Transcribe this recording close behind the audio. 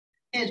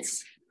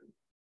It's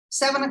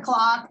 7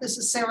 o'clock. This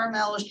is Sarah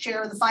Mellish,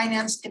 Chair of the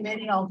Finance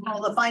Committee. I'll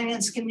call the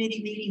Finance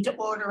Committee meeting to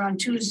order on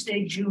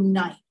Tuesday, June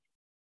 9th.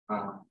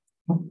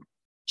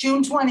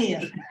 June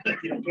 20th.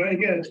 Very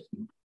good.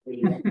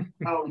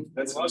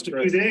 That's lost a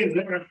few days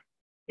there.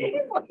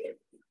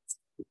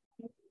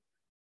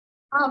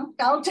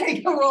 I'll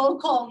take a roll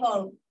call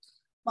vote.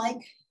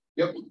 Mike?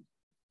 Yep.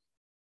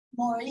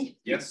 Maury?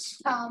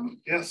 Yes. Tom?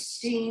 Yes.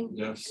 Dean?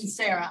 Yes. And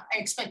Sarah. I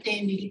expect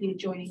Andy to be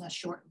joining us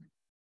shortly.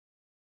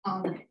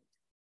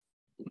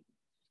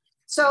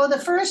 So the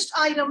first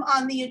item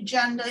on the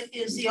agenda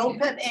is the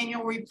OPEB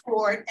annual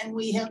report, and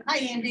we have, hi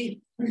Andy.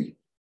 There's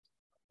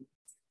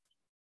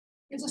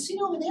a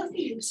seat over there for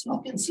you to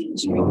smoke and see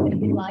if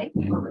you like.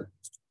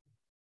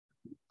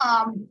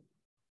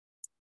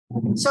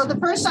 So the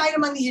first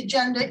item on the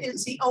agenda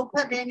is the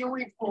OPEB annual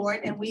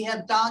report, and we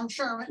have Dan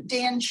Sherman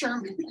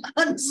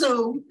on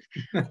Zoom.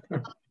 And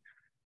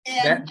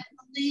I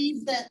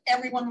believe that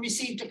everyone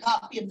received a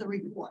copy of the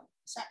report.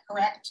 Is that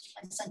correct?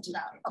 I sent it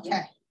out.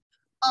 Okay.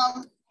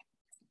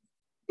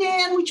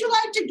 Dan, would you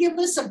like to give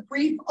us a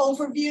brief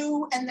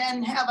overview and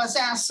then have us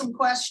ask some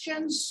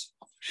questions?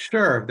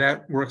 Sure,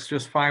 that works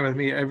just fine with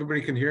me.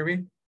 Everybody can hear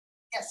me?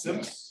 Yes.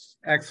 Yes.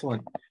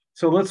 Excellent.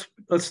 So let's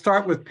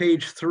start with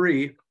page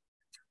 3.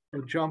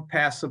 We'll jump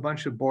past a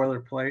bunch of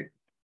boilerplate.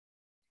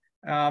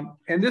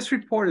 And this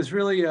report is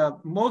really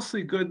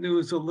mostly good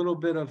news, a little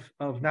bit of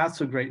not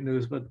so great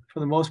news, but for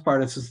the most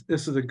part,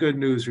 this is a good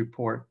news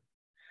report.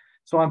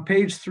 So on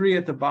page 3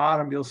 at the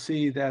bottom, you'll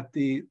see that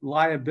the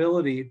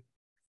liability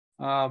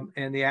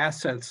and the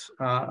assets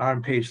are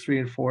on page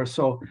 3 and 4.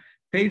 So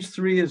page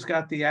 3 has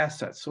got the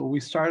assets. So we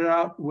started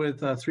out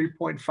with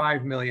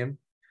 3.5 million.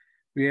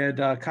 We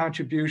had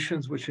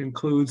contributions, which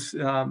includes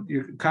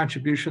your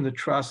contribution to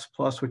trust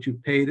plus what you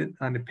paid it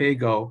on the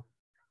pay-go.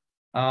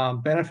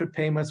 Benefit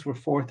payments were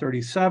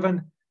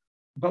 437,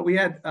 but we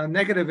had a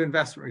negative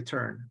investment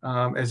return.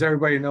 As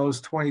everybody knows,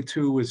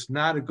 22 was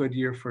not a good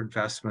year for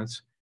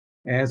investments.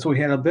 And so we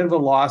had a bit of a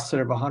loss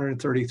there of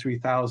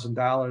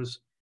 $133,000.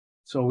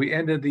 So we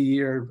ended the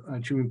year,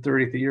 June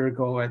 30th, a year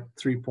ago, at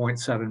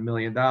 $3.7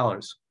 million.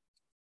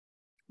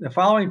 The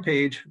following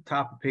page,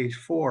 top of page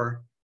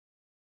 4,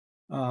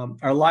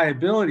 our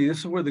liability, this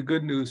is where the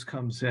good news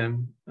comes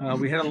in.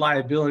 We had a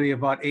liability of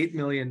about $8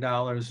 million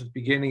at the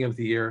beginning of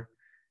the year,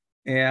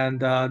 and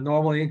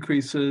normally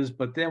increases,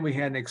 but then we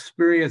had an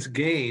experience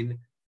gain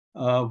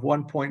of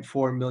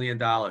 $1.4 million.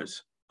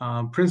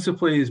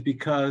 Principally is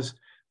because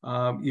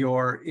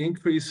your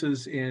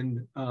increases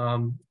in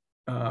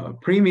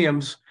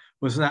premiums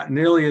was not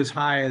nearly as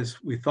high as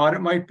we thought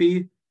it might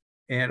be.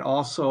 And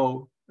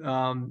also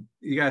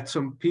you got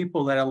some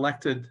people that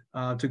elected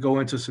to go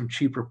into some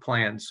cheaper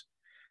plans.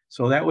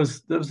 So that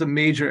was the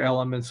major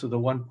elements of the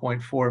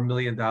 $1.4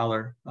 million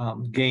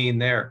gain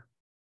there.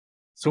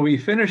 So we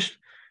finished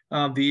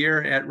the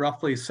year at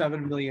roughly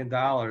 $7 million.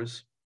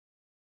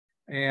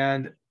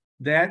 And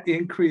that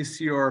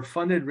increased your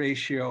funded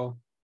ratio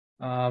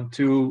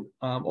to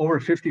over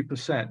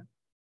 50%.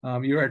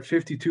 You're at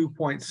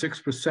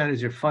 52.6%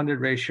 as your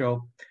funded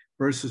ratio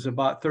versus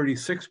about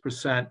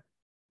 36%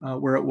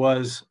 where it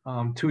was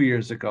 2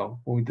 years ago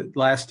when we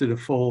last did a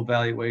full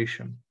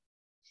evaluation.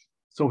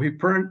 So if we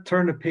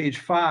turn to page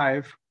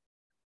 5,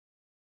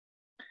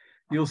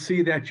 you'll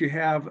see that you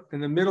have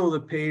in the middle of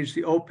the page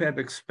the OPEB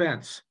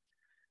expense.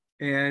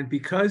 And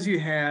because you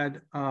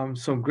had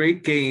some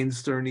great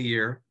gains during the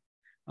year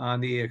on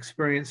the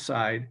experience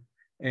side,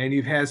 and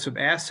you've had some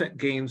asset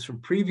gains from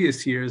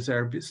previous years that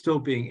are still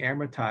being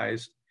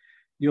amortized,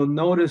 you'll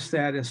notice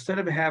that instead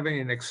of having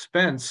an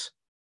expense,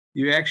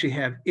 you actually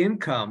have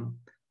income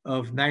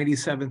of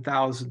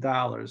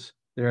 $97,000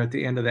 there at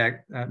the end of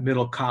that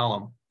middle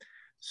column.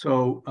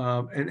 So,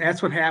 and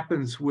that's what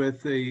happens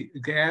with the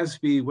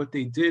GASB. What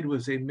they did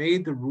was they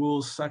made the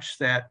rules such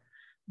that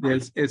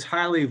it's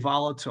highly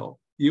volatile.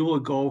 You will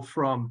go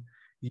from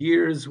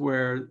years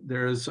where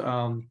there's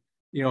a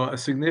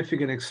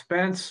significant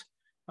expense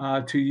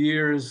to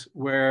years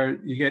where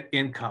you get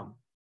income.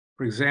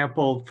 For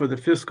example, for the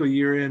fiscal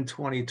year in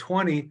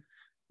 2020,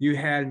 you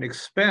had an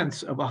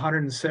expense of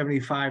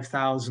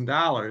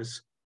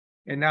 $175,000,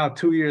 and now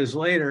 2 years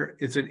later,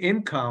 it's an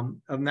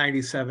income of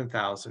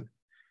 $97,000.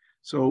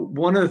 So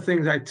one of the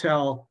things I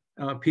tell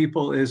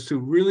people is to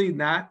really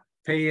not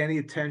pay any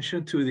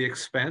attention to the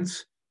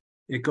expense.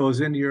 It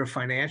goes into your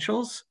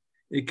financials,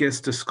 it gets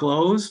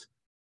disclosed,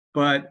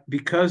 but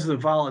because of the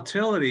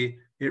volatility,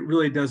 it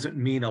really doesn't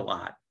mean a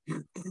lot.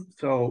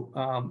 So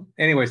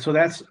anyway, so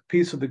that's a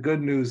piece of the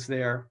good news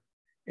there.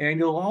 And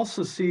you'll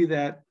also see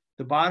that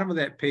the bottom of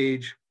that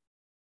page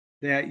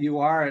that you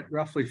are at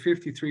roughly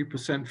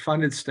 53%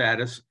 funded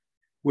status,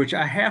 which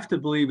I have to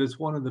believe is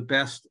one of the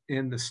best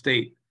in the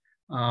state.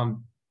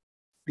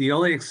 The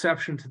only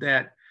exception to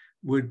that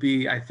would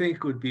be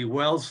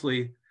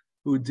Wellesley,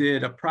 who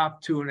did a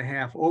Prop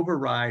 2.5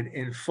 override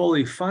and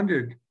fully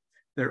funded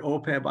their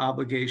OPEB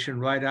obligation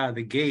right out of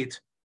the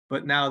gate,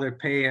 but now they're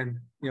paying,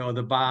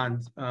 the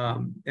bond,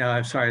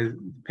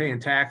 paying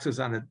taxes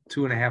on the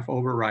 2.5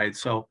 override.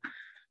 So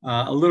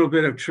a little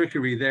bit of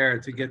trickery there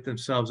to get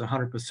themselves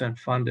 100%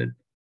 funded.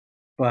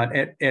 But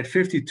at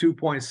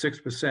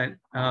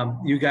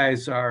 52.6%, you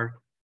guys are,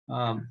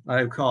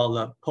 I call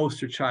the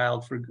poster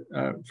child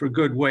for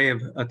good way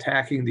of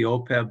attacking the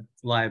OPEB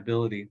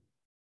liability.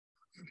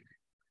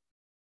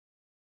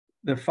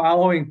 The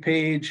following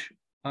page,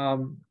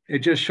 it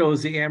just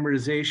shows the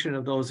amortization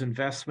of those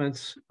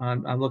investments.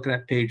 I'm looking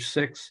at page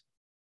 6,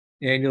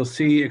 and you'll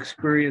see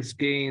experience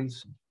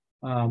gains,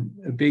 a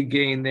big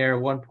gain there,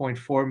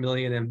 1.4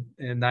 million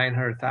and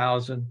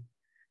 900,000.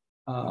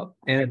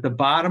 And at the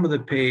bottom of the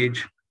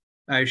page,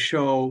 I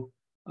show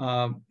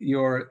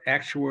your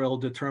actuarial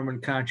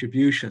determined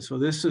contribution. So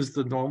this is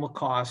the normal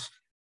cost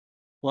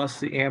plus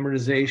the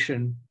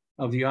amortization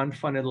of the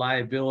unfunded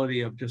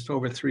liability of just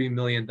over $3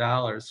 million.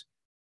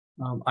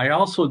 I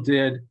also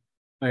did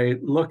a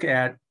look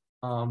at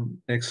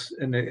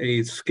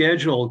a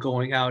schedule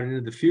going out into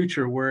the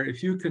future where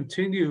if you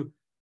continue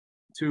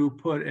to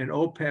put an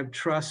OPEB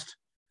trust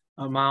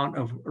amount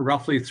of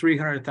roughly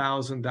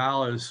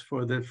 $300,000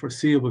 for the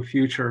foreseeable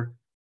future,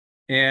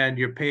 and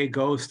your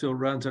pay-go still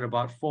runs at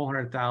about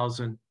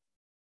 $400,000,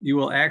 you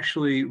will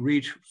actually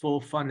reach full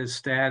funded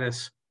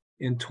status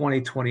in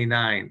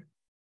 2029.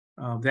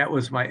 That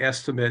was my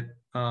estimate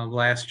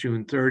last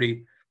June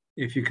 30.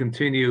 If you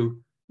continue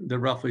the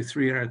roughly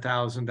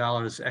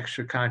 $300,000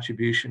 extra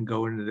contribution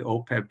going into the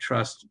OPEB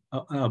trust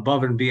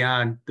above and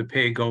beyond the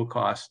pay-go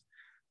cost,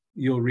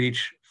 you'll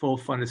reach full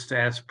funded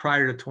status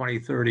prior to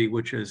 2030,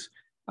 which is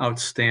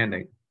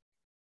outstanding.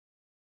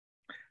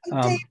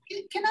 Dave,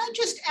 can I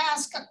just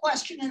ask a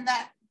question in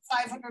that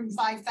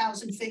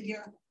 505,000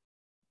 figure?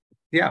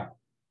 Yeah.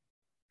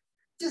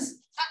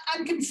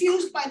 I'm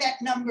confused by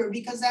that number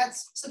because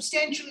that's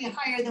substantially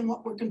higher than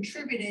what we're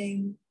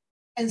contributing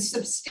and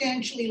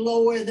substantially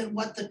lower than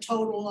what the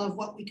total of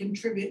what we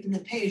contribute in the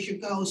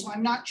pay-as-you-go. So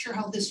I'm not sure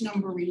how this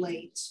number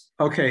relates.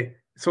 Okay,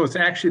 so it's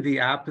actually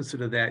the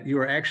opposite of that. You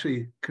are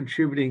actually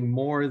contributing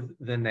more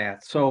than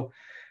that. So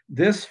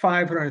this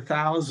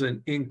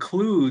 500,000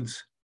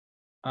 includes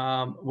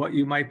what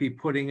you might be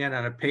putting in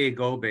on a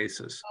pay-go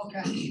basis.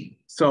 Okay.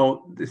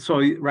 So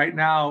right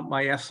now,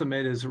 my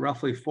estimate is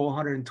roughly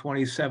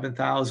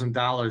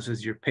 $427,000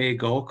 is your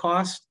pay-go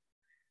cost.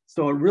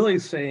 So what really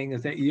saying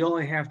is that you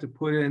only have to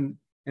put in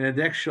an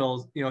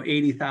additional,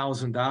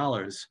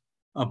 $80,000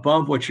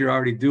 above what you're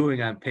already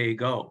doing on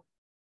pay-go.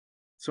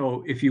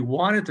 So if you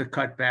wanted to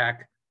cut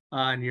back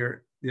on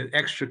the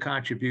extra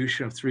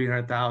contribution of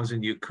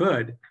 $300,000, you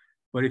could,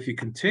 but if you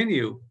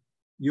continue,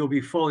 you'll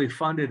be fully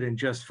funded in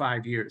just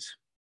 5 years.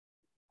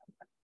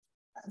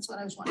 That's what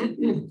I was wondering.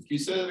 Can you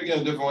say that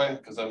again a different way?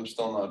 Because I'm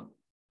still not,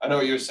 I know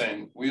what you're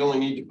saying. We only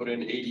need to put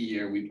in 80 a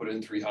year, we put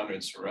in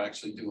 300, so we're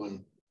actually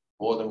doing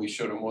more than we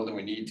should or more than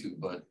we need to,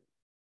 but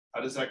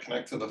how does that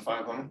connect to the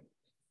 500?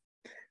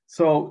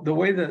 So the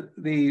way that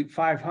the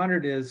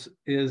 500 is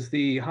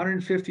the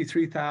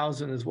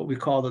 153,000 is what we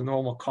call the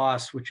normal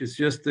cost, which is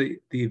just the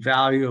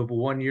value of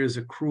 1 year's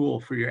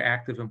accrual for your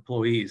active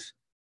employees.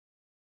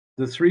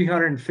 The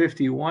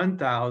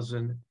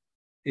 351,000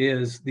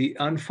 is the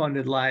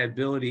unfunded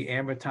liability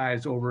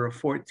amortized over a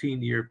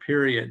 14-year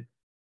period,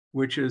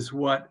 which is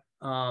what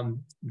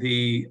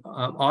the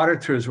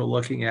auditors were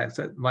looking at.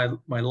 So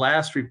my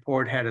last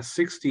report had a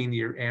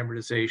 16-year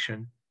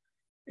amortization.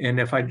 And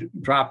if I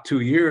drop 2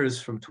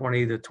 years from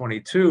 20 to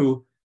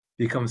 22,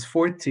 becomes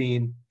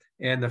 14,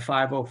 and the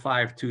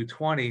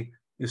 505,220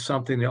 is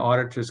something the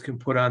auditors can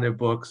put on their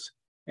books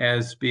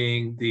as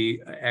being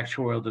the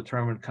actuarial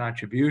determined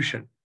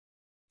contribution.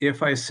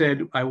 If I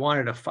said I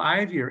wanted a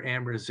 5-year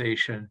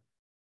amortization,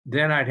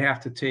 then I'd have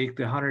to take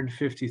the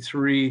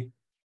 153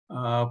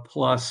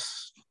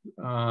 plus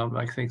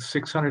I think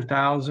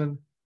 600,000,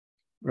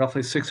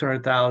 roughly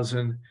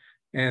 600,000.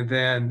 And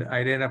then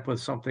I'd end up with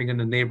something in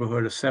the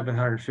neighborhood of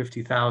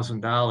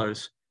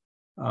 $750,000.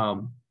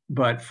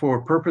 But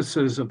for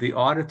purposes of the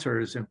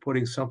auditors and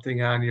putting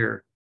something on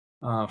your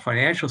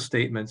financial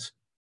statements,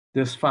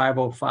 this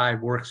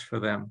 505 works for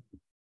them.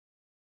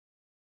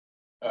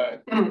 All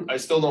right, I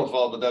still don't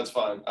follow, but that's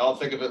fine. I'll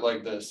think of it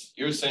like this.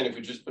 You're saying if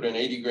we just put in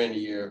 80 grand a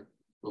year,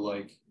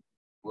 we're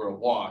a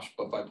wash,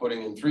 but by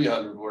putting in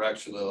 300, we're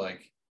actually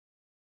like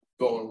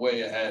going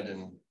way ahead.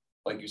 And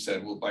like you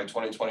said, by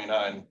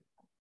 2029,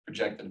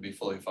 projected to be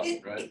fully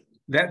funded, right?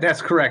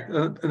 That's correct.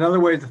 Another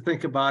way to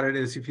think about it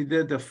is if you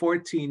did the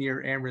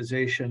 14-year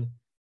amortization,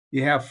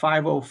 you have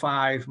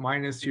 505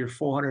 minus your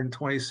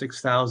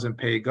 426,000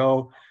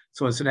 pay-go,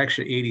 so it's an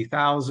extra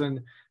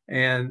 80,000,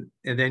 and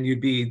then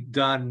you'd be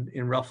done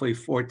in roughly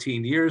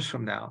 14 years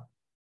from now.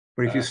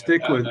 But if you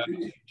stick with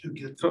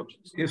so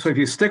if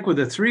you stick with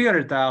the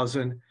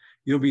 300,000,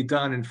 you'll be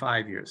done in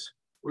 5 years.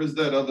 Where's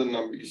that other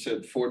number? You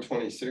said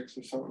 426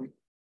 or something?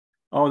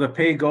 Oh, the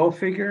pay-go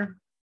figure.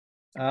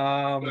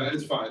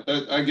 It's fine.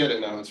 I get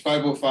it now. It's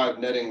 505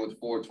 netting with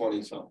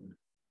 420 something.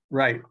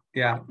 Right.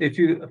 Yeah.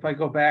 If I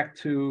go back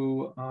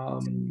to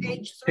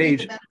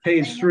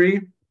page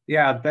 3,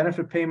 yeah,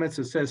 benefit payments.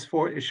 It says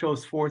it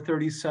shows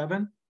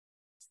 437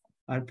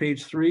 on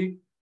page 3,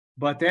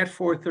 but that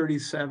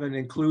 437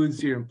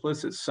 includes your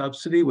implicit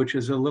subsidy, which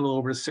is a little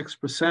over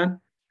 6%.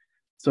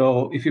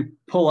 So if you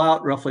pull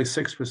out roughly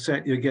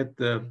 6%, you get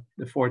the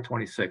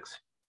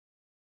 426.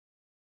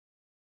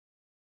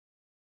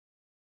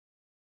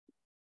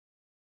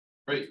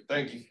 Great,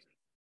 thank you.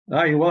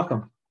 Oh, you're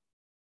welcome.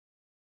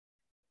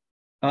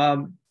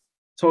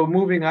 So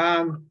moving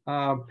on,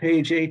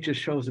 page 8 just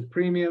shows the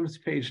premiums.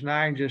 Page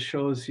 9 just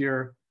shows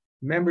your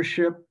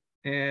membership.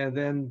 And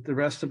then the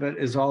rest of it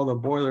is all the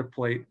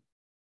boilerplate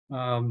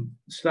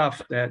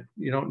stuff that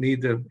you don't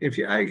need to,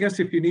 I guess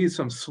if you need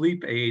some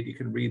sleep aid, you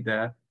can read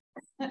that.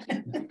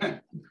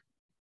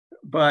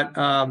 But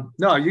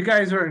no, you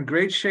guys are in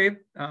great shape.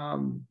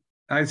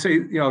 I'd say,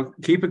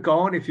 keep it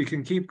going. If you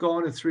can keep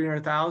going at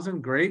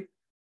 300,000, great.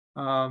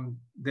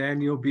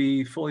 Then you'll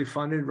be fully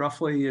funded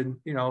roughly in,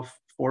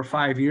 4 or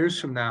 5 years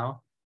from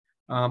now.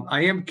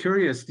 I am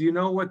curious, do you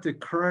know what the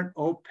current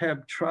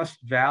OPEB trust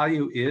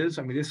value is?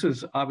 I mean, this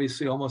is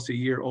obviously almost a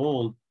year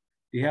old.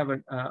 Do you have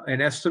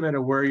an estimate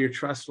of where your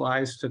trust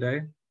lies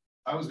today?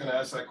 I was going to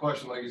ask that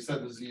question. Like you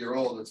said, this is a year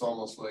old. It's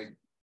almost like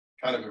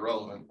kind of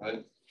irrelevant,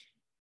 right?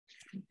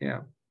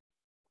 Yeah.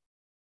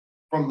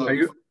 From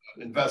the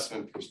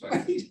investment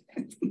perspective.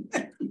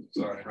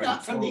 Sorry. Right?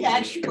 Not from the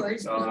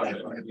actuaries. The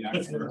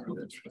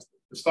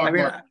stock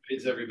market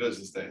pays every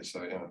business day,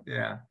 so yeah.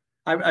 Yeah.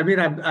 I mean,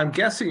 I'm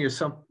guessing you're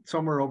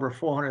somewhere over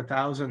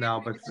 400,000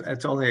 now, but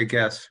that's only a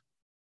guess.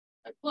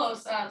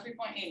 Close,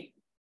 3.8.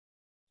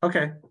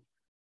 Okay.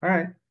 All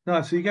right.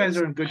 No, so you guys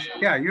are in good.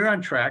 Yeah, you're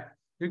on track.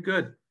 You're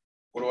good.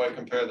 What do I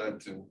compare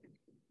that to?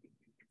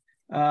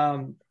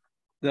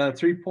 The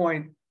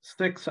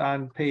 3.6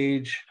 on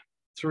page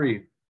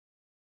 3.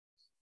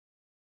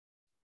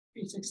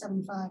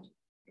 3675.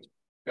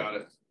 Got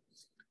it.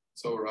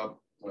 So we're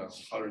up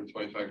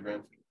 125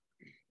 grand.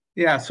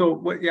 Yeah. So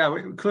what? Yeah.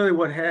 Clearly,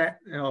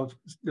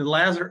 the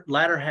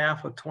latter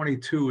half of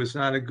 22 is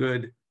not a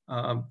good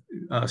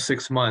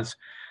 6 months.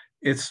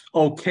 It's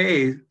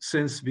okay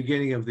since the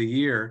beginning of the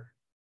year,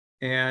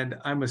 and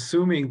I'm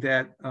assuming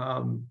that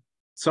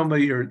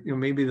somebody or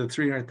maybe the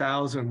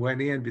 300,000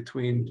 went in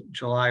between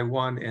July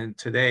 1 and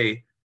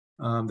today,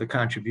 the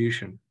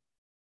contribution.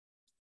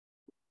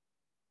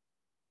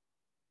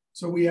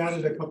 So we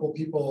added a couple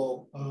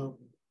people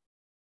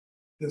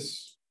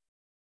this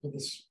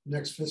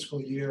next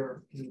fiscal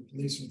year in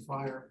police and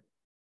fire.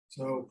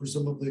 So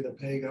presumably the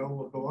pay-go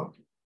will go up?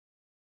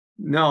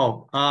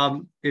 No,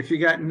 if you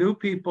got new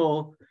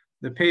people,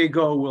 the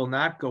pay-go will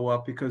not go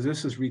up because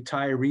this is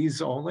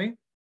retirees only.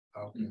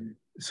 Okay.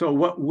 So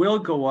what will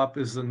go up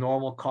is the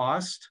normal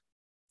cost.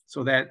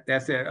 So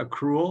that's an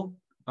accrual.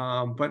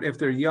 But if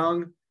they're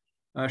young,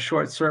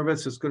 short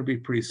service, it's going to be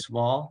pretty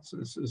small. So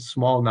it's a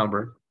small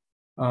number.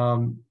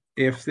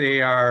 If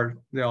they are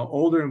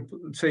older,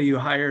 say you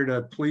hired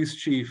a police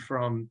chief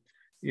from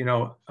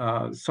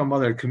some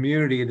other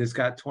community and has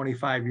got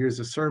 25 years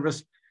of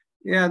service,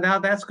 yeah, now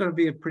that's going to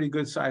be a pretty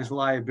good sized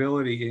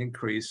liability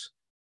increase.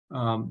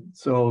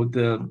 So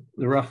the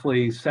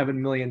roughly $7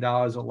 million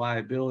of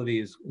liability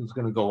is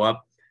going to go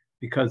up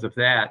because of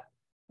that.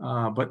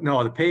 But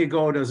no, the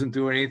pay-go doesn't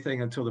do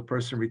anything until the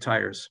person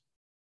retires.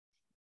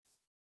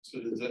 So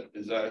is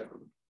that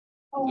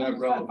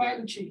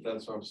relevant?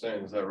 That's what I'm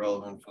saying. Is that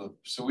relevant for?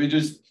 So we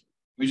just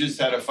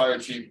had a fire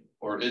chief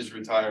or is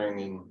retiring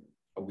in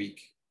a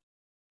week.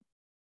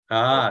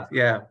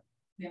 Yeah.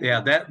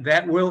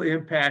 That will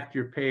impact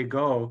your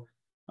pay-go.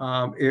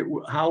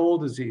 How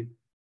old is he?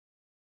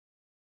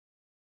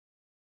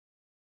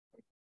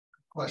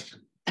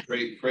 Question.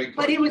 Great question.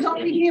 But he was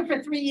only here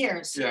for 3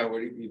 years. Yeah,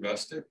 would he be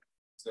vested?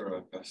 Is there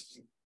a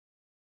vesting?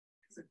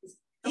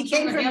 He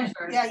came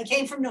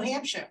from New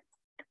Hampshire.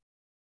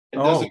 It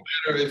doesn't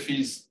matter if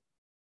he's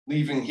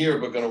leaving here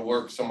but going to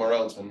work somewhere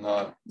else and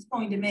not. He's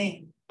going to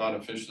Maine. Not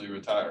officially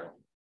retiring.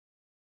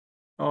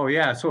 Oh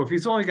yeah, so if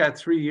he's only got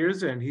 3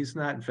 years in, he's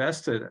not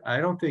vested. I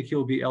don't think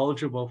he'll be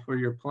eligible for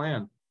your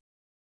plan.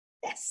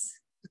 Yes.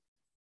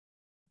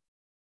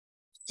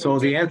 So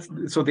the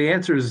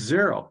answer is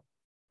 0.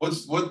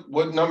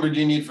 What number do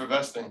you need for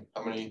vesting?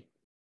 How many?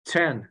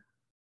 10.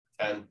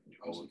 10.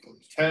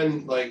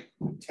 10, like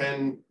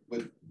 10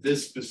 with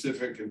this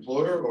specific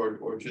employer,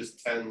 or just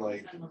 10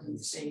 like 10 within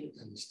the state.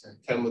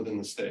 10 within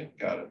the state.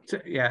 Got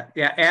it. Yeah.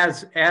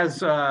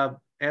 As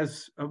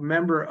a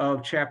member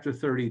of Chapter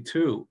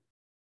 32,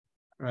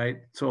 right?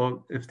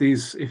 So if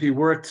he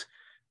worked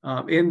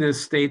in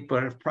this state,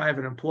 but a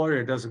private employer,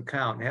 it doesn't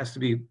count. It has to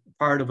be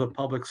part of a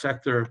public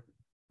sector,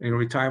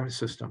 retirement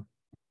system.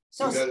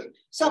 So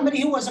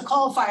somebody who was a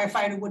call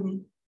firefighter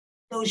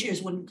those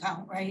years wouldn't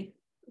count, right?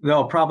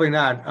 No, probably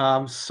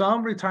not.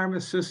 Some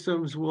retirement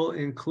systems will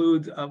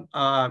include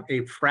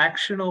a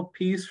fractional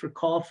piece for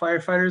call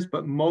firefighters,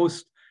 but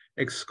most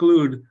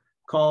exclude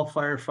call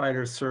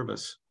firefighter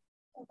service.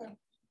 Okay.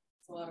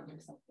 That's a lot of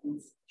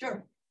exceptions.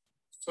 Sure.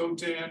 So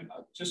Dan,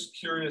 just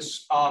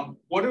curious,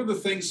 what are the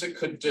things that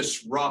could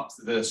disrupt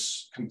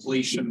this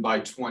completion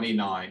by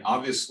 29?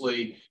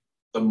 Obviously,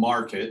 the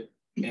market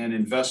and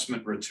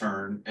investment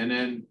return, and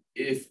then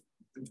if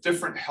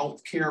different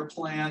healthcare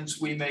plans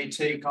we may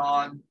take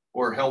on,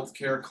 or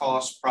healthcare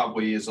costs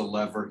probably is a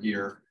lever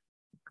here.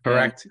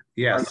 Correct. And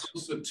yes. Are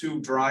those the two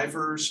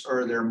drivers,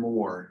 or are there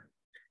more?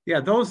 Yeah,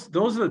 those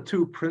are the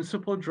two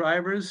principal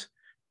drivers.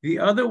 The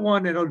other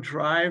one that'll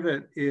drive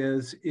it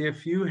is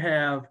if you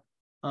have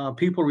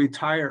people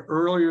retire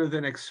earlier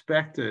than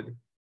expected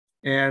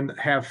and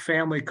have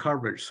family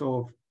coverage.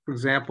 So, for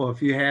example,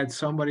 if you had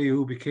somebody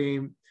who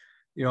became,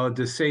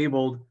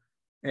 disabled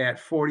at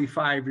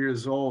 45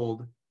 years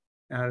old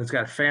and has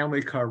got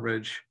family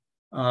coverage,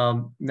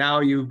 now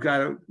you've got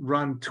to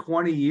run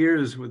 20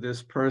 years with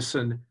this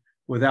person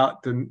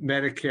without the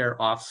Medicare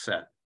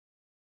offset.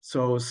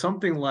 So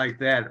something like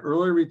that,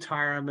 early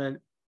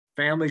retirement,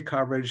 family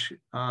coverage,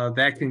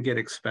 that can get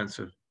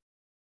expensive.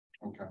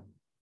 Okay.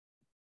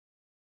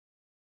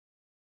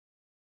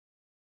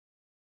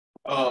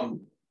 I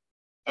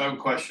have a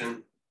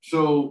question.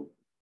 So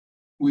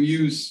we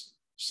use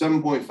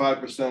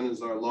 7.5%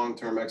 as our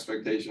long-term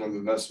expectation of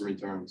investment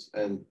returns,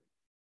 and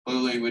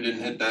clearly we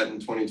didn't hit that in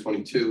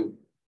 2022,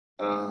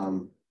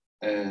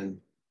 and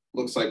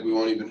looks like we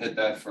won't even hit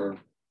that for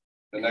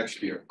the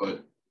next year.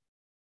 But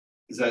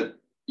is that,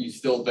 you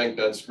still think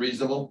that's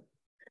reasonable?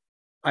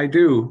 I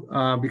do,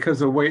 because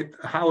the way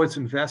how it's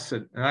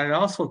invested. And I'd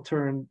also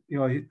turn,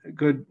 a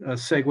good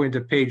segue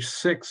into page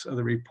 6 of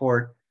the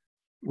report,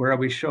 where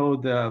we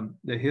showed the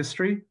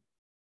history.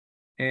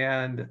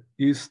 And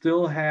you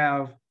still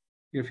have,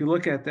 if you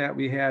look at that,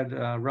 we had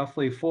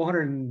roughly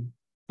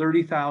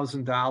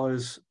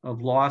 $430,000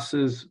 of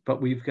losses,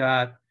 but we've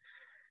got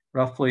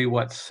roughly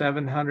what,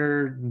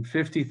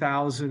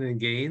 750,000 in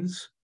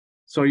gains.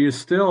 So you're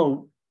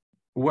still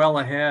well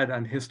ahead,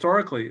 and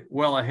historically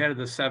well ahead of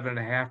the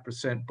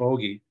 7.5%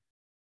 bogey.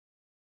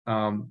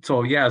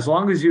 So yeah, as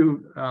long as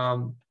you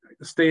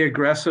stay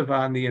aggressive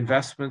on the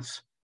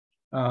investments,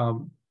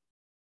 you're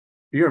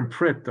in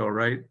PRIT though,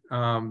 right?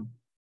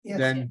 Yes.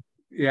 Then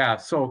yeah,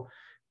 so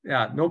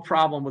yeah, no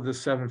problem with the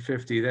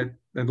 750. That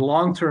the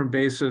long-term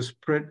basis,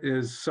 PRIT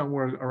is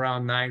somewhere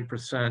around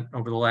 9%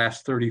 over the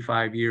last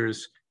 35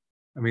 years.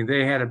 I mean,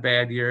 they had a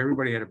bad year.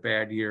 Everybody had a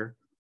bad year.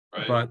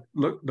 Right. But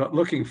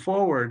looking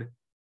forward,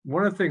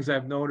 one of the things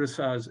I've noticed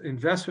as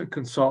investment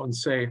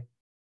consultants say,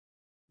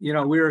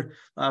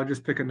 I'll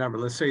just pick a number.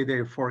 Let's say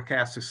they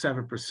forecast a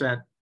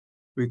 7%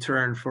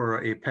 return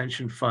for a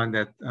pension fund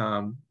that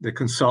the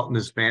consultant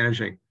is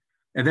managing.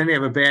 And then they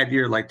have a bad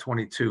year like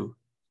 22.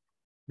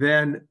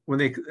 Then when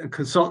a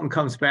consultant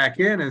comes back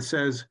in and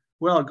says,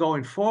 well,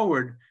 going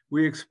forward,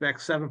 we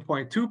expect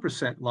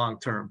 7.2%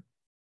 long-term.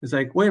 It's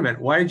like, wait a minute,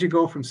 why did you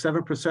go from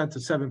 7% to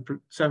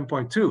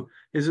 7.2?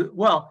 Is it,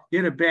 well,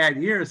 you had a bad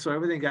year, so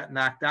everything got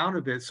knocked down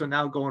a bit. So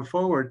now going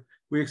forward,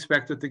 we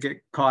expect it to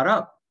get caught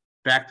up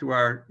back to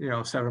our,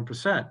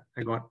 7%.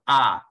 They're going,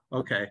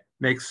 okay,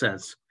 makes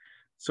sense.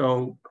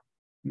 So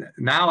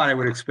now I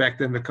would expect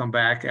them to come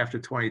back after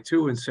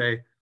 22 and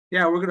say,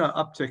 yeah, we're going to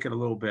uptick it a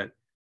little bit.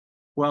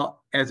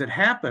 Well, as it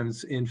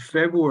happens, in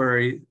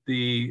February,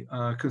 the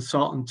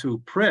consultant to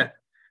PRIT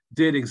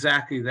did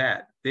exactly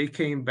that. They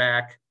came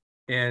back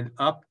and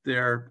upped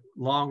their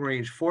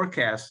long-range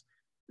forecast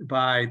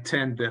by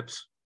 10 bips.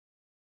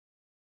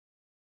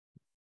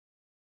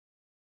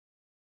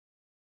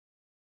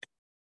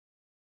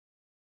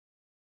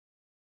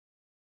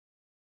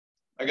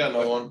 I got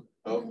no one.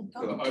 Oh,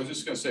 I was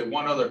just going to say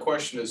one other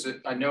question is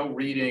that I know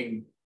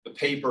reading the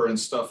paper and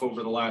stuff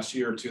over the last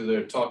year or two,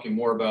 they're talking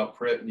more about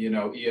PRIT and,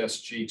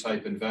 ESG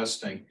type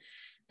investing.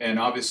 And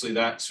obviously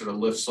that sort of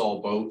lifts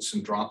all boats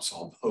and drops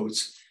all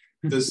boats.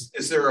 Is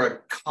there a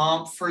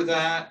comp for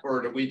that,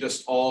 or do we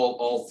just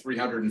all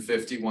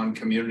 351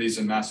 communities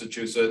in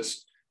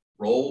Massachusetts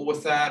roll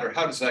with that, or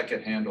how does that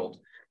get handled?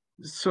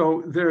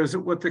 So there's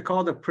what they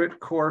call the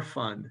PRIT Core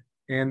Fund,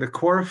 and the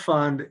Core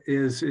Fund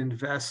is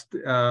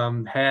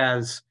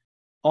has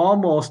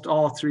almost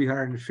all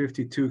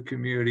 352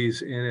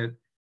 communities in it.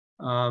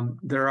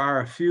 There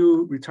are a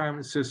few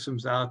retirement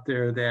systems out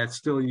there that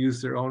still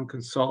use their own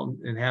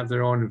consultant and have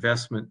their own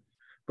investment.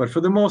 But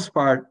for the most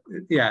part,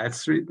 yeah,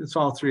 it's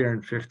all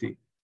 350.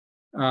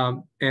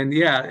 And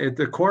yeah, at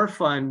the Core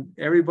Fund,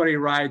 everybody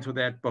rides with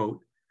that boat.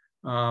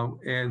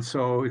 And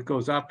so it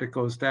goes up, it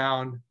goes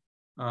down.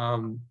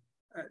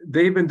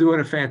 They've been doing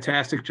a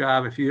fantastic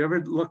job. If you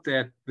ever looked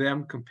at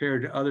them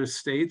compared to other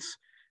states,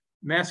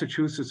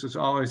 Massachusetts is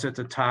always at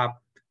the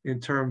top in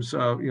terms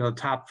of,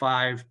 top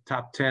 5,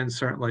 top 10,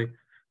 certainly,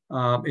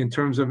 in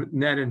terms of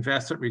net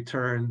investment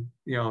return,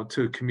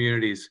 to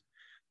communities.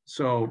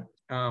 So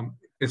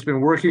it's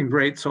been working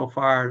great so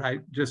far. I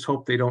just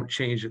hope they don't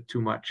change it too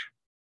much.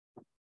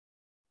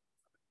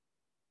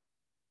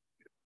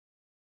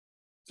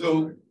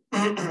 So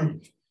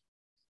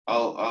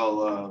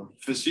I'll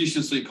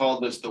facetiously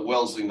call this the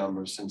Wellesley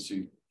number, since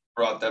you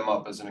brought them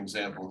up as an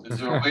example. Is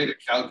there a way to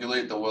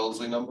calculate the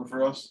Wellesley number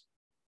for us?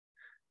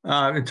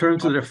 In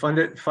terms of the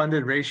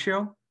funded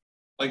ratio?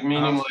 Like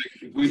meaning like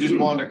if we just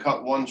wanted to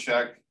cut one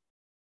check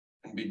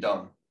and be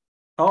done.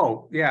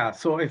 Oh, yeah.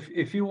 So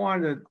if you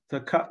wanted to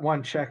cut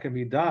one check and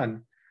be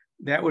done,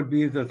 that would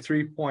be the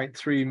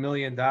 $3.3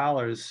 million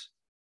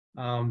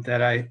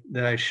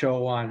that I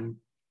show on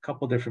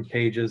couple different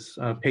pages.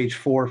 Page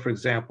 4, for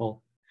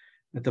example,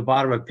 at the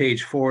bottom of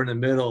page 4 in the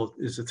middle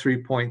is the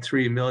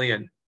 3.3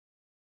 million.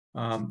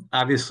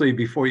 Obviously,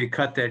 before you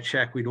cut that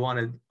check, we'd want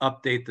to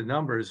update the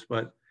numbers,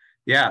 but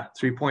yeah,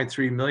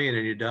 3.3 million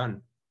and you're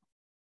done.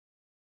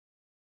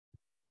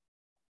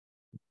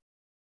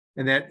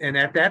 And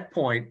at that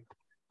point,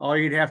 all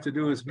you'd have to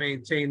do is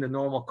maintain the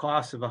normal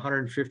cost of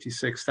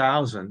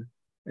 156,000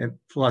 and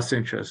plus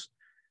interest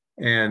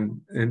and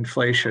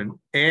inflation,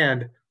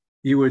 and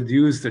you would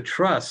use the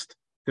trust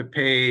to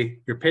pay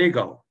your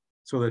pay-go.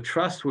 So the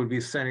trust would be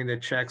sending the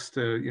checks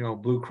to, you know,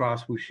 Blue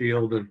Cross Blue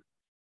Shield and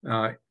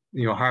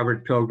you know,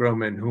 Harvard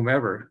Pilgrim and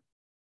whomever.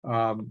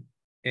 The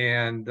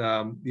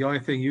only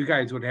thing you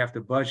guys would have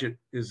to budget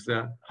is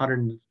the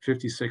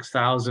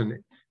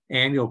 156,000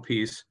 annual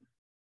piece,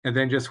 and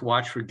then just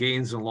watch for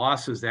gains and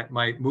losses that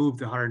might move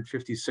the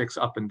 156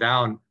 up and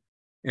down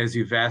as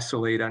you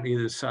vacillate on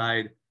either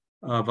side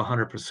of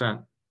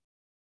 100%.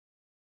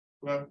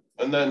 Well,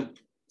 and then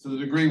to the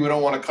degree we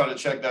don't want to cut a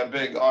check that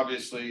big,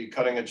 obviously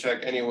cutting a check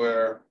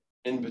anywhere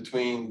in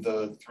between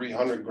the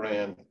 300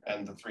 grand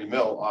and the 3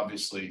 mil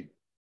obviously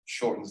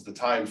shortens the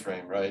time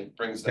frame, right?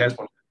 Brings that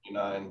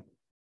 2029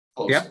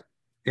 closer.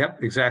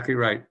 Yep, exactly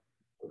right.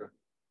 Okay.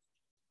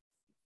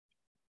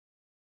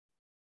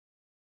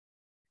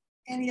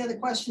 Any other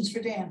questions for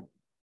Dan?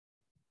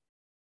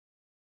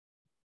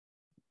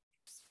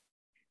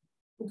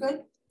 We're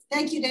good?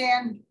 Thank you,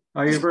 Dan.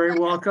 Oh, you're very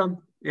welcome.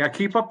 Yeah,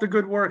 keep up the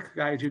good work,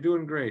 guys. You're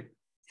doing great.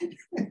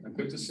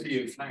 Good to see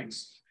you.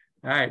 Thanks.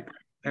 All right.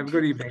 Have a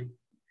good evening.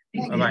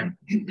 Bye-bye.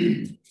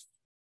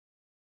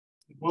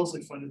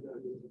 Wellesley funded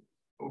that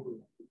over.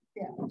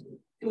 Yeah,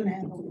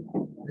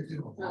 2.5. They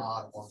do a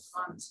lot of work.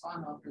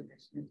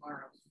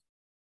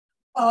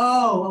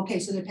 Oh, okay,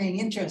 so they're paying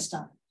interest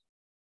on it.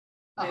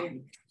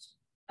 They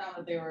found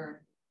that they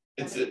were.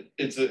 It's an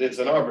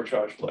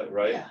arbitrage play,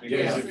 right? Yeah.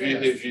 Because Yeah.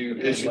 if you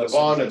issue the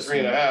bond at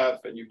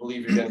 3.5 and you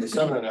believe you're getting the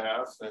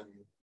 7.5, then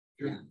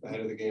you're ahead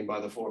of the game by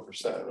the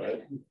 4%,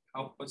 right?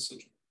 What's the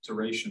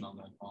duration on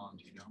that bond?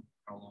 Do you know?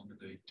 How long are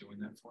they doing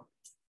that for?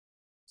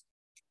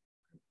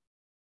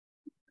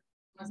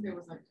 Must say it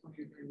was like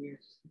 20 or 30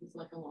 years. It's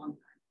like a long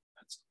time.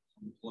 That's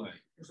on play.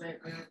 Because they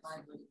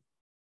applied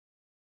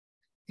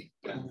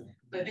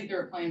I think they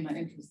were playing the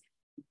interest.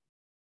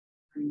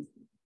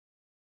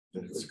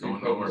 It's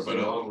going over, but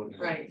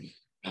Right.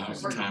 now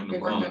it's time to They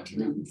burned up bond. to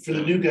them. For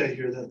the new guy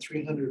here, that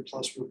 300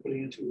 plus we're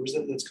putting into, where's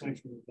that's coming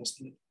from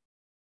investment?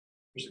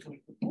 Where's it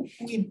coming from?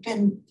 We've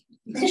been,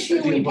 this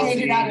year we paid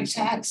it out of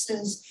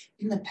taxes.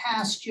 In the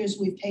past years,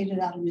 we've paid it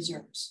out of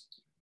reserves.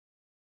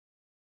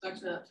 So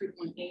actually that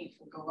 3.8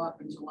 will go up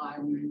in July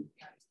when we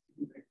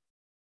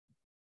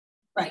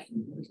Right.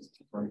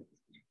 Right.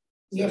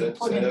 We have to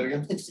put Say that in,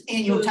 again? it's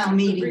annual town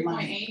meeting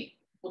money.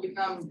 3.8 will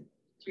become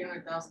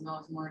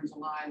 $300,000 more in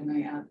July when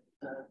they add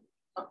the.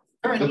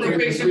 Current The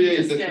appropriation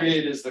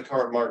 3.8 is the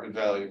current market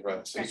value,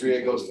 right? So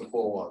 3.8 goes to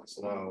 4.1,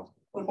 so now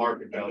the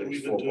market value is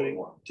We've been doing,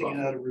 4.1. taking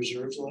out of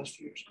reserves the last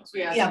few years. So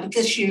we added Yeah, but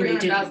this year we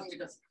 300,000 didn't. we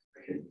just.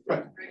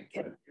 Right.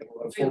 Yeah.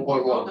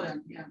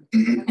 4.1. Yeah.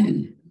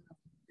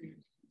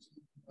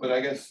 But I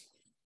guess,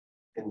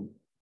 and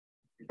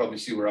you probably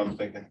see where I'm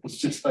thinking. It's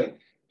just like,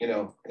 you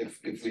know,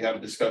 if we have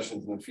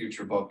discussions in the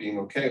future about being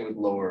okay with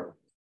lower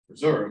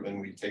reserve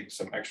and we take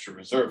some extra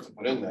reserve to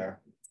put in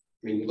there, I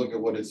mean, you look at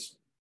what its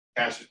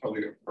cash is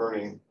probably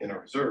earning in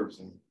our reserves,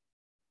 and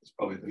it's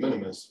probably the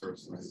minimus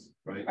versus,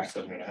 right,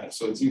 7.5.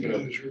 So it's even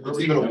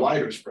a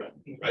wider spread,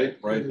 right?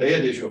 Right. They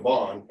had to issue a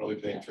bond, probably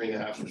paying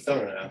 3.5 to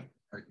 7.5.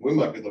 We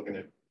might be looking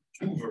at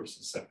 2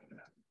 versus 7.5.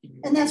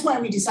 And that's why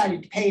we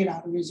decided to pay it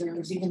out of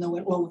reserves, even though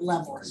at lower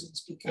levels, it's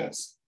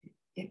because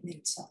it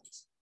made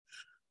sense.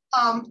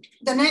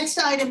 The next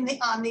item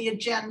on the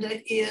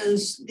agenda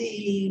is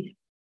the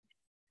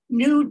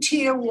new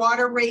tier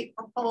water rate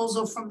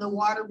proposal from the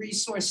Water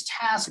Resource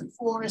Task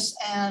Force,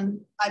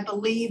 and I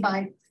believe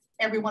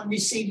everyone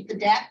received the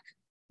deck.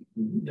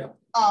 Yeah.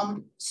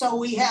 So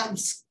we have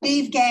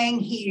Steve Gang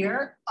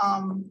here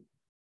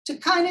to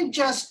kind of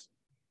just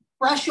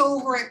brush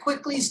over it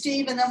quickly,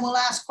 Steve, and then we'll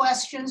ask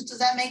questions. Does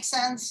that make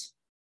sense?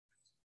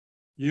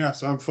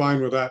 Yes, I'm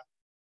fine with that.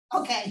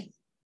 Okay.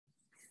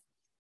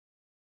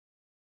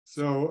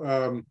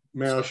 So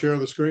may I share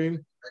the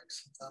screen?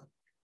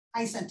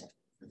 I sent it.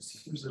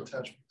 Here's the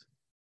attachment.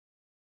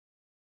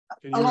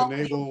 Can you Along with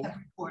enable, the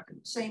report,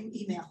 same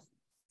email.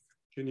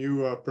 can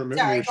you permit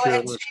Sorry, me to go share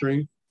ahead, my Steve.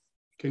 screen?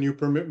 Can you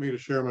permit me to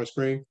share my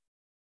screen?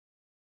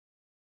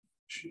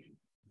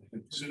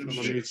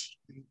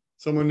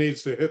 Someone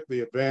needs to hit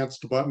the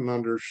advanced button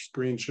under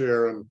screen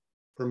share and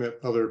permit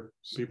other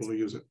people to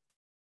use it.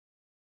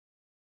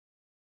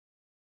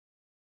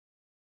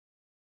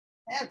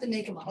 I have to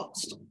make him a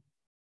host.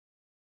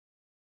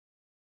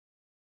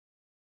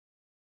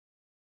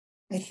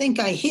 I think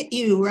I hit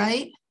you,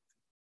 right?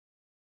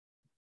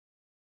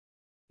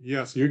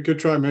 Yes, you could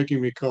try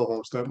making me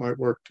co-host. That might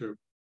work too.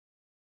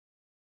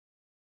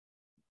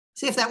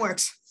 See if that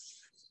works.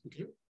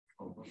 Okay.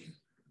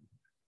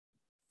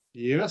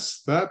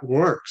 Yes, that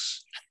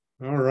works.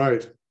 All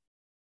right.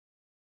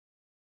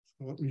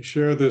 Let me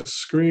share this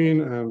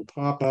screen and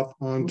pop up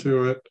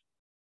onto it.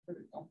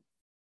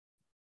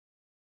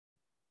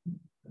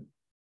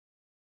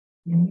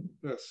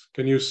 Yes,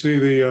 can you see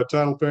the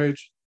title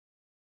page?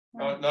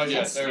 Not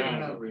yet. There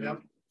it is.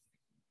 Yep.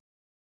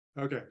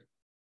 Okay.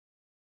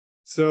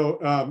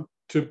 So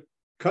to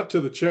cut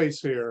to the chase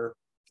here,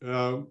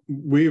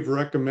 we've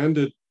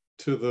recommended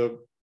to the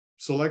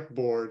select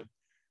board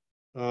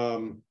a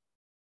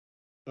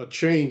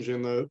change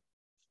in the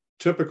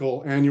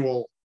typical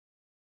annual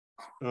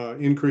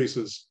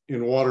increases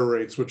in water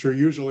rates, which are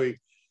usually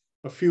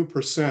a few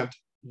percent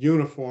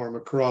uniform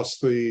across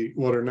the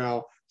what are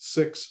now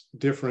 6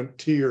 different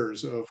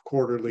tiers of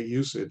quarterly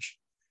usage.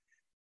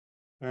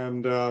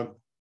 And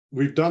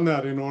we've done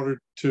that in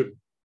order to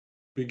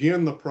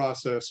begin the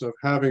process of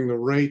having the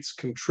rates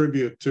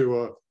contribute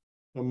to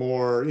a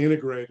more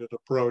integrated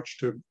approach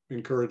to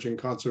encouraging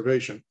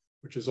conservation,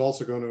 which is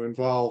also going to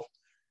involve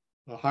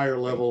a higher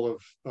level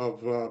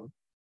of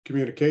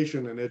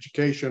communication and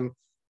education,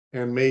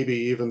 and maybe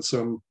even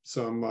some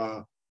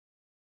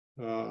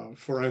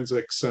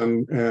forensics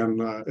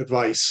and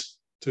advice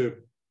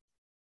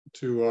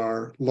to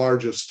our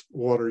largest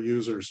water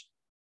users,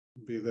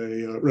 be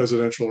they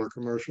residential or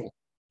commercial.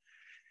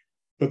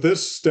 But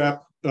this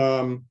step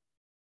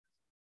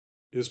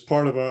is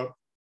part of a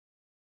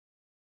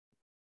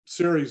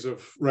series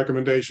of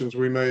recommendations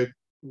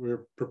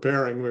we're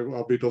preparing.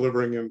 I'll be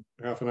delivering in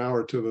half an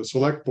hour to the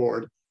select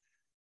board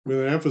with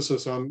an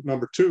emphasis on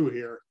number 2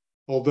 here.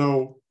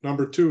 Although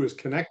number 2 is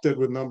connected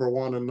with number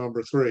 1 and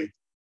number 3.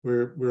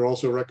 We're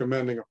also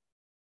recommending a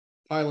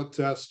pilot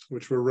test,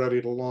 which we're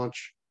ready to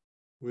launch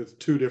with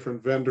 2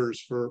 different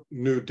vendors for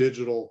new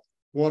digital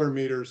water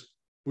meters.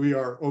 We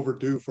are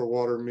overdue for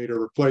water meter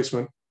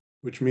replacement,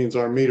 which means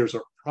our meters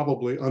are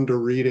probably under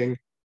reading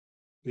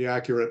the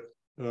accurate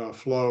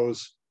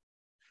flows.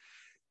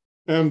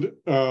 And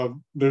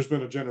there's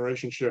been a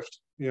generation shift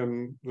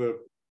in the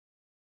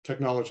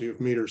technology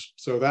of meters.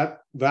 So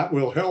that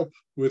will help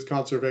with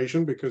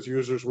conservation, because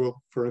users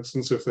will, for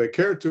instance, if they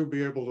care to,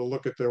 be able to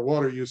look at their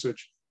water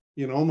usage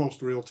in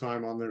almost real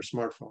time on their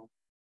smartphone.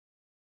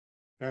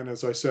 And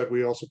as I said,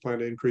 we also plan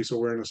to increase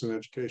awareness and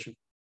education.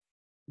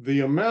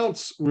 The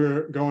amounts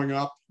we're going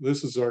up,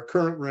 this is our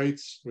current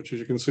rates, which as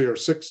you can see are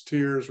 6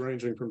 tiers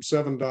ranging from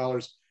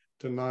 $7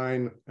 to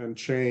 $9 and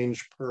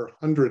change per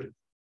 100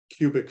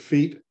 cubic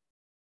feet.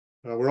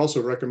 We're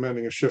also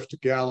recommending a shift to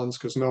gallons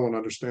because no one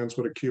understands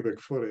what a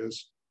cubic foot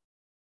is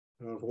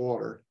of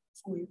water.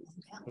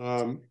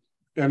 And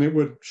it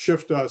would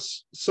shift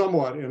us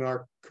somewhat in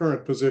our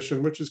current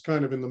position, which is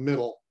kind of in the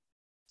middle,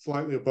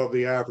 slightly above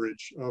the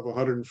average of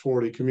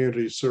 140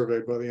 communities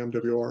surveyed by the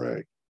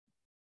MWRA.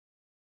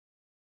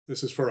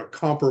 This is for a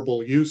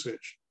comparable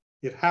usage.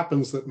 It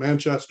happens that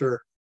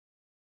Manchester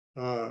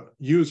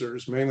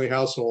users, mainly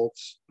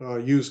households,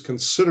 use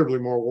considerably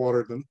more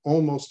water than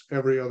almost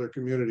every other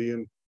community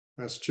in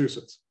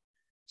Massachusetts.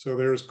 So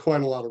there's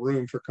quite a lot of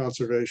room for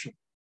conservation.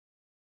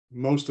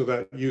 Most of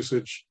that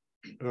usage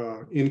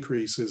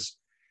increase is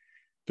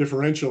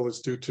differential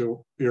is due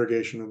to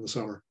irrigation in the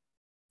summer.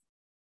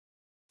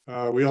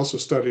 We also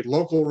studied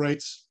local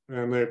rates,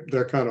 and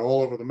they're kind of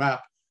all over the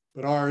map,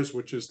 but ours,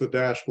 which is the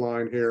dashed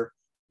line here,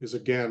 is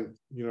again,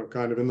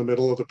 kind of in the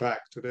middle of the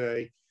pack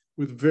today,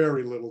 with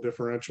very little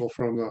differential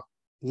from the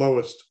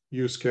lowest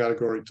use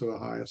category to the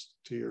highest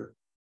tier.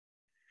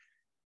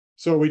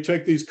 So we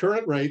take these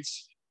current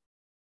rates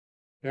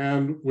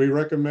and we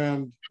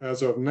recommend,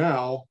 as of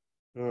now,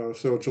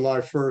 so July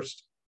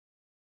 1st,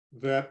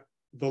 that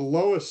the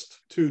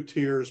lowest 2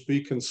 tiers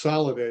be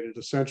consolidated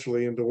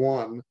essentially into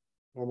one,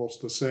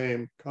 almost the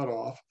same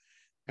cutoff,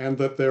 and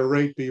that their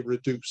rate be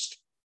reduced.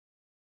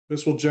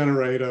 This will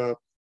generate a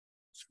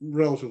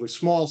relatively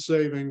small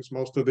savings.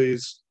 Most of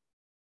these,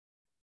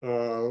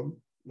 I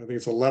think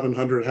it's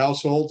 1,100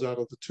 households out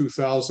of the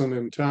 2,000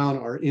 in town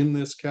are in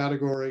this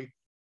category.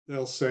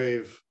 They'll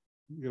save,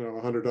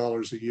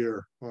 $100 a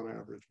year on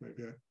average,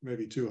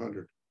 maybe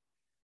 200.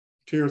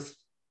 Tier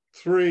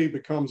 3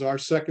 becomes our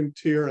second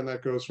tier, and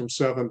that goes from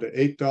 $7 to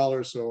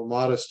 $8, so a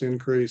modest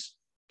increase.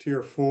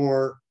 Tier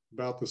 4,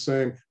 about the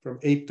same, from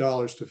 $8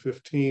 to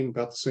 $15,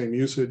 about the same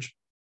usage.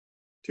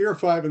 Tier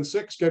 5 and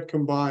 6 get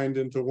combined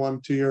into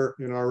one tier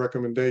in our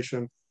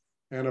recommendation,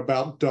 and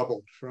about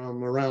doubled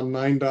from around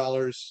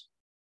 $9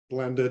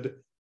 blended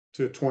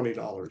to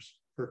 $20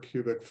 per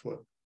cubic foot.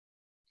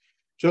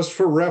 Just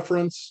for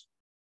reference,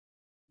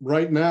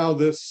 right now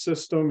this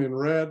system in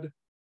red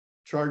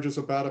charges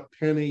about a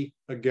penny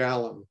a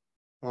gallon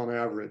on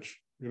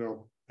average,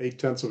 0.8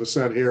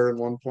 cents here and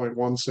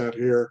 1.1 cent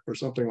here or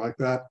something like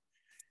that.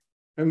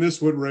 And this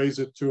would raise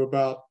it to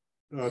about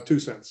 2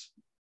 cents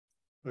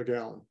a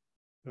gallon.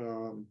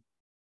 And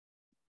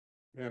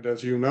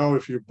as you know,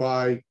 if you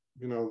buy,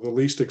 the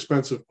least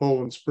expensive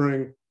Poland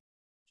Spring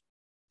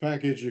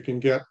package you can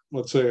get,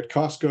 let's say at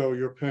Costco,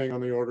 you're paying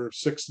on the order of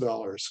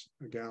 $6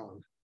 a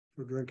gallon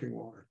for drinking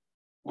water.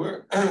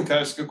 Can I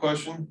ask a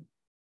question?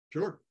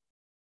 Sure.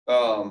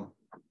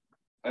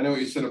 I know what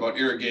you said about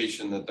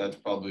irrigation, that's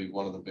probably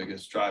one of the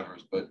biggest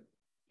drivers, but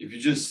if you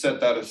just set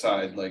that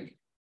aside, like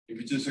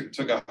if you just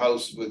took a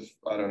house with,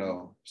 I don't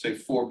know, say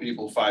 4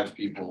 people, 5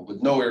 people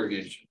with no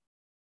irrigation,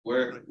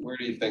 where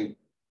do you think,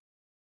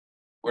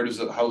 where does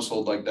a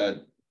household like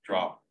that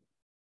drop?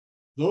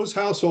 Those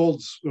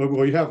households, well,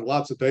 we have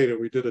lots of data.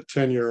 We did a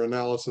 10-year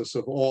analysis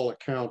of all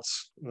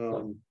accounts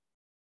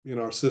in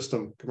our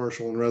system,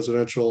 commercial and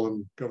residential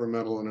and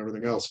governmental and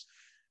everything else.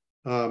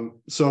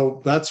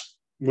 So that's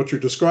what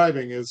you're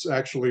describing is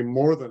actually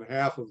more than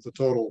half of the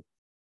total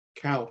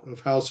count of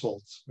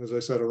households. As I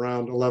said,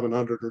 around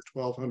 1,100 or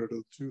 1,200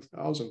 of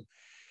 2,000.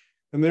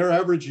 And their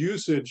average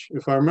usage,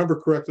 if I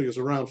remember correctly, is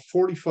around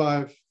 40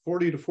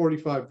 to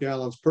 45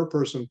 gallons per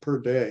person per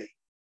day.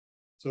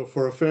 So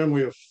for a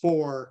family of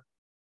 4,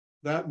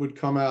 that would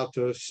come out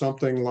to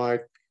something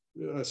like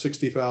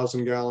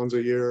 60,000 gallons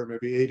a year,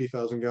 maybe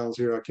 80,000 gallons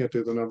a year. I can't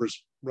do the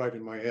numbers right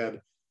in my head.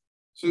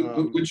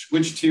 So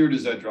which tier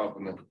does that drop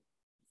in then?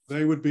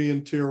 They would be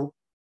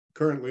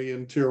currently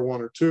in tier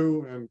 1 or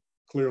 2, and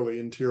clearly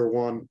in tier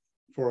 1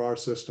 for our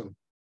system.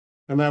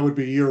 And that would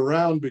be year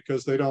round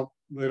because they don't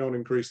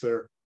increase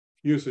their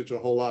usage a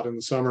whole lot in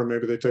the summer.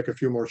 Maybe they take a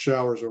few more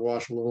showers or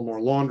wash a little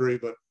more laundry,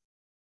 but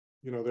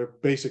you know, their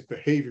basic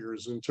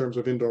behaviors in terms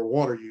of indoor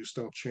water use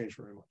don't change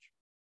very much.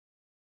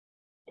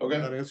 Okay.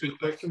 That answer your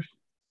question?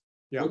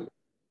 Yeah.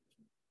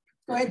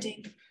 Go ahead,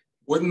 Dean.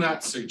 Wouldn't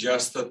that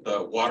suggest that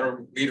the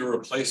water meter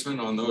replacement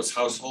on those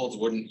households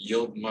wouldn't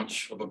yield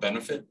much of a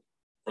benefit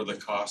for the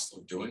cost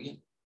of doing it?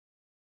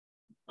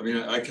 I mean,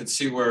 I could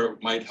see where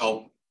it might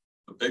help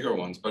the bigger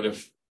ones, but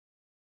if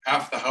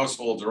half the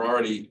households are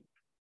already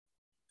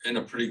in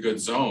a pretty good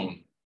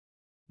zone.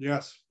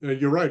 Yes,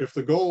 you're right. If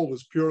the goal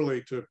was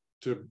purely to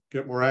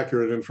get more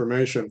accurate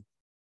information,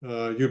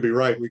 you'd be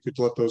right. We could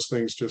let those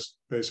things just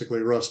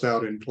basically rust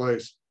out in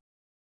place.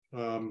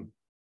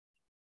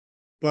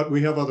 But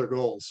we have other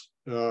goals.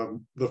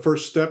 The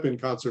first step in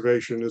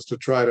conservation is to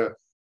try to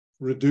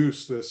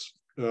reduce this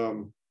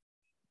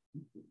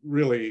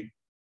really,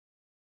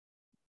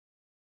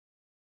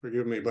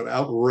 forgive me, but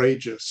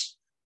outrageous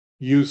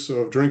use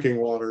of drinking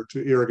water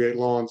to irrigate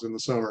lawns in the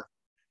summer.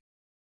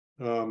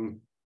 And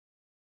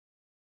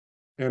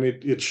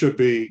it should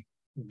be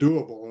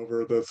doable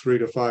over the 3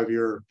 to 5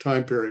 year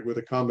time period with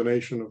a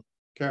combination of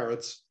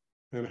carrots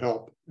and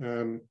help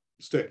and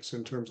sticks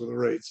in terms of the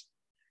rates.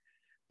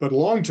 But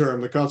long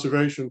term, the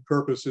conservation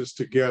purpose is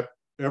to get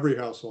every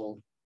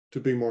household to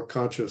be more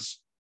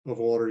conscious of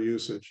water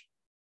usage.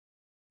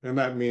 And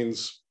that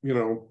means, you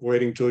know,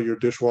 waiting till your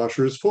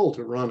dishwasher is full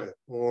to run it,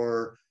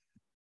 or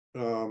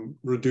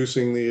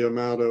reducing the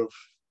amount of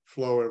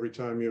flow every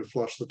time you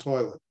flush the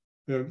toilet.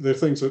 They're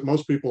things that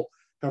most people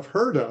have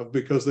heard of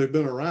because they've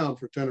been around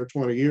for 10 or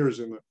 20 years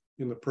in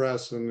the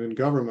press and in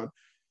government,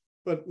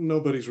 but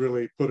nobody's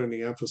really put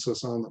any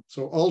emphasis on them.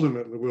 So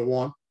ultimately, we'll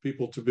want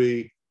people to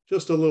be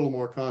just a little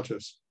more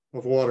conscious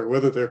of water,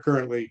 whether they're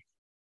currently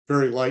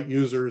very light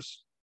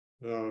users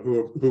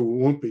who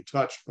won't be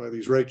touched by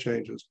these rate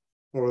changes,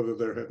 or whether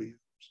they're heavy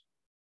users.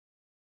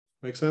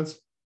 Make sense?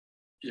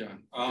 Yeah.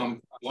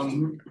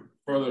 One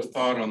further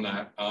thought on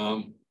that.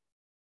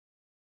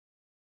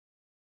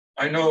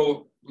 I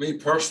know, me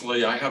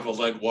personally, I have a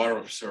lead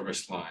water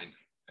service line,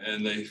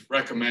 and they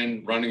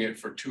recommend running it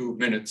for 2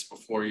 minutes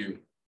before you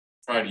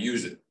try to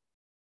use it.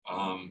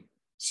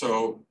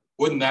 So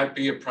wouldn't that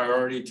be a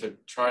priority to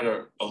try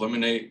to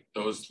eliminate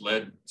those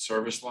lead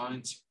service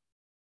lines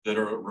that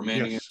are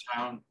remaining in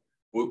town?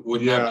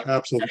 Wouldn't that be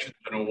absolutely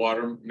in a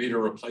water meter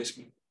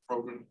replacement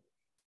program?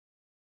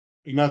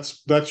 And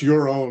that's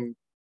your own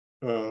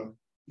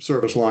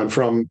service line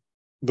from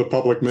the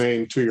public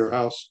main to your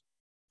house.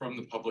 From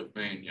the public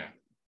main, yeah.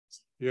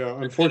 Yeah,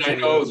 unfortunately.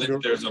 And I know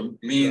that there's a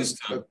means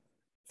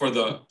for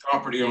the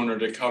property owner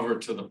to cover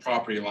to the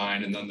property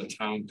line, and then the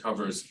town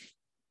covers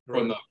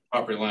from the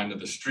property line to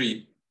the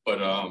street. But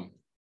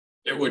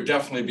it would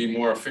definitely be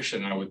more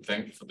efficient, I would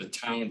think, for the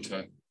town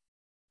to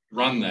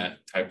run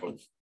that type of.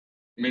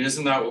 I mean,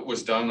 isn't that what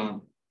was done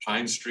on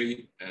Pine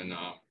Street and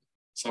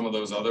some of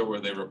those other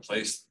where they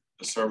replaced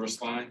the service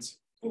lines?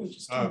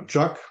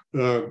 Chuck,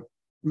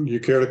 you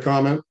care to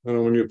comment? I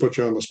don't want to put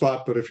you on the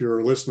spot, but if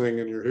you're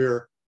listening and you're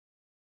here.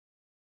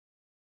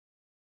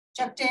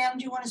 Chuck Dam,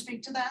 do you want to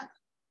speak to that?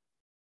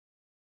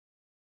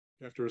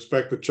 You have to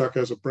respect that Chuck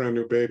has a brand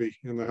new baby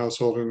in the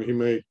household, and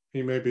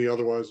he may be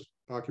otherwise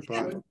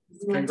occupied.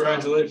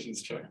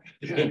 Congratulations, Chuck.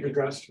 Yeah,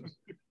 congratulations.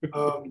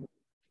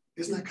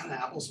 Isn't that kind of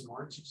apples and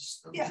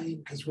oranges? Yeah.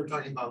 Because we're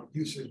talking about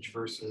usage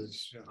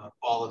versus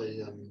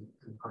quality and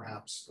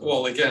perhaps.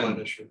 Well,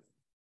 again,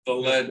 the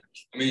lead,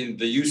 I mean,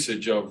 the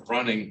usage of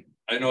running.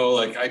 I know,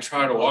 like, I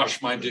try to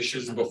wash my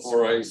dishes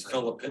before I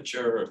fill a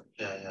pitcher.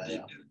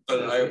 Yeah.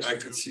 But I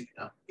could see.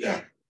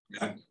 Yeah.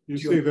 You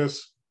see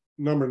this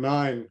number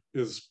 9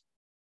 is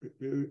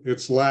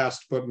it's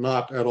last but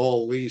not at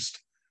all least.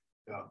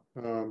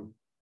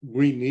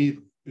 We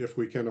need, if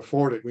we can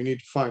afford it, we need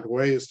to find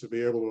ways to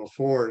be able to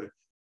afford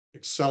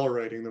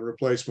accelerating the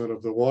replacement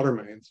of the water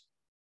mains,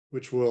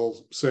 which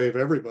will save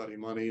everybody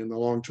money in the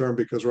long term,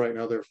 because right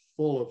now they're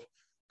full of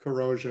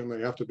corrosion.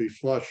 They have to be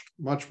flushed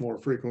much more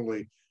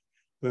frequently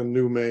than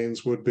new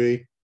mains would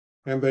be.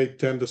 and they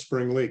tend to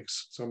spring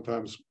leaks,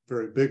 sometimes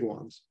very big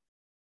ones.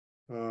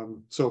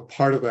 So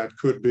part of that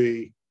could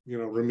be,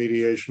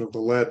 remediation of the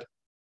lead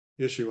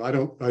issue.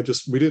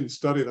 We didn't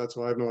study that,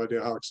 so I have no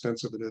idea how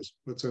extensive it is.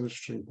 That's an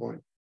interesting point.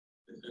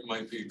 It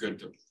might be good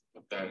to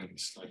put that in the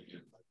study.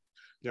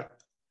 Yeah.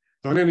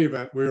 So in any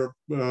event, we're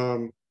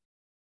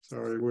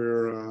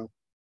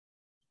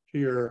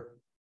here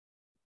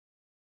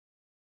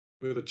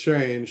with a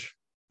change,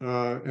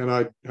 and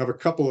I have a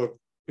couple of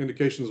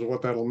indications of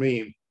what that'll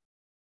mean.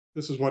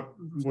 This is what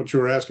you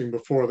were asking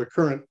before. The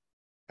current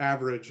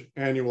average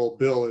annual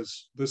bill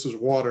this is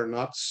water,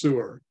 not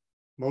sewer.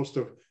 Most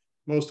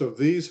of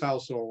these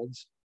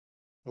households,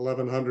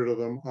 1,100 of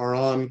them, are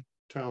on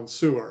town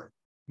sewer.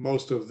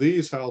 Most of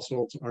these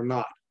households are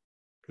not,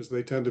 because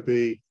they tend to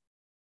be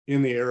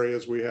in the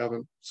areas we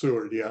haven't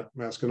sewered yet: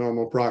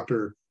 Masconomo,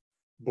 Proctor,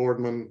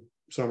 Boardman,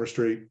 Summer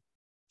Street,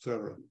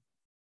 etc.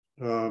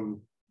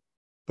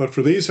 But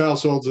for these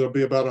households, there'll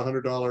be about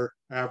 $100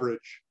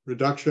 average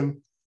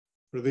reduction.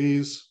 For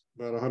these,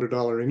 about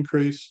 $100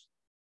 increase.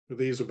 For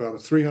these, about a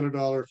 $300,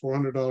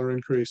 $400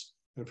 increase.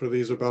 And for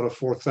these, about a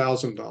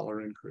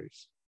 $4,000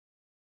 increase.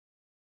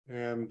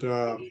 And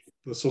the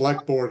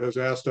select board has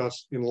asked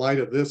us, in light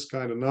of this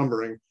kind of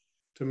numbering,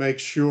 to make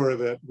sure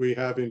that we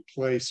have in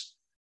place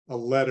a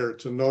letter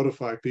to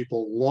notify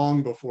people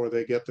long before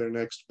they get their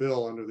next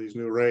bill under these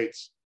new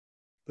rates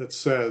that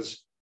says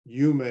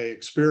you may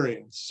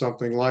experience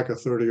something like a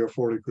 30 or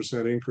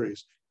 40%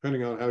 increase,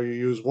 depending on how you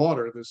use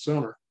water this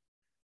summer.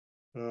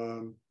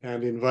 And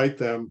invite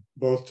them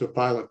both to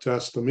pilot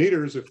test the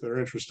meters if they're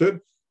interested,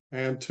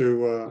 and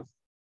to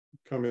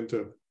come in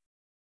to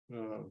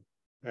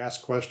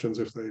ask questions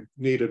if they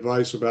need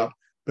advice about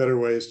better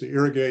ways to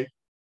irrigate,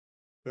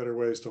 better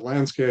ways to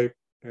landscape,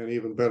 and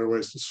even better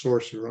ways to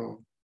source your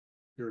own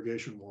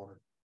irrigation water.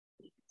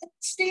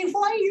 Steve,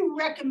 why are you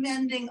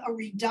recommending a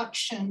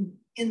reduction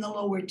in the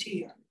lower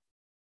tier?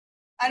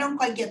 I don't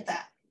quite get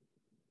that.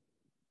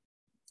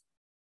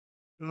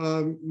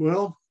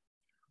 Well,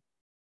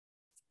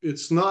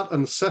 it's not a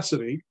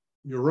necessity.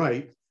 You're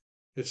right.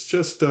 It's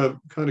just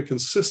kind of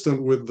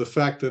consistent with the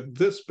fact that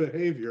this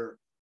behavior,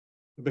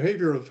 the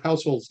behavior of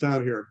households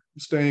down here,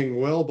 staying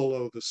well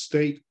below the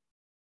state.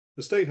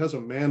 The state has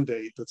a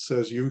mandate that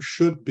says you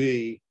should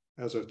be,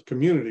 as a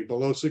community,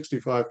 below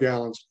 65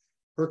 gallons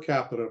per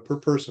capita, per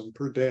person,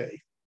 per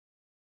day.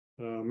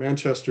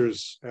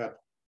 Manchester's at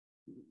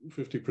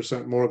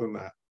 50% more than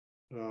that.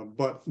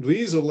 But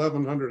these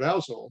 1,100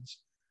 households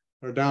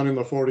are down in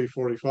the 40,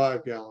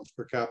 45 gallons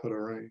per capita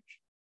range.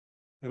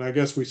 And I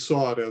guess we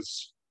saw it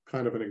as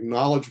kind of an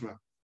acknowledgement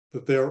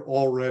that they're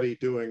already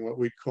doing what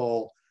we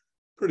call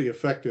pretty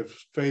effective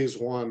phase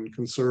one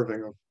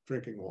conserving of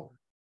drinking water.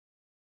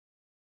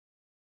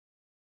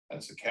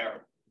 That's a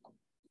carrot.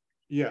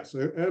 Yes,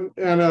 and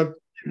a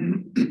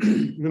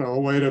a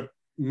way to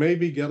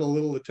maybe get a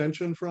little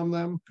attention from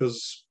them,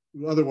 because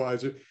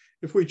otherwise,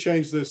 if we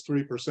change this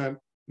 3%,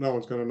 no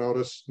one's going to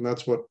notice, and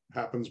that's what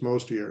happens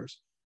most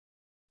years.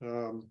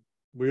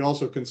 We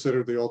also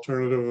considered the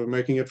alternative of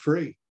making it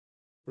free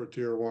for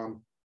tier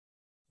one,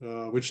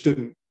 which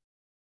didn't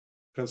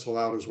pencil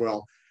out as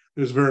well.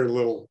 There's very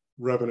little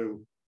revenue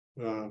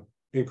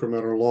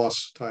increment or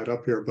loss tied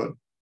up here, but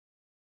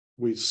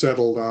we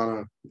settled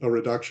on a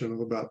reduction of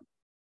about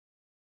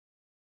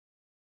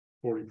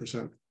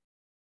 40%.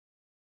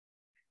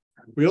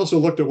 We also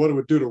looked at what it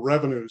would do to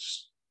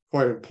revenues,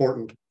 quite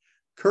important.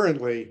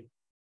 Currently,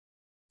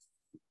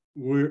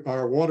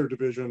 our water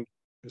division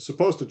is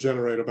supposed to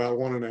generate about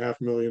 $1.5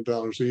 million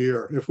a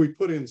year. If we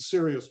put in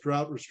serious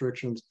drought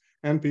restrictions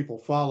and people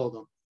follow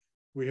them,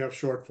 we have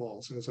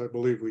shortfalls, as I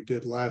believe we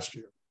did last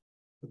year.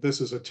 But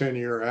this is a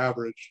 10-year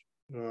average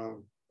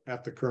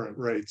at the current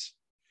rates.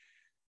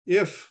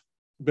 If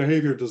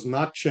behavior does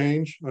not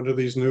change under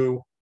these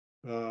new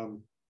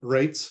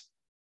rates,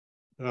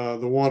 the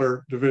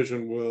water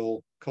division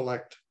will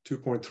collect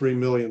 $2.3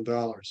 million.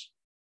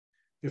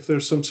 If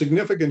there's some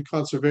significant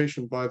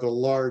conservation by the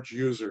large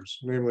users,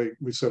 namely,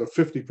 we said a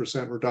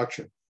 50%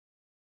 reduction,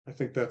 I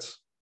think that's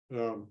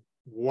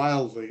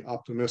wildly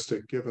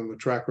optimistic given the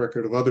track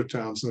record of other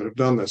towns that have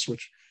done this,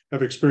 which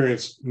have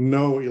experienced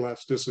no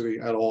elasticity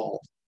at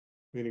all,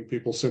 meaning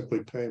people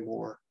simply pay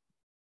more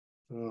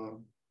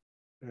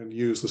and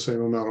use the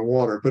same amount of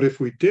water. But if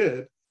we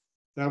did,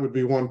 that would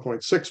be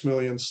 1.6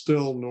 million,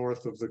 still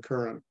north of the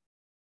current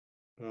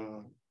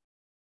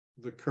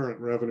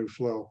revenue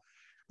flow,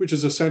 which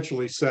is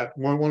essentially set.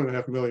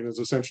 1.5 million is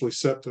essentially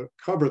set to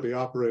cover the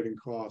operating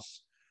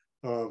costs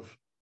of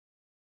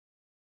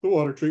the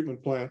water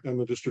treatment plant and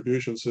the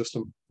distribution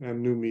system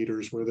and new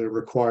meters where they're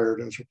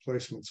required as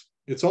replacements.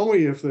 It's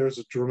only if there's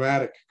a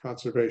dramatic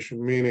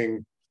conservation,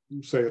 meaning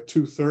say a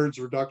 2/3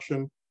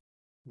 reduction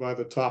by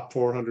the top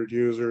 400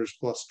 users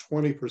plus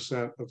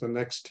 20% of the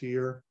next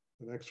tier,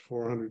 the next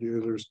 400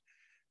 users,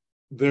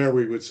 there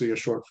we would see a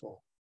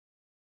shortfall.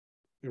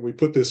 And we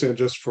put this in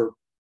just for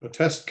a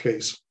test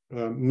case.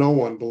 No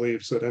one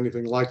believes that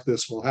anything like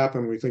this will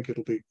happen. We think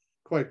it'll be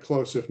quite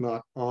close, if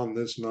not on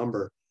this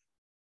number,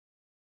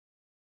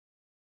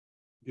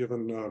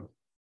 given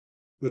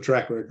the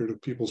track record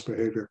of people's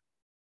behavior.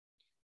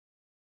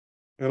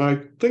 And I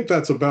think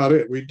that's about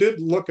it. We did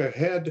look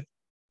ahead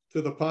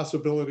to the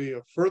possibility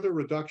of further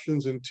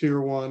reductions in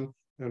tier 1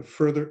 and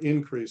further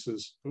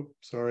increases,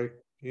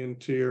 in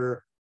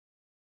tier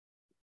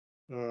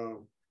 3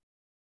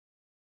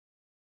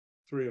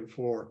 and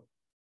 4.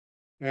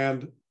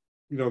 And,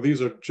 you know,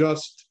 these are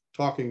just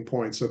talking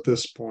points at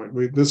this point.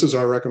 This is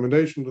our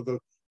recommendation to the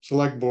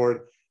select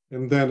board,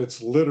 and then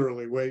it's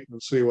literally wait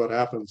and see what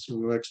happens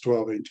in the next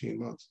 12, 18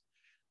 months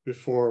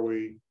before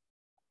we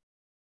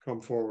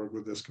come forward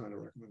with this kind of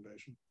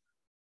recommendation.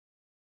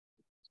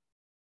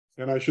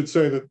 And I should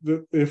say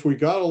that if we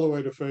got all the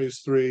way to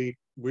phase 3,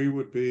 we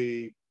would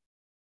be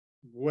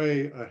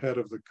way ahead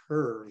of the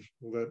curve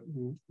that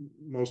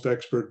most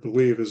experts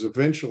believe is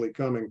eventually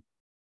coming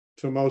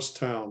to most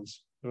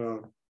towns,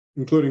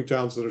 including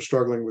towns that are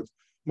struggling with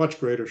much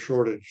greater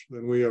shortage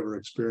than we ever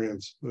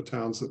experience, the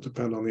towns that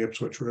depend on the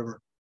Ipswich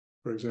River,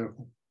 for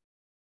example.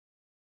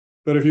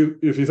 But if you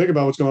think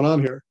about what's going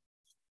on here,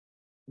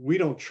 we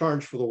don't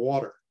charge for the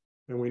water,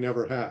 and we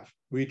never have.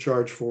 We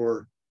charge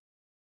for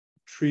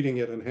treating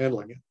it and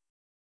handling it,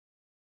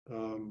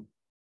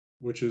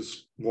 which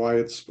is why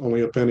it's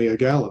only a penny a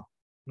gallon.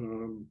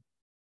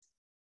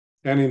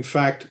 And in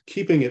fact,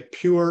 keeping it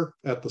pure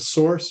at the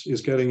source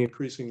is getting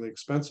increasingly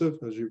expensive,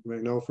 as you may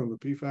know from the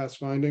PFAS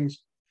findings.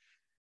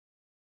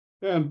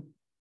 And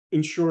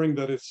ensuring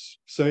that it's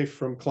safe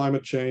from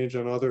climate change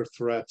and other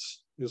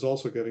threats is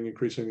also getting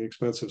increasingly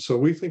expensive. So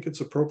we think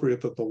it's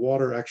appropriate that the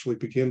water actually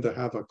begin to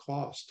have a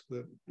cost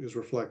that is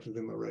reflected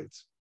in the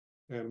rates.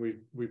 And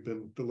we've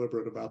been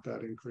deliberate about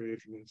that in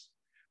creating these.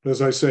 But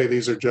as I say,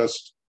 these are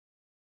just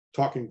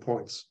talking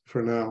points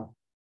for now,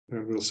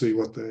 and we'll see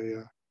what they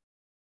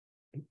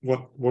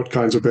what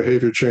kinds of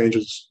behavior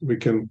changes we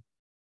can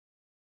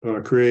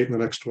create in the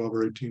next 12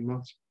 or 18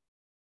 months.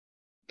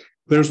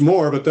 There's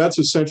more, but that's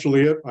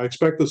essentially it. I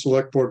expect the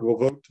select board will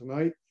vote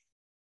tonight,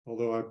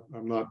 although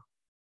I'm not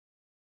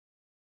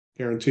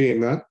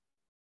guaranteeing that.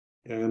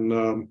 And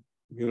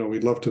you know,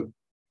 we'd love to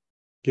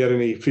get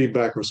any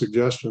feedback or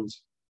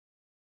suggestions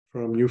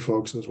from you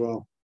folks as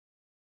well.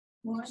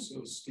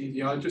 So Steve,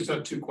 yeah, I just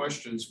have 2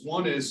 questions.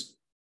 One is,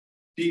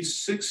 these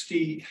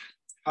 60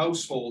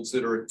 households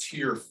that are at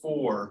tier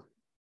 4,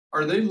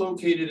 are they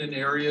located in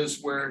areas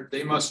where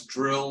they must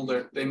drill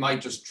they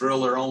might just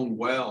drill their own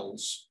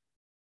wells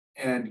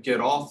and get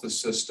off the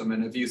system?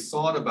 And have you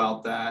thought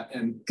about that?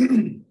 And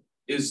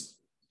is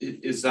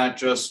that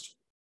just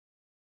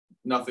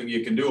nothing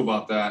you can do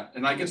about that?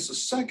 And I guess the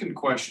second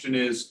question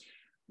is,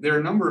 there are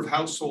a number of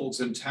households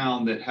in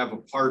town that have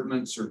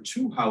apartments or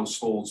 2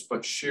 households,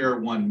 but share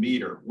 1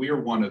 meter. We are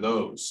one of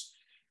those.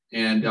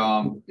 And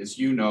as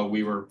you know,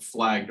 we were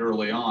flagged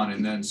early on,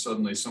 and then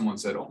suddenly someone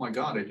said, oh my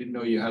God, I didn't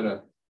know you had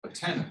a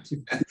tenant.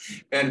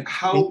 And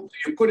how do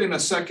you put in a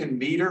second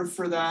meter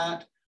for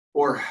that?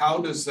 Or how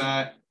does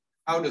that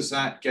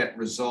get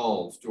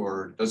resolved,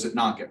 or does it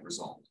not get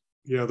resolved?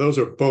 Yeah, those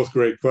are both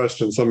great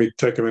questions. Let me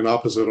take them in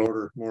opposite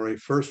order, Maury.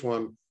 First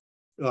one,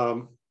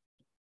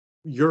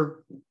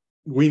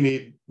 we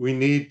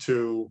need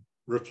to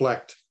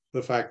reflect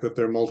the fact that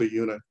they're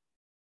multi-unit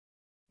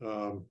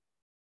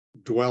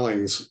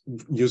dwellings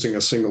using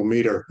a single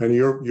meter, and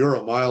you're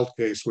a mild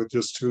case with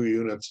just 2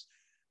 units.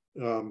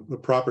 The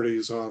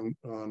properties on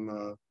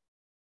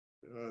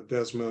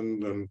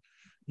Desmond and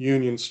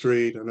Union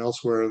Street and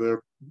elsewhere, they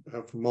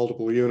have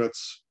multiple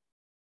units,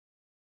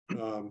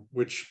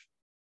 which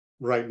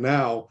right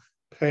now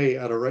pay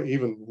at a rate,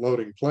 even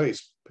Loading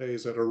Place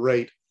pays at a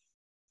rate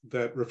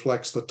that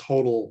reflects the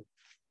total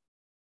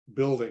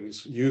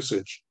building's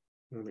usage.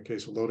 In the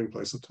case of Loading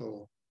Place, the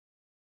total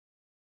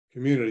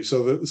community.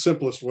 So the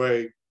simplest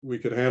way we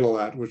could handle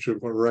that, which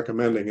we're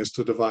recommending, is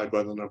to divide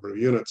by the number of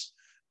units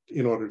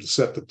in order to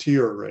set the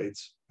tier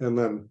rates, and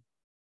then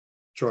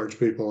charge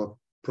people a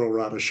pro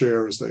rata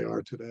share as they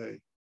are today.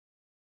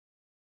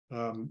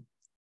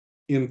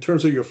 In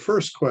terms of your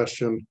first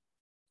question,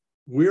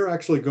 we're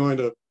actually going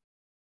to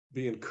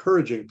be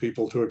encouraging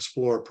people to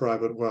explore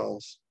private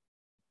wells,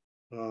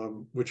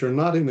 which are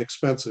not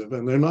inexpensive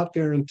and they're not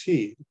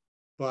guaranteed,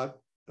 but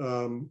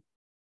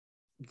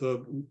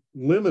the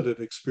limited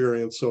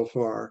experience so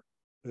far,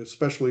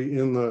 especially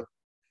in the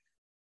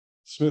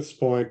Smiths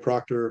Point,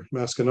 Proctor,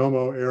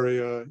 Masconomo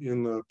area,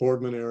 in the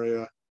Boardman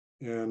area,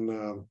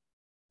 and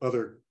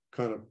other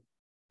kind of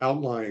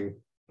outlying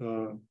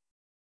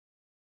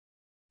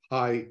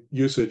high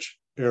usage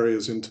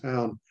areas in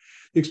town,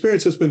 the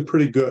experience has been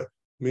pretty good,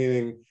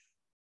 meaning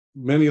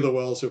many of the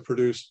wells have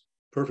produced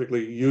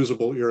perfectly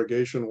usable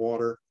irrigation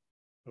water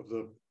of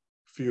the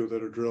few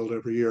that are drilled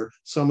every year.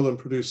 Some of them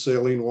produce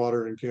saline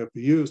water and can't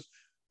be used.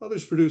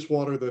 Others produce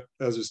water that,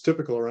 as is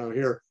typical around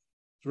here,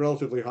 is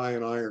relatively high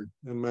in iron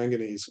and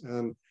manganese.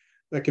 And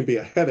that can be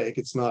a headache.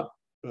 It's not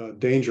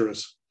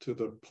dangerous to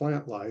the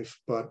plant life,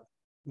 but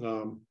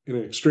in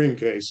an extreme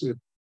case, it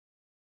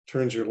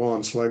turns your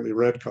lawn slightly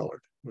red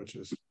colored, which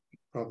is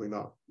probably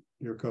not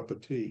your cup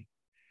of tea.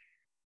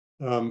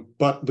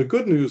 But the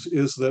good news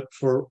is that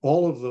for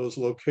all of those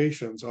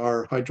locations,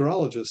 our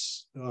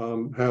hydrologists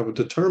have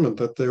determined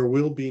that there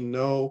will be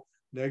no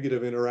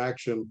negative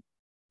interaction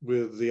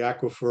with the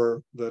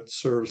aquifer that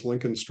serves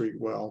Lincoln Street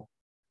well,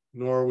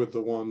 nor with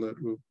the one that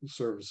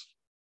serves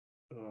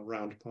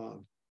Round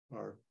Pond,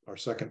 our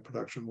second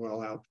production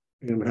well out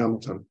in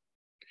Hamilton.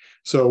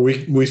 So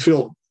we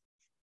feel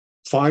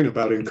fine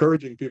about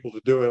encouraging people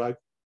to do it.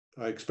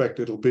 I expect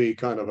it'll be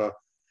kind of a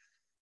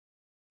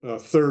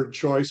third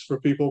choice for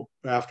people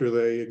after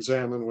they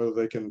examine whether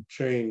they can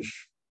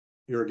change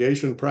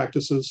irrigation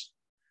practices.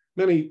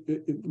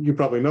 You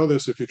probably know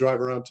this if you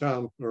drive around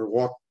town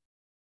or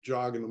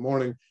jog in the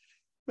morning,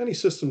 many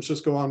systems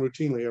just go on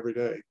routinely every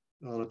day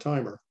on a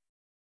timer.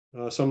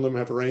 Some of them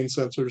have rain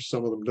sensors,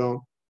 some of them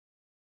don't,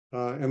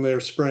 and they're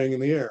spraying in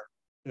the air.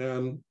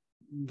 And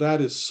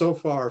that is so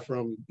far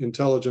from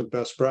intelligent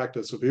best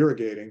practice of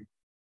irrigating.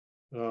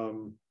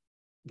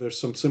 There's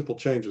some simple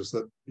changes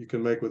that you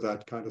can make with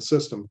that kind of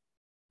system.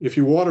 If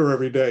you water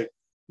every day,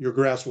 your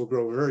grass will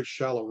grow very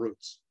shallow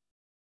roots.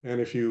 And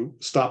if you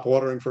stop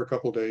watering for a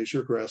couple of days,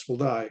 your grass will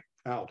die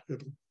out.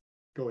 It'll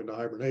go into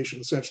hibernation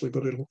essentially,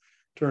 but it'll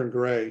turn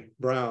gray,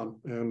 brown,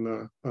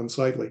 and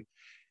unsightly.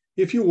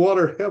 If you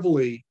water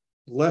heavily,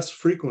 less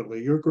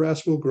frequently, your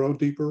grass will grow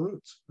deeper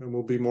roots and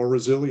will be more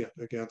resilient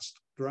against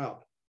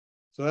drought.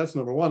 So that's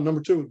number one. Number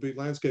two would be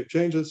landscape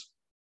changes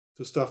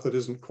to stuff that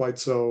isn't quite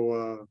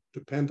so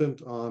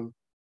dependent on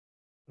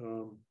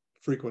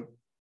frequent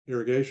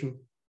irrigation.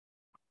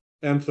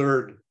 And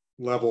third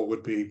level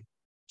would be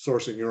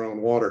sourcing your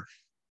own water.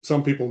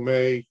 Some people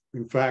may,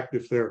 in fact,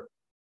 if they're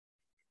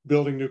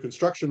building new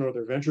construction or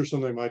they're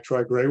venturesome, they might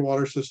try gray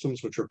water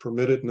systems, which are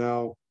permitted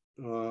now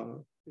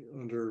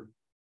under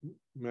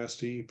Mass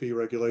DEP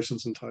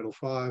regulations in Title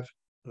V,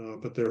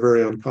 but they're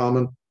very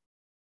uncommon,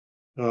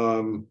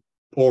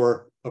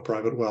 or a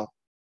private well.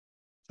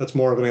 That's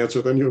more of an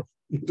answer than you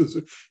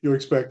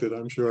expected,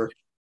 I'm sure.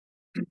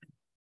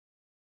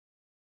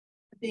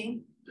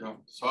 Dean? Yeah,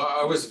 so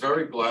I was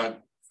very glad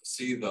to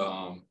see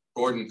the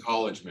Gordon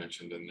College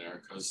mentioned in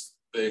there because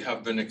they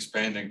have been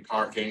expanding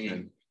parking,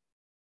 and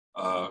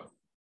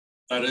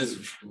that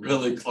is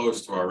really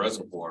close to our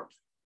reservoir.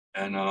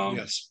 And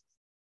yes,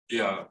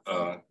 yeah,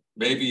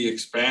 maybe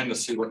expand to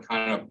see what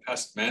kind of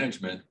pest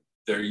management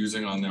they're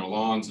using on their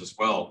lawns as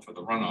well for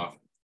the runoff.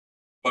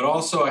 But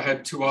also I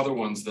had two other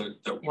ones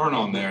that weren't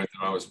on there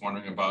that I was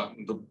wondering about.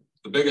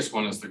 The biggest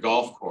one is the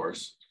golf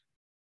course.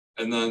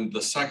 And then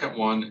the second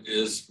one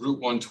is Route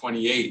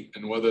 128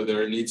 and whether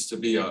there needs to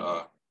be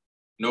a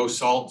no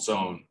salt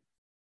zone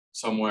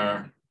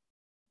somewhere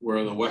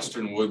where the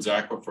Western Woods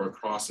aquifer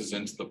crosses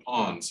into the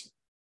ponds.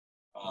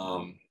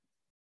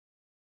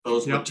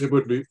 Those it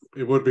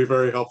would be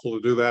very helpful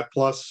to do that.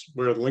 Plus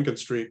where the Lincoln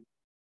Street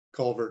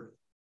culvert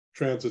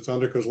transits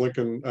under, because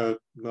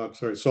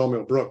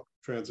Sawmill Brook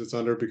transits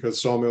under,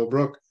 because Sawmill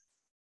Brook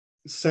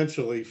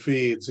essentially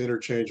feeds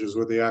interchanges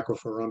with the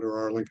aquifer under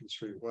our Lincoln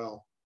Street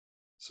well.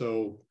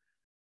 So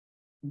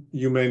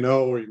you may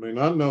know or you may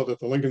not know that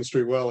the Lincoln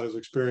Street well has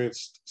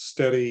experienced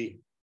steady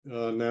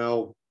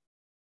now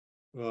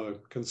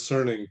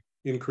concerning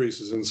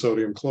increases in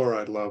sodium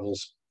chloride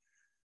levels.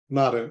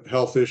 Not a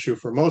health issue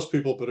for most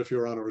people, but if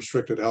you're on a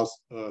restricted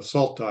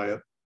salt diet,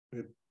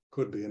 it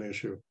could be an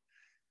issue.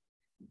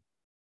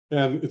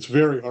 And it's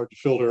very hard to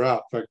filter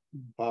out, in fact,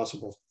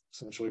 impossible,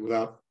 essentially,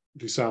 without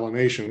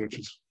desalination, which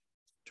is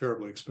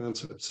terribly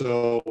expensive.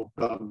 So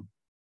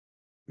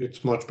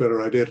it's much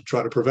better idea to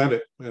try to prevent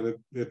it. And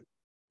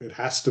it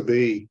has to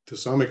be, to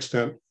some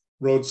extent,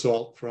 road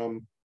salt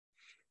from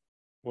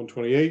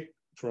 128,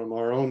 from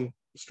our own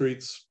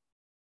streets,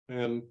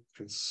 and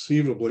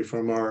conceivably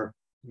from our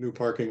new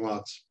parking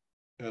lots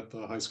at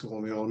the high school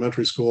and the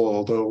elementary school,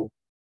 although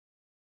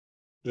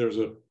there's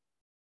a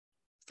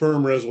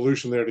firm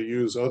resolution there to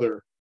use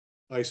other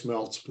ice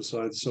melts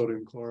besides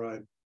sodium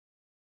chloride.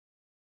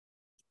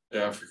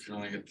 Yeah, if we can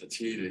only get the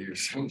tea to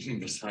use something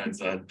besides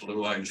that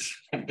blue ice.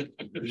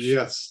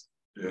 Yes.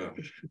 Yeah,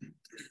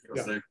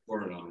 because they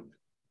pour it on.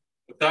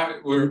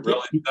 But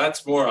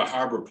that's more a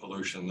harbor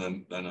pollution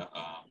than a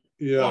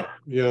water.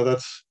 Yeah,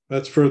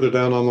 that's further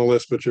down on the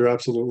list, but you're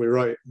absolutely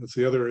right. That's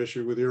the other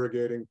issue with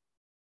irrigating.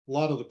 A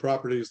lot of the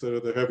properties that are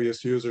the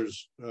heaviest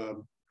users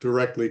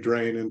directly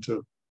drain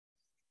into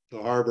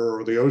the harbor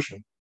or the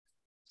ocean.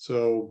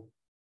 So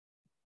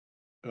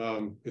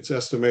it's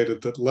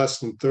estimated that less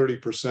than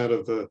 30%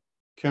 of the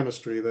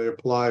chemistry they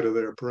apply to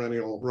their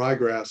perennial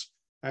ryegrass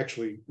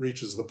actually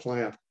reaches the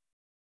plant.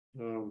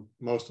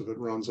 Most of it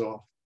runs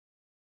off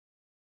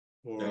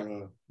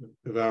or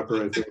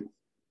evaporates.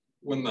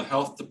 When the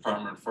health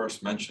department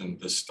first mentioned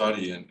this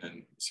study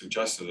and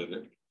suggested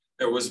it,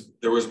 there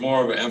was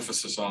more of an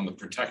emphasis on the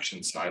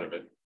protection side of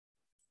it.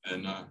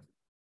 And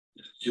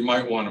you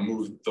might want to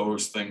move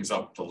those things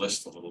up the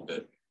list a little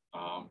bit.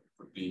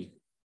 Would be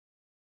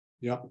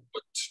what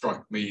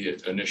struck me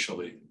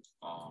initially,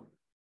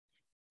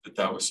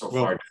 that was so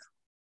far down,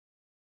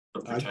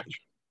 the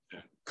protection.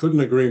 Couldn't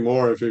agree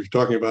more. If you're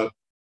talking about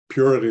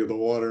purity of the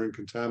water and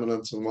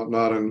contaminants and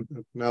whatnot, and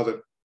now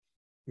that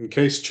in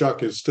case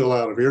Chuck is still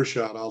out of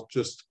earshot, I'll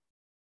just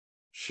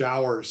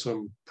shower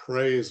some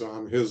praise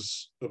on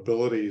his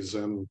abilities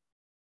and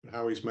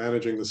how he's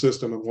managing the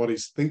system and what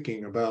he's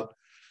thinking about.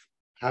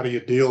 How do you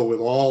deal with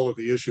all of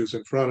the issues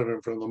in front of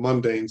him, from the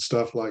mundane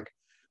stuff like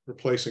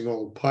replacing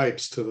old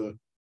pipes to the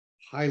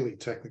highly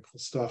technical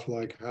stuff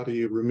like how do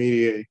you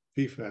remediate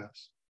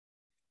PFAS.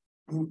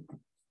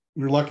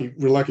 We're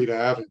lucky to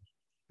have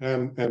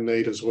him, and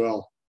Nate as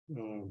well.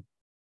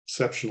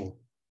 Exceptional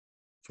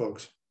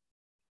folks.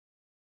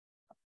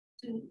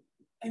 Does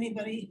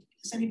anybody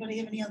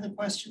have any other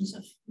questions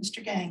of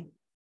Mr. Gang?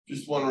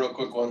 Just one real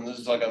quick one. This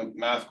is like a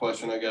math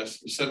question, I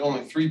guess. You said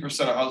only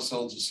 3% of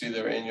households will see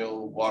their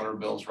annual water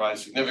bills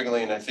rise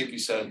significantly, and I think you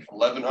said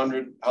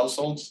 1,100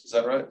 households. Is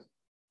that right?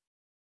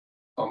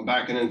 I'm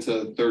backing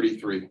into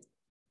 33. Is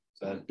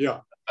that, yeah,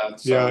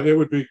 that's, yeah, it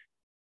would be.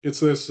 It's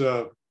this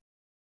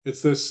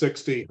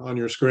 60 on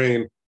your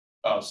screen.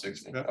 Oh,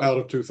 60 out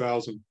of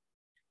 2,000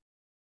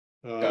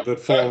 that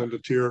fall into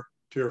tier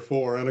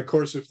 4, and of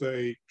course, if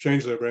they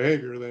change their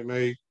behavior, they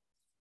may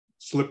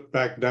slip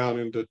back down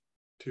into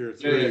tier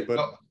 3. Yeah. But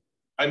oh,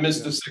 I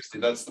missed the 60.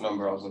 That's the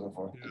number I was looking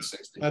for. Yeah,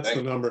 60. That's Thank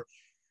the you. number.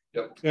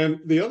 Yep. And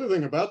the other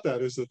thing about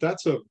that is that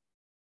that's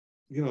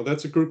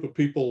a group of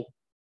people.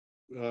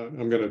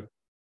 I'm going to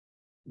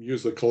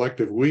use the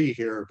collective we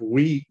here.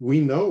 We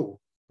know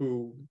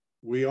who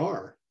we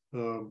are,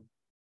 and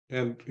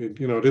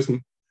it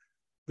isn't.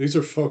 These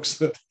are folks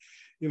that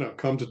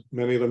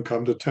many of them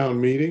come to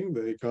town meeting.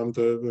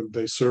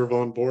 They serve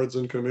on boards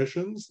and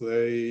commissions.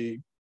 They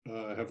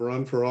have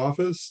run for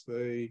office.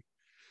 They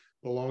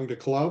belong to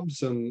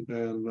clubs and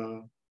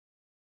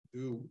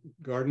do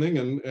gardening,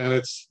 and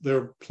there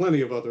are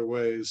plenty of other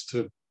ways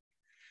to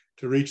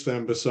reach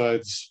them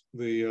besides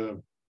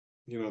the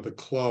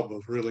club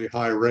of really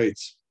high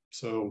rates.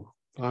 So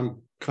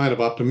I'm kind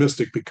of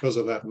optimistic because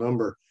of that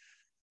number.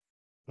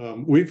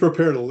 We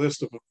prepared a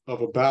list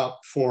of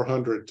about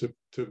 400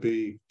 to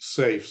be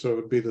safe. So it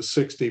would be the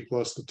 60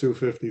 plus the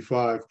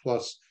 255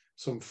 plus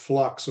some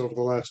flux over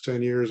the last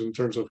 10 years in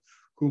terms of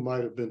who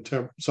might have been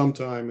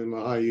sometime in the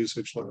high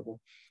usage level.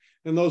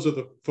 And those are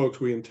the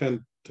folks we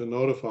intend to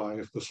notify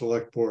if the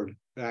select board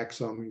acts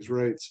on these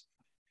rates.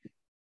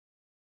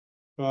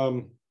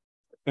 And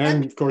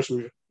of course,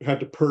 we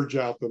had to purge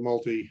out the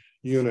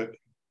multi-unit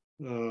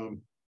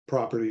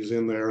properties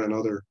in there and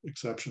other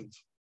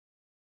exceptions.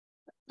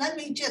 Let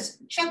me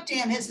just, Chuck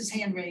Dam has his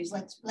hand raised.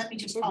 Let me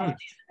just follow him,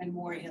 and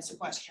Maury has a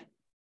question.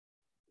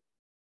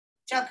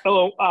 Chuck.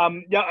 Hello.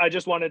 Yeah, I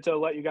just wanted to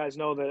let you guys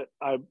know that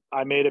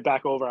I made it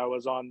back over. I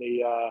was on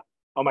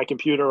my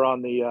computer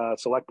on the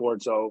select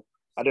board, so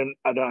I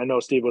know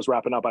Steve was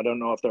wrapping up. I don't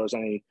know if there was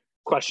any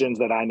questions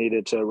that I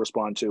needed to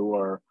respond to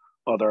or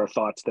other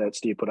thoughts that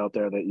Steve put out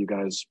there that you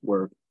guys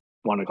want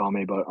to call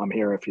me, but I'm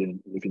here if you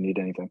need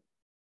anything.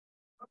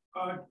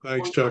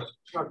 Thanks, Chuck.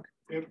 Chuck,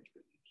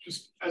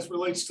 just as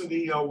relates to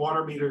the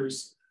water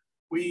meters,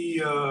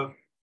 we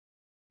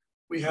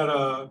had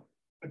a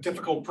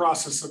difficult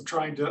process of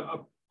trying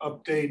to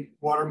update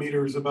water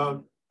meters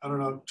about,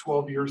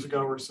 12 years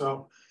ago or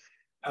so.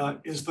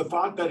 Is the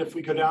thought that if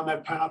we go down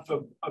that path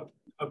of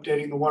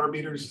updating the water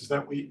meters, is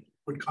that we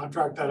would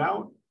contract that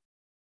out?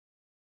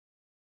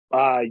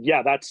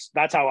 Yeah, that's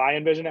how I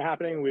envision it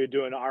happening. We would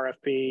do an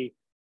RFP.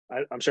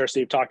 I'm sure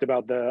Steve talked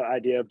about the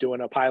idea of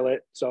doing a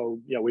pilot. So,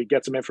 we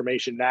get some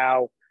information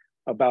now.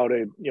 About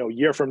a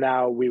year from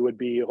now, we would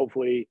be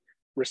hopefully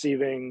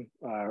receiving,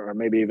 or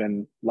maybe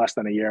even less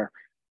than a year,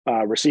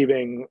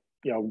 receiving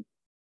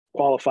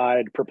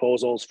qualified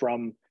proposals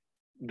from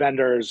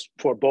vendors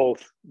for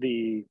both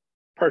the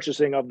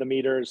purchasing of the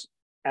meters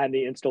and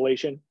the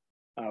installation.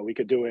 We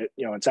could do it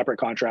in separate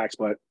contracts,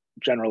 but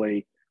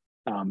generally,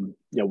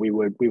 we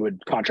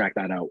would contract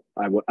that out.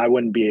 I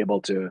wouldn't be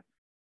able to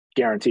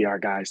guarantee our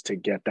guys to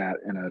get that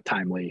in a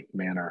timely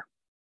manner.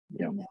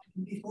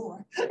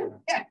 Before.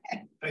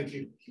 Thank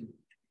you.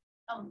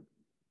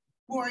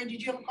 Maury,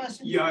 did you have a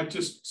question? Yeah,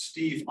 just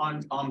Steve,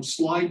 on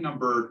slide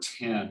number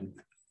 10,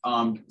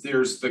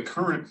 there's the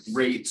current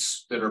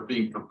rates that are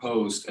being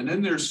proposed, and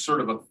then there's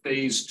sort of a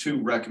phase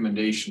 2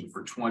 recommendation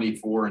for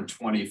 24 and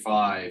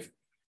 25.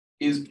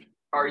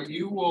 Are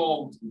you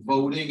all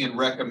voting and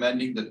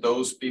recommending that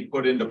those be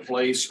put into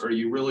place, or are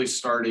you really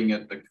starting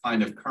at the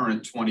kind of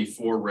current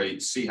 24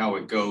 rate, see how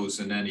it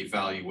goes, and then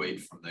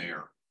evaluate from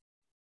there?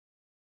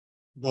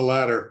 The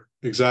latter,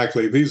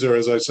 exactly. These are,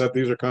 as I said,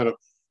 these are kind of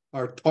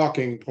our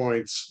talking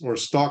points or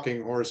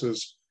stalking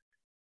horses,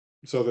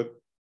 so that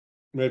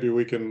maybe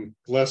we can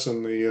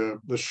lessen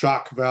the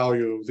shock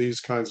value of these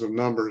kinds of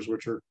numbers,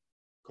 which are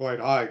quite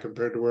high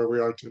compared to where we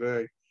are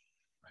today.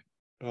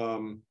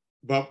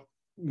 But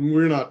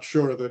we're not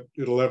sure that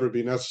it'll ever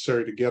be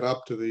necessary to get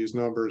up to these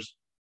numbers,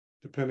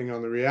 depending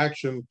on the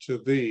reaction to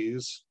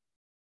these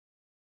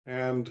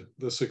and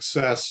the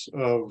success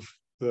of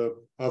the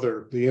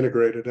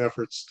integrated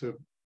efforts to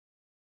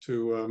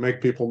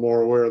make people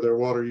more aware of their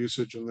water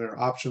usage and their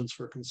options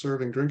for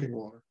conserving drinking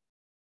water.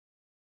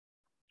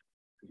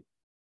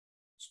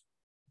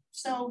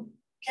 So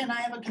can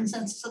I have a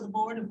consensus of the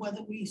board of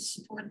whether we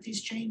support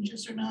these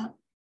changes or not?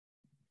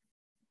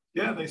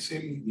 Yeah, they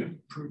seem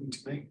prudent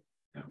to me.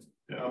 Yeah,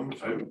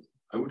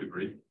 I would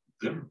agree.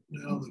 Yeah.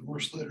 No, the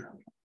horse later.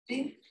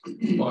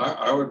 Well,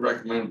 I would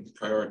recommend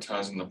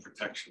prioritizing the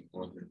protection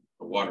more than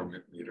the water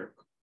meter.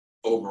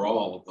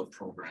 Overall, the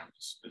program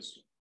is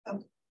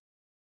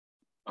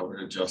I would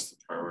adjust the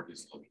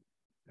priorities a little.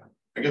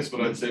 I guess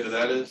what I'd say to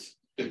that is,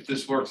 if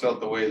this works out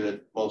the way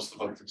that most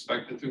of us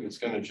expect it to, it's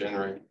going to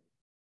generate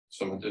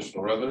some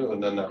additional revenue,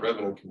 and then that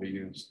revenue can be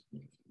used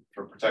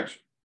for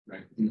protection.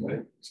 Right.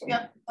 Right? So,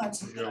 Yep,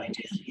 that's a good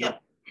idea.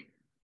 Yep.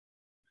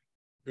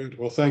 Good.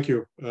 Well, thank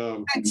you.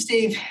 Thanks,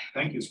 Steve.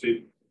 Thank you,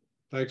 Steve.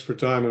 Thanks for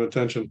time and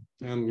attention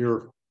and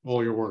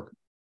all your work.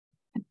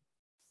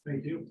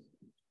 Thank you.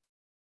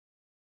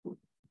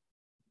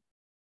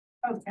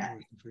 Okay.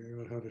 We can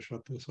figure out how to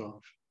shut this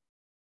off.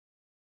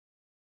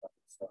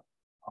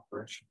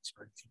 Operations,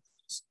 right?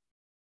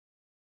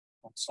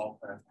 I'll solve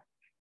that.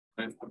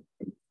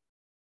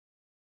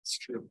 It's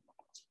true.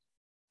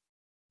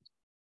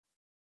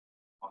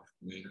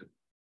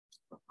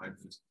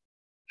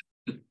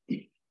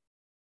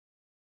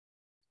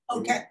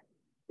 Okay.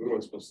 we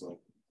weren't supposed to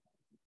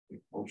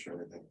like motion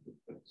or anything.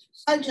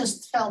 I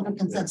just felt the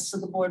consensus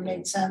of the board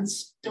made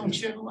sense, don't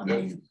you? I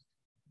mean,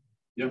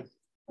 I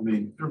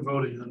mean, They're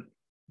voting on it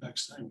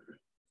next time.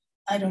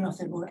 I don't know if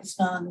they vote, it's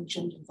not on the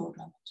agenda to vote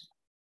on it.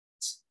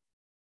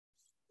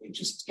 We're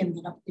just getting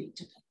an update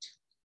to it.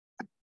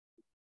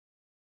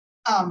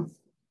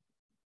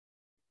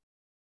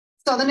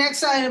 So the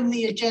next item on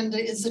the agenda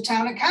is the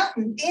town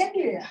accountant,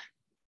 Andrea.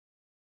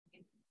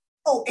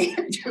 Oh,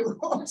 Andrew,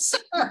 oh,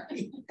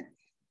 sorry.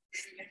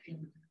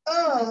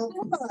 Oh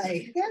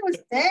boy, that was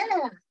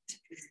bad.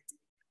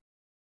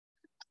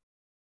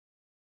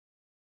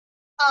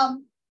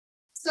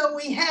 So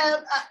we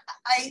have,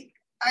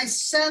 I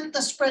sent the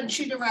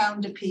spreadsheet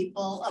around to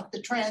people of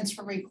the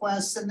transfer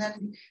requests, and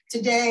then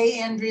today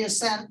Andrea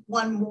sent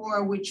one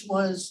more, which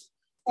was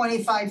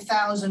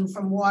 25,000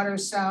 from water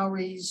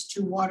salaries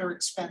to water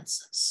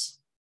expenses.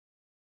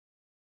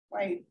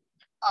 Right.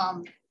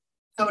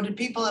 So did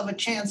people have a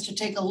chance to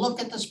take a look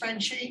at the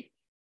spreadsheet?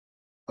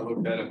 I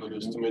looked at it, but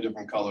there's too many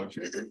different colors.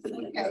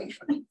 Okay.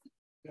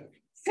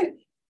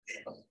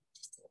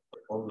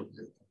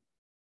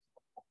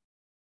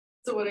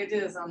 So what I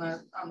did is on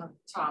the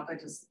top, I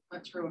just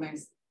went through and I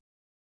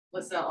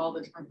listed out all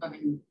the different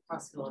funding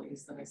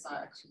possibilities that I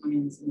saw extra money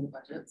in some of the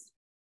budgets,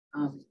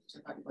 which I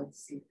thought you'd like to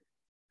see.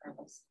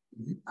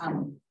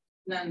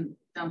 Then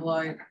down below,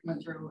 I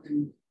went through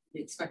and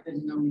the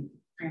expected known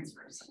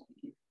transfers.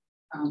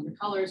 The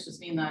colors just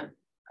mean that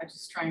I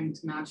just trying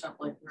to match up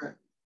like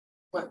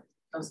what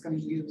I was going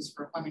to use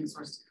for a funding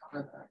source to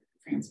cover the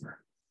transfer.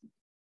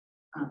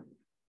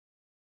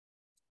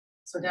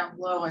 So down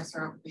below, I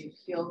start with the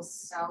appeals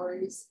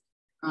salaries.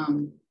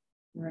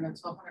 We're in a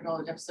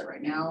 $1,200 deficit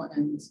right now,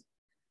 and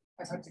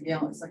I talked to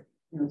Gail. It's like,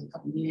 you know, there's a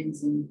couple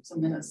meetings and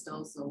some minutes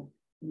still, so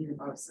we need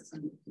about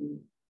 600 to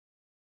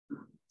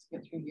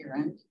get through year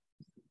end.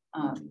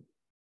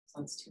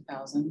 So that's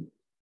 2,000.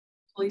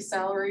 Police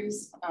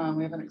salaries,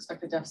 we have an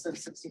expected deficit of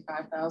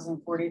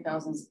 65,000.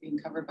 40,000 is being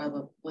covered by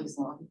the police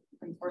law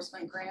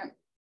enforcement grant.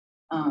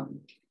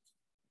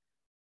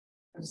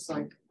 I just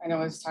like, I know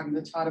I was talking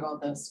to Todd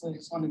about this. We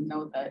just wanted to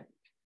note that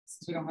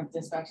since we don't have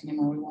dispatch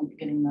anymore, we won't be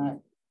getting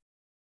that,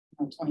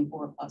 you know,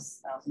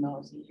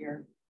 $24,000+ a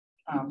year.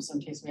 So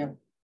in case we have,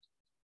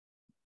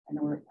 I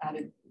know we're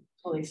added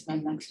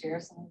policemen next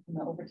year, so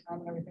the overtime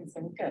and everything's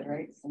gonna be good,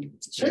 right? So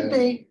Should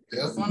be.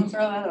 just want to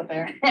throw that out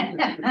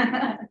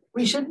there.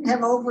 We shouldn't have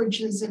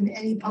overages in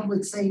any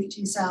public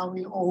safety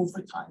salary or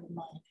overtime, in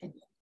my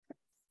opinion.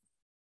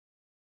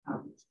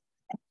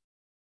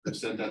 I've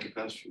said that the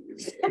past few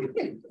years.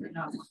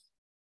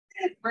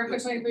 For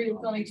 23, we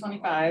still need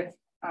 25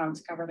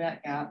 to cover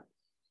that gap.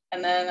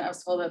 And then I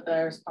was told that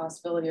there's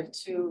possibility of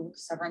 2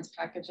 severance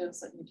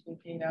packages that need to be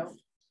paid out,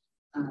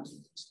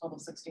 total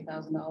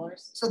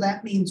 $60,000. So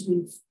that means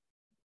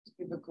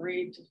We've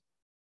agreed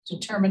to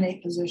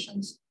terminate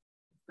positions.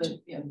 the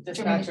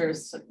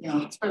dispatchers, you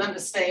know, it's for them to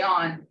stay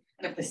on.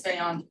 And if they stay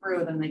on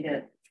through, then they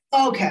get.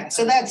 Okay,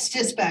 so that's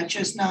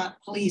dispatchers,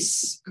 not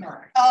police.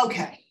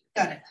 Okay,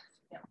 got it.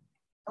 Yeah.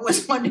 I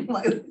was wondering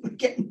why we were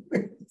getting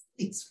rid of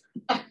these.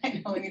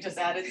 I know, you just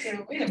added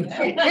 2. Wait a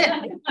minute.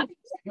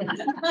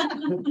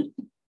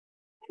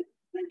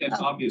 an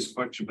obvious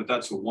question, but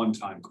that's a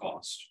one-time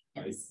cost,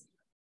 right? Yes.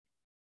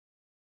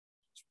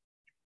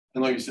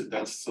 And like you said,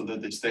 that's so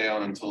that they stay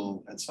on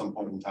until at some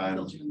point in time,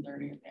 Until June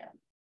 30th, yeah.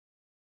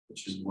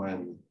 which is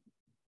when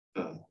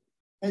the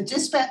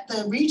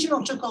The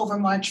regional took over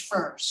March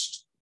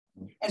 1st.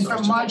 And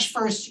from March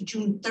 1st to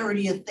June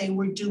 30th, they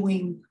were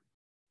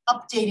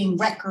updating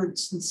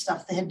records and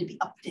stuff that had to be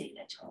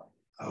updated.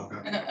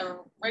 okay. And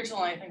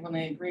originally, I think when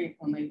they agreed,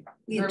 when we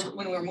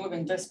were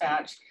moving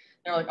dispatch,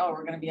 they're like, oh,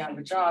 we're going to be out of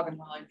a job. And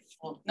we're like,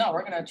 well, no,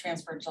 we're going to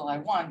transfer July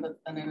 1, but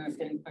then it ended up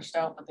getting pushed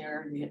out, but they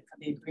already had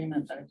the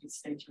agreement that it could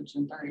stay through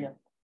June 30th.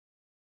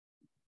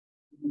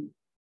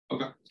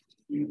 Okay.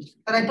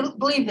 But I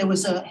believe there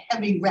was a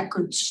heavy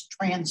records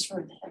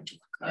transfer that had to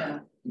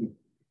occur. Yeah.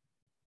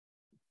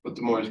 But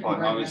the Morris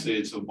point, obviously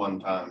it's a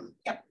one-time.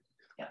 Yep.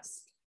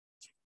 Yes.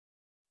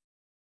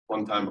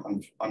 One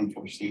time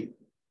unforeseen.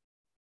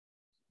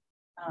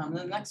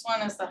 The next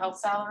one is the health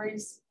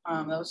salaries.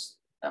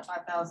 That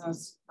 5,000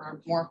 is for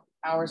more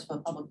hours for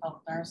the public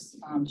health nurse.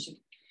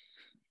 She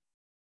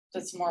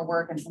did some more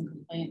work and some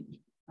complaint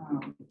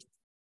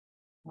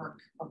work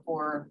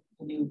before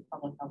the new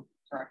public health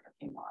director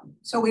came on.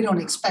 So we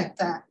don't expect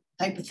that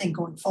type of thing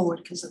going forward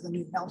because of the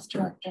new health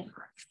director.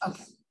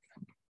 Okay.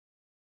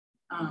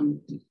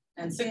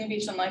 And Singing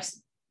Beach and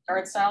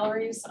lifeguard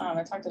salaries.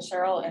 I talked to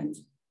Cheryl, and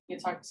you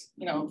talked,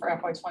 for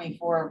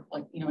FY24,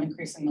 like,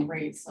 increasing the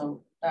rates.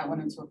 So that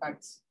went into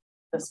effect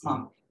this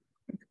month.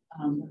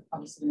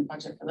 Obviously the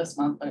budget for this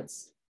month, but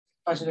it's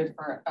budgeted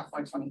for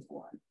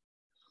FY24.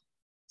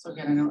 So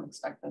again, I don't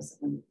expect this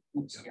in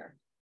next year.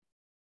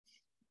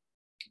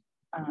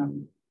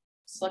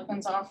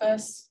 Selectman's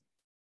office.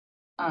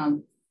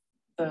 The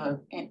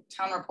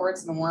town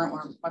reports and the warrant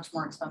were much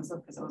more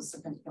expensive because it was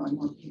significantly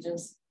more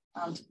pages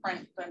to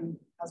print than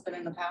has been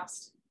in the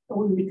past.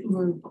 We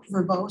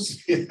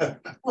verbose. Yeah.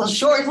 Well,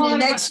 shortly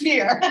next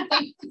year.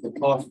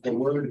 Off the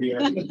word here.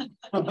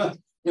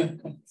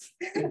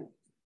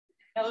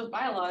 Yeah, those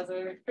bylaws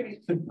are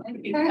pretty.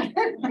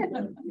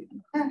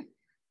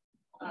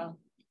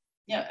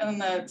 Yeah,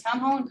 and the town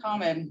hall and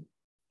common.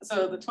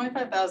 So the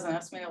 25,000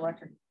 estimated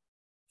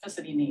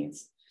electricity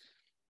needs.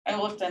 I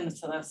looked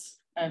into this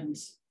and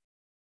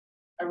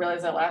I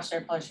realized that last year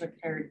I probably should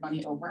have carried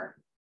money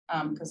over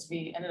because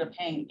we ended up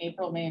paying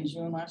April, May, and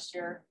June last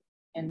year,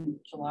 in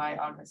July,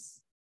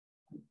 August,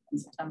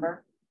 and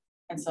September.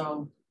 And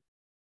so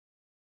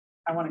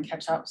I want to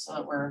catch up so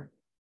that we're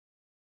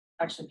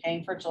actually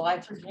paying for July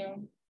through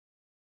June.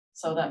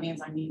 So that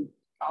means I need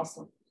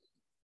also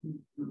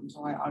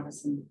July,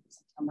 August, and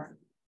September.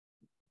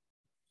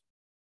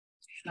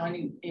 No, I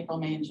need April,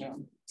 May, and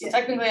June. So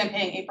technically I'm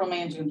paying April,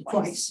 May, and June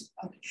twice.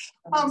 Okay.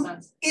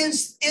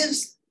 Is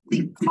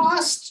the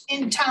cost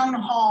in town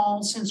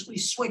hall, since we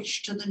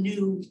switched to the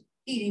new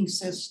heating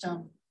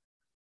system,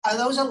 are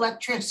those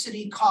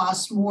electricity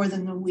costs more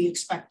than we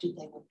expected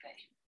they would be?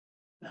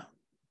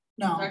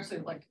 No. They're actually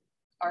like,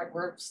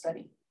 we're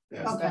steady.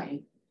 Yeah. Okay.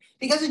 Steady.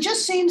 Because it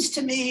just seems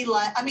to me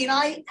like,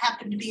 I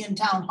happened to be in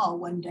town hall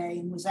one day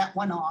and was at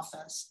one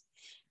office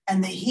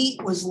and the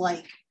heat was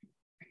like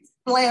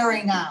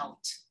blaring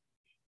out.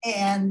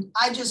 And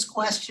I just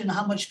question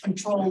how much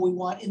control we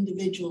want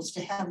individuals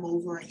to have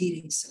over a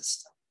heating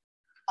system.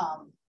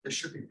 They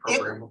should be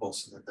programmable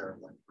so that they're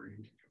like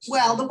green.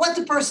 Well, what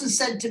the person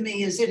said to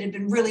me is it had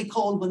been really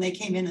cold when they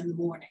came in the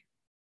morning.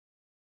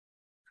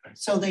 Okay.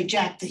 So they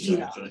jacked the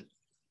heat up.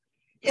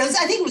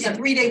 I think it was a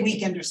 3-day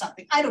weekend or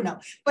something. I don't know,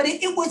 but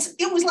it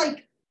was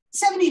like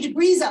 70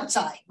 degrees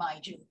outside,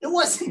 mind you. It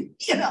wasn't,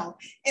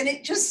 and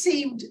it just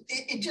seemed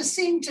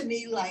to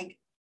me like,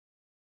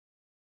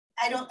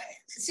 it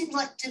seems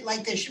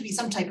like there should be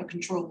some type of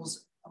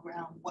controls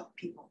around what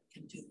people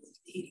can do with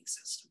the heating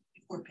system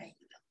before paying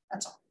the bill.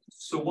 That's all.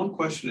 So one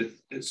question,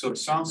 so it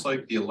sounds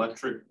like the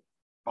electric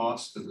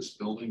cost of this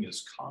building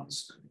is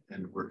constant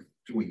and we're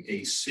doing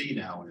AC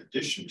now in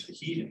addition to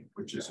heating,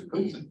 which is a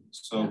good thing.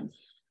 So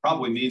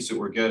probably means that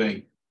we're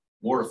getting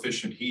more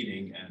efficient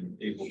heating and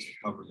able to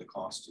cover the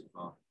cost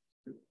of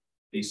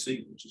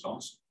AC, which is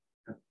awesome.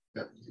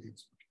 Yeah.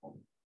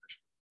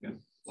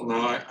 Well,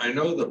 now I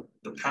know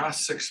the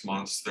past 6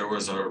 months, there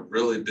was a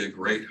really big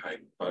rate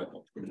hike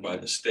by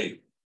the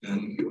state,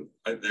 and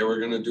they were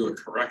going to do a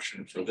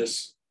correction for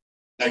this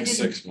next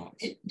 6 months.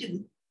 It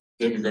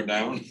Didn't go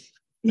down?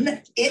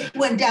 It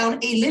went down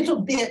a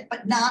little bit,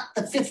 but not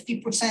the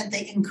 50%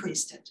 they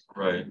increased it.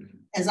 Right.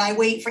 As I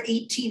wait for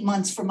 18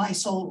 months for my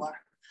solar.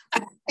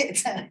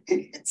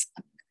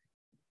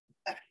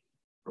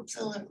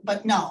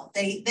 But no,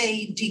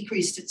 they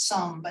decreased it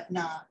some, but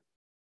not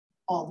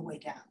all the way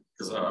down.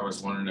 Because I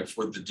was wondering if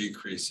with the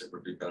decrease, it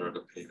would be better to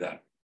pay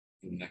that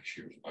in next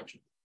year's budget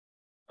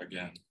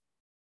again.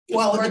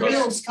 Well, the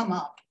bills come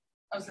up.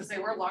 I was gonna say,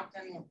 we're locked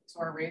in to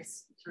our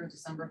rates through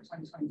December of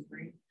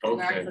 2023. Okay.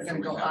 We're actually gonna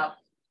go up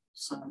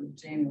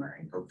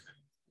January. Okay.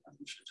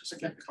 We should just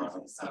get caught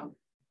up. So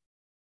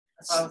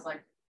that's why I was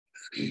like,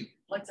 I'd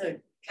like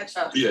to catch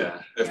up.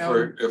 Yeah,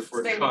 if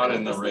we're caught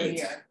in the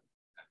rates. Can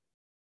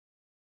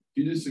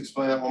you just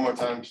explain that one more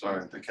time?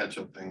 Sorry, the catch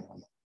up thing.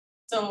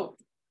 So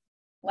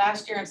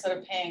last year, instead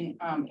of paying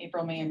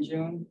April, May, and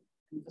June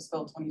in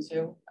fiscal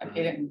 22, I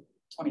paid it in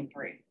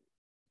 23.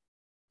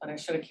 But I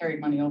should have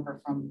carried money over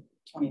from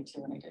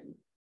 22 and I didn't.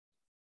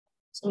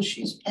 So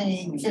she's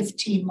paying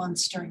 15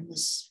 months during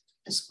this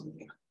fiscal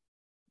year.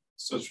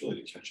 So it's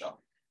really to catch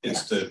up.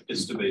 It's to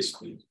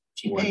basically.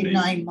 She paid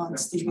 9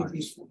 months the year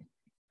before.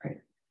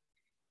 Right.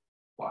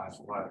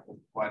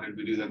 Why did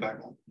we do that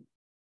back then?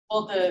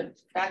 Well,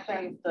 back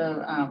then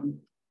the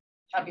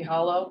Happy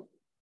Hollow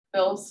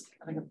bills,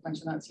 I think I've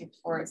mentioned that to you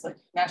before. It's like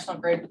National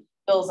Grid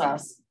bills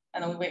us,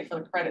 and then we wait for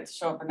the credit to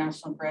show up in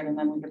National Grid, and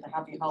then we get the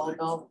Happy Hollow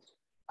bill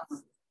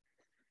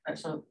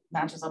that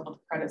matches up with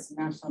the credits in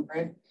National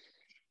Grid.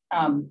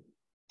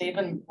 They've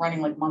been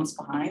running like months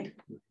behind,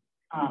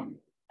 and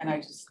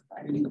I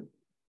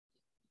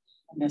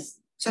missed.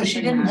 So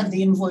she didn't have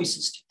the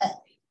invoices to pay.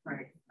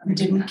 Right. and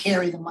didn't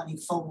carry the money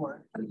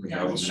forward. We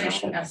have them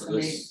Administration now for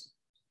estimate. this.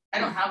 I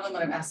don't have them,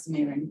 but I'm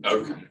estimating.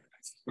 Okay.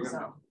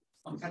 So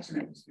I'm catching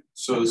it.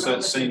 So is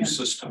that same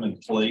system in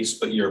place,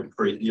 but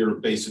you're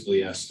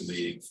basically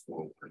estimating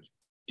forward,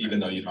 even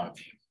though you don't have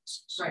the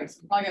invoices? Right,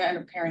 so I'm probably gonna end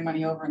up carrying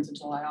money over into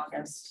July,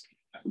 August.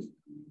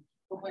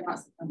 Hopefully not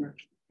September.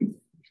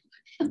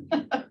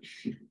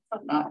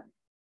 Hope not.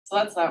 So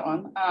that's that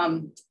one.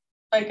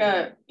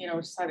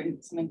 Just having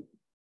something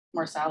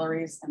more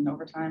salaries and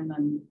overtime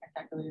than I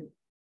calculated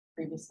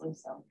previously.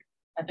 So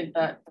I think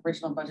that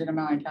original budget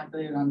amount I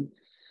calculated on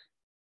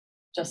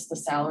just the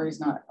salaries,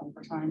 not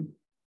overtime.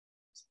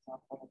 So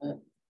a little bit.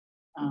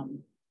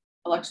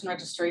 Election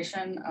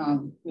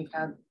registration, we've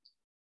had,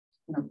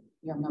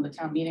 we have another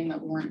town meeting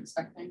that we weren't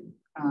expecting.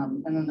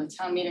 And then the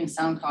town meeting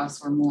sound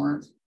costs were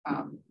more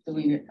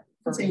doing it.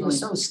 They were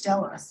so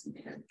stellar.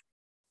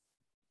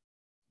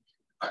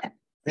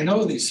 I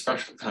know these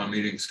special town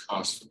meetings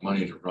cost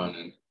money to run,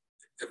 and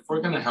if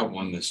we're gonna have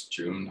one this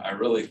June, I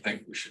really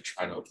think we should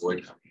try to avoid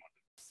having one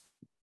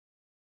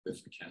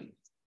if we can.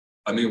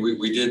 I mean,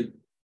 we did,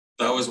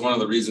 that was one of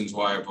the reasons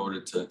why I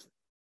voted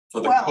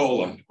for the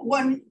COLA.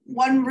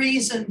 One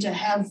reason to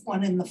have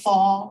one in the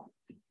fall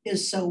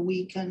is so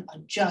we can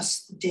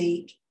adjust the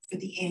date for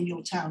the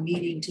annual town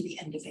meeting to the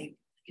end of April,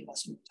 give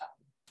us more time.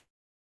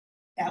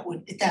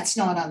 That's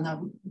not on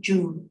the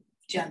June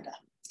agenda.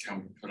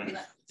 Can we put it?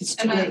 It's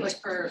too And then late.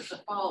 like for the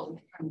fall,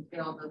 we kind of get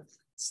all the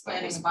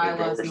planning and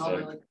bylaws and all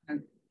the like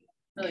kind of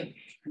really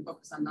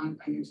focus on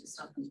non-financial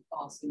stuff in the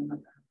fall, so you don't have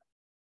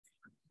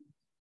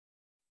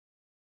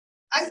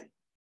that.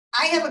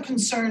 I have a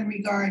concern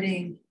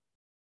regarding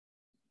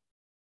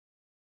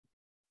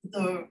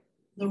the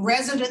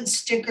resident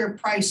sticker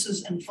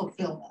prices and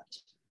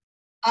fulfillment.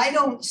 I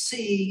don't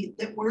see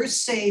that we're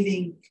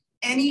saving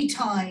any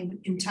time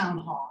in town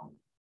hall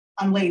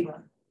on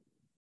labor.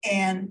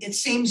 And it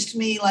seems to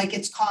me like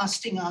it's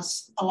costing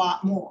us a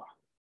lot more.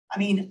 I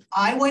mean,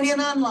 I went in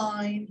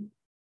online,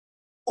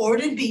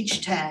 ordered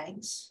beach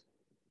tags.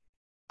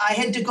 I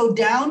had to go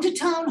down to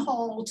town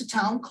hall, to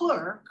town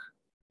clerk,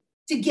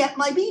 to get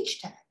my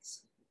beach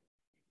tags.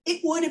 It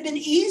would have been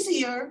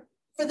easier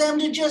for them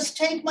to just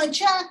take my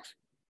check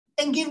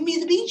and give me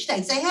the beach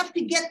tags. They have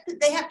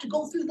to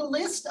go through the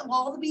list of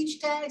all the beach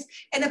tags.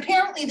 And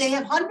apparently they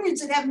have hundreds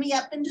that haven't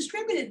yet been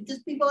distributed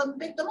because people haven't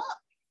picked them up.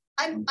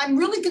 I'm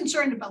really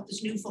concerned about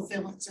this new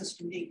fulfillment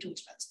system being too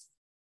expensive.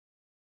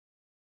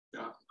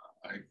 Yeah,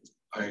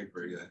 I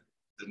agree. That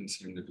didn't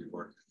seem to be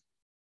working.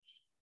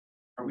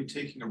 Are we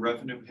taking a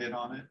revenue hit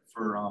on it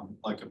for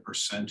like a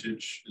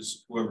percentage?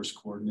 Is whoever's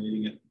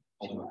coordinating it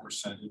pulling a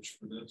percentage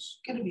for this?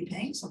 Gonna be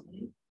paying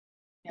somebody.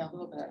 Yeah, a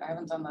little bit. I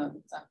haven't done the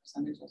exact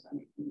percentages.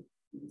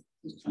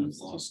 It's kind of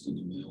lost in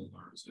the mail,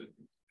 or is it?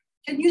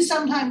 Can you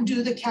sometime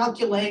do the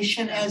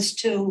calculation as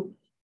to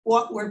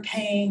what we're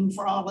paying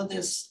for all of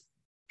this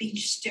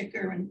beach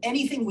sticker and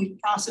anything we've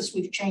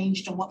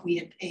changed and what we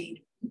had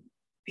paid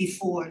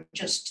before,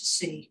 just to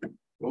see?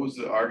 What was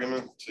the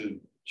argument to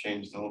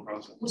change the whole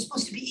process? It was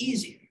supposed to be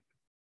easier.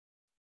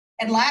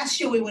 And last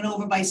year we went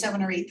over by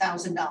 $7,000 or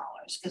 $8,000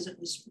 because it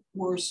was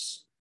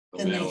worse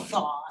than they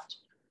thought.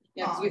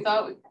 Yeah, because we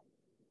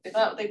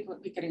thought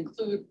we could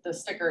include the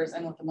stickers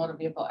in with the motor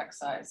vehicle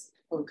excise,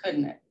 but we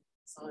couldn't.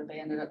 So they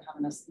ended up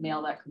having us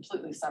mail that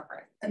completely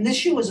separate. And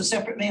this year was a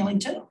separate mailing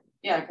too.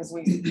 Yeah, because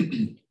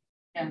we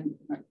and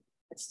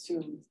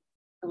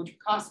it would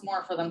cost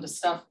more for them to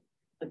stuff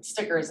the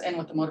stickers in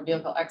with the motor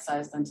vehicle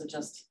excise than to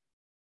just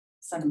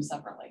send them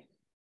separately.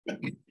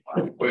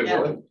 Wait, yeah.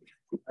 what?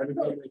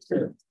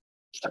 The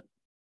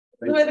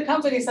way the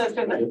company says,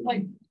 because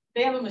like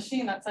they have a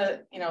machine that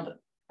that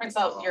prints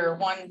out your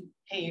one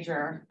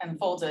pager and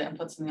folds it and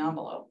puts it in the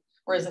envelope.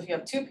 Whereas if you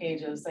have 2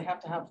 pages, they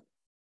have to have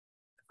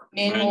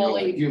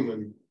manually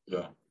human.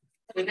 Yeah.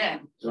 put it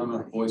in. Don't know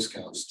Boy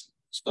Scouts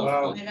stuff.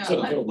 Wow.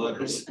 Little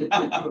letters.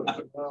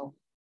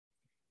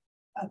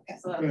 Okay.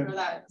 So for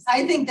that,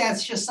 I think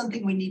that's just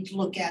something we need to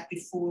look at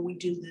before we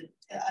do the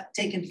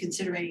take into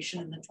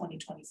consideration in the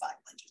 2025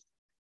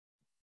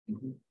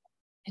 budget.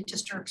 It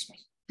disturbs me.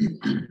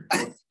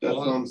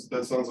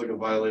 That sounds like a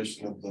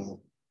violation of the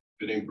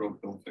if it ain't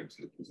broke, don't fix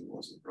it, because it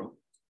wasn't broke.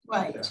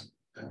 Right.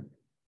 Yeah.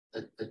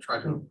 They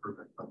try to improve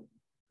it, but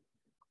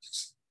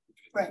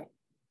Right. it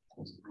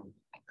wasn't broke.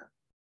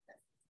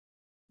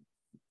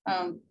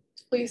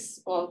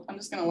 police, well, I'm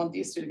just gonna lump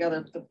these two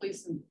together, the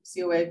police and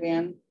COA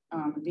van,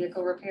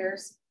 vehicle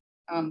repairs.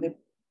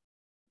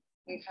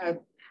 We've had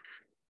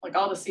like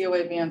all the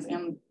COA vans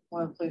and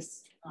one of the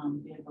police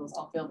vehicles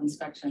all failed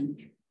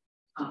inspection.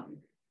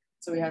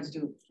 So we had to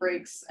do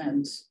brakes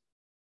and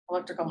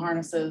electrical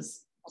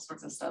harnesses, all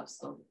sorts of stuff.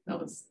 So that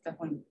was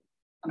definitely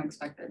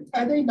unexpected.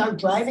 Are they not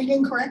driving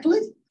incorrectly?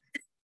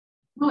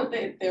 No,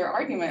 their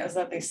argument is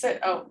that they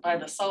sit out by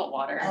the salt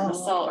water and the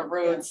salt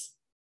erodes.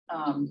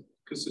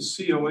 Because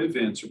the COA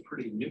vans are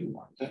pretty new,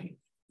 aren't they?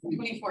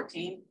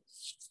 2014.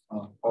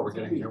 Oh, we're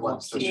getting new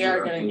ones this We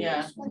year. are getting,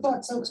 yeah. I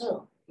thought so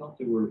too.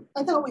 They were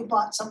I thought we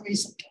bought some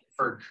recently.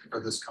 for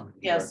this coming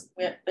year. Yes,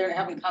 they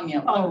haven't come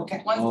yet. Oh,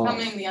 okay. One's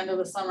coming the end of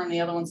the summer and the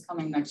other one's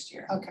coming next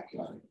year. Okay.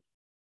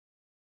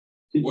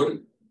 What,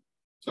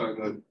 Sorry,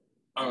 go ahead.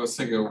 I was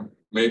thinking,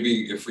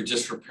 maybe if we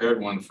just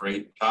repaired one for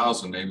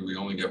 8,000, maybe we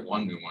only get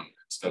one new one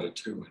instead of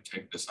two and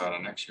take this out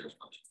of next year's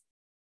budget.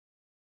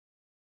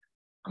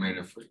 I mean,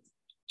 if we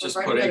just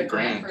We've put already got a $8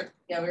 grant grand. for-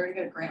 Yeah, we already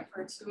got a grant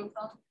for 2 of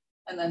them.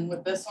 And then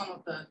with this one,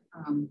 with the,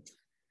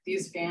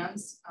 these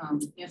vans,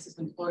 Nancy's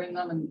been quoting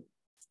them, and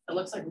it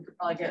looks like we could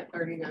probably get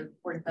 $30,000 to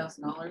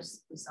 $40,000 if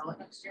we sell it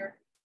next year.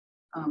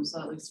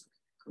 So at least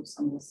recoup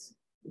some of these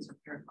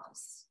repair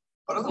costs.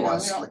 But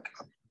otherwise, Yeah, like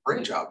a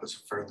brake job is a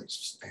fairly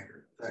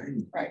standard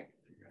thing. Right.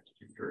 You have to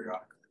do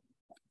periodically.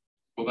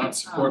 Well, that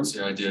supports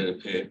the idea to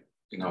pay it,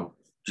 you know,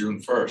 June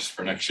 1st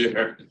for next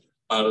year,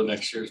 out of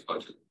next year's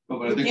budget.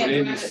 But I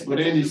think what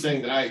Andy's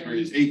saying that I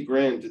agree is $8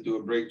 grand to do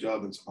a brake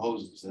job and some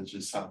hoses. That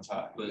just sounds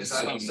high. But Is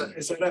some-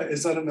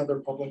 that another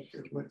public,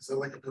 is that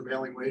like a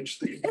prevailing wage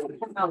thing?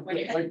 Oh,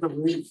 right. Like the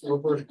roof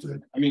over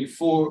to. I mean,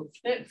 four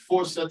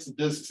sets of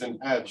discs and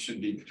pads should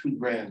be $2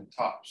 grand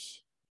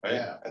tops, right?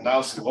 Yeah. And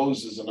now some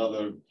hoses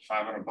another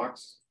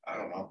 $500. I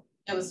don't know.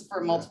 It was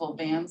for multiple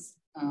vans.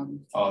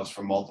 Oh, it's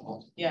for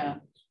multiple. Yeah,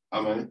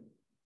 How many?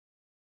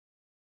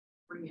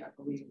 3, I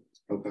believe.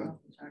 Okay.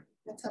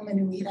 That's how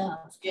many we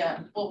have.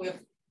 Yeah, well, we have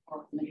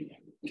 4 maybe.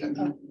 Can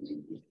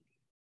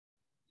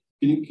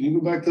you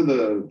go back to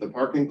the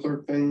parking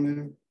clerk thing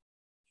there?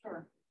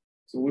 Sure.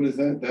 So what is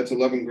that? That's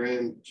 11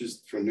 grand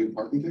just for new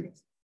parking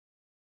tickets?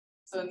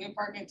 So new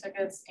parking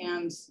tickets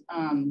and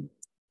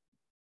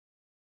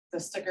the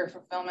sticker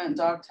fulfillment,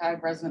 dog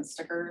tag resident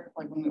sticker,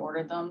 like when we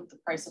ordered them, the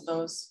price of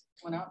those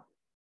went up.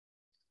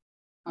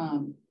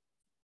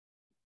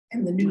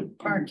 And the new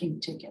parking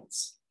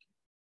tickets,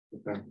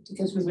 Okay.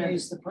 because we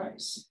raised the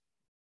price.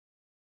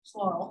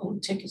 So our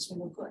old tickets were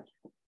no good.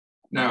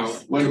 Now,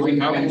 When do we we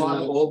have a raise lot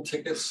the- of old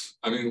tickets?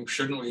 I mean,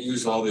 shouldn't we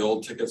use all the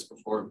old tickets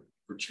before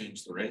we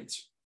change the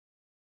rates?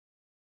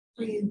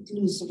 We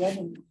lose the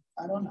revenue,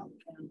 I don't know.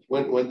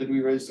 When did we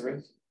raise the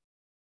rates?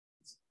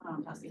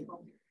 Past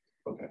April.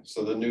 Okay,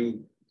 so the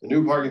new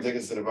parking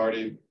tickets that have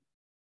already,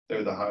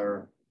 they're the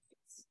higher.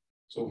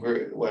 So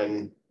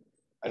when,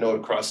 I know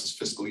it crosses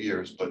fiscal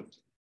years, but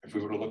if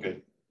we were to look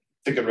at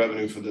ticket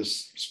revenue for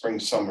this spring,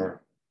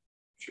 summer,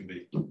 should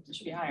be. It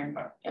should be higher.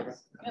 Okay.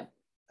 Yes. Yep.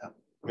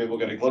 I mean, we'll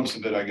get a glimpse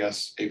of it, I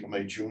guess, April,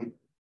 May, June.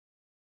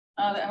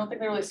 I don't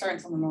think they really start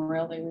until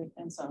Memorial Day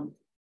weekend, so.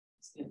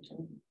 It's good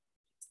too.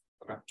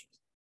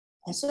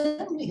 I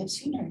certainly have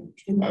seen her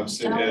in I've the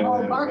seen- town yeah, hall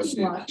yeah, I've parking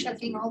seen lot, it.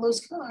 checking all those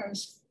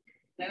cars.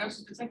 And I know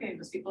she's been thinking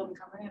because people have been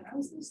coming in. I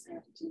was gonna stay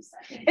after 2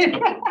 seconds.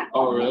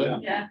 Oh,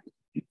 really? Yeah.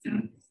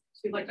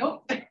 She's like,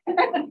 nope.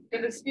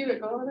 Good dispute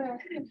it, go over there.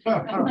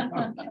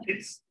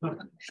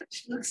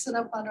 She looks it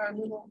up on our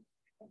little.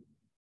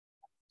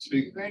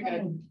 Very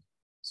good.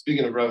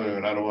 Speaking of revenue,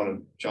 and I don't want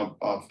to jump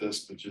off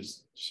this, but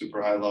just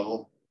super high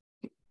level.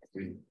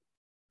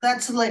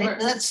 That's later, Where?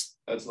 That's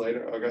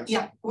later, okay?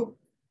 yeah.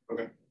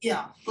 Okay.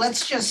 Yeah,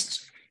 let's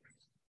just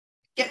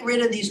get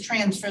rid of these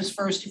transfers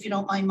first, if you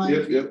don't mind,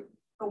 Mike. Yep.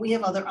 But we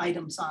have other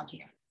items on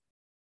here.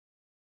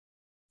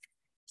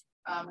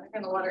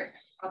 Again, the water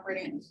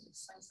operating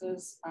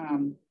expenses,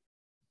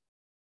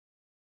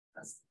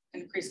 that's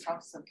increased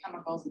costs of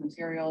chemicals and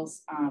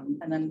materials.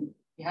 And then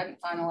we hadn't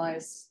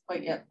finalized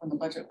quite yet when the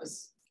budget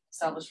was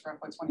established for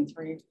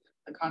FY23,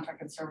 the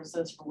contracted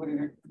services for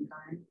Whittier and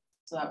Kern.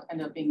 So that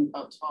ended up being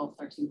about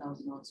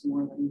 $12,000-13,000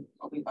 more than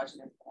what we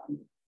budgeted for them.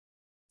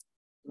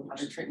 The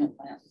water treatment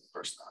plant.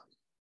 First time.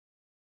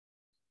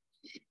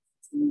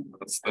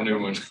 That's the new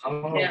one.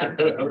 Yeah.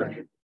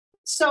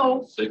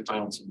 So They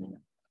found some more.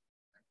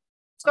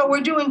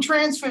 we're doing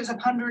transfers of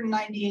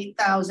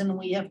 198,000, and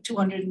we have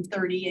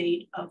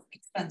 238 of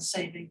expense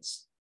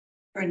savings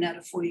for a net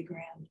of 40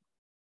 grand.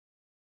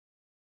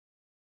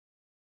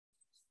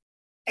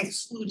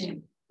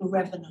 Excluding the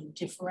revenue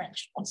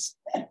differentials.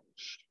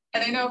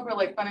 And I know for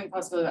like funding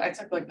possibility, I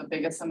took like the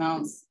biggest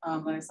amounts,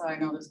 but I saw, I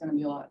know there's gonna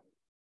be a lot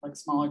like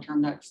smaller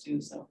term decks too,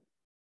 so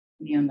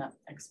in the end that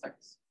I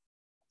expect to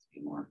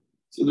be more.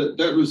 So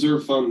that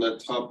reserve fund,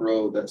 that top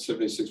row, that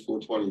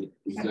 76,420,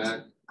 is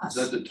Us.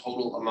 that the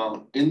total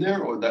amount in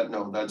there, or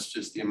that's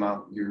just the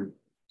amount you're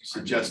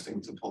suggesting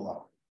to pull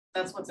out?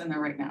 That's what's in there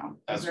right now.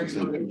 That's what's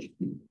in there.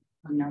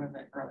 Coming out of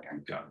it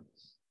earlier. Got it.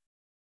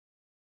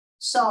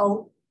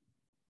 So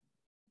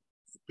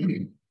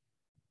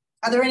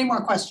are there any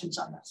more questions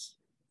on this?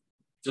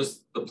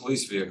 Just the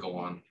police vehicle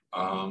one.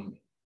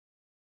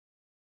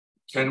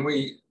 Can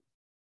we,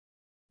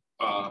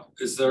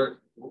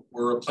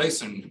 we're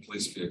replacing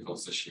police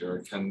vehicles this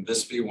year. Can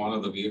this be one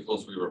of the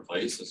vehicles we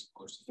replace as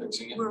opposed to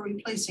fixing it? We're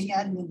replacing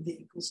admin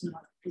vehicles,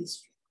 not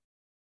police.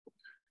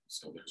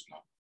 So there's no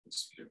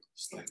police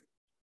vehicles there.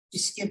 We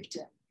skipped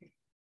it.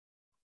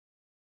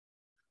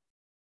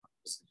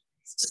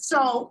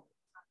 So.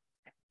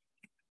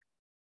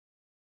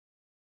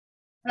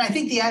 And I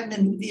think the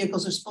admin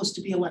vehicles are supposed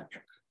to be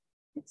electric.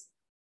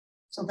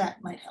 So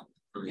that might help.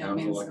 Do we Yeah, have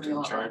I an mean, it's gonna be a electric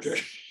lot charger?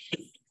 less.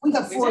 We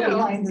got We 4 do.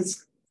 behind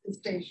this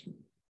station.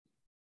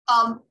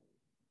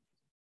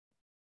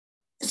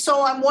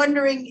 so I'm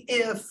wondering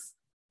if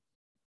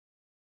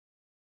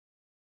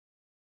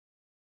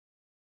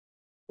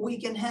we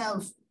can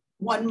have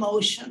one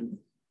motion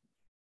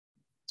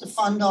to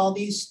fund all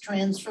these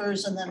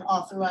transfers and then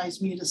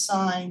authorize me to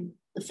sign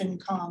the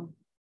FinCom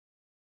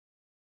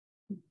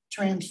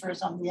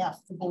transfers on behalf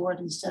of the board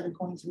instead of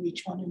going through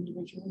each one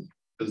individually.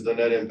 Because the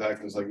net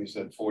impact is, like you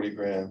said, 40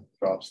 grand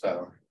drops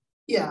down.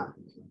 Yeah.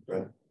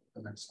 Right.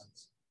 That makes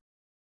sense.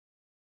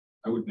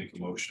 I would make a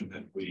motion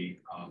that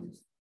we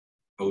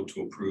vote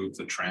to approve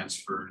the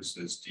transfers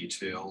as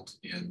detailed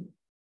in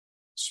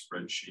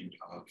spreadsheet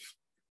of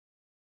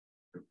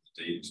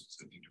days.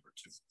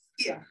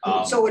 Yeah.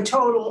 So a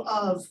total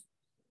of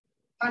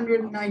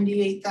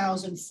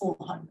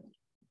 198,400.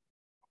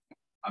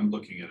 I'm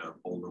looking at an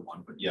older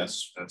one, but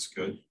yes, that's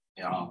good.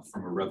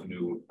 From a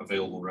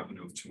available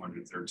revenue of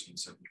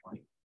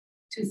 213,720.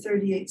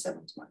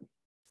 238,720.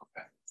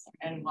 Okay.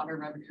 And water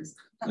revenues.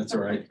 That's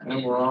all right.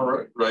 And we're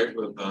all right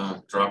with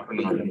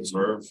dropping on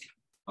reserve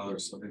another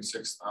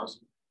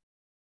 76,000.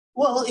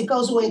 Well, it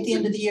goes away at the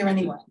end of the year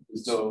anyway.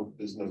 There's no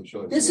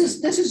choice. This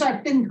is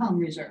our FinCom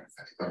reserve.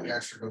 The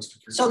extra goes to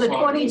free. So the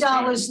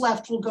 $20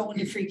 left will go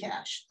into free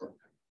cash.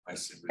 I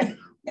see.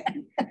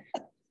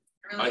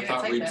 I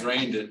thought we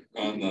drained it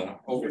on the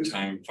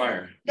overtime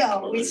fire.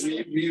 No, We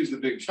used a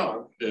big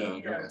chunk,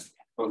 Yeah.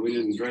 but we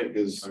didn't drink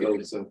because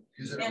Use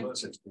it at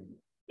 16.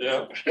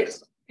 Yeah.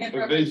 And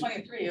for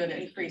 23, it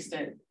increased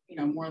it,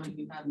 more than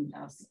we've had in the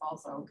past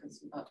also,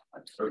 because we got.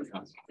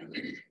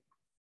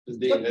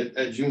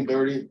 at June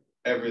 30,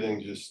 everything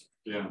just,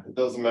 it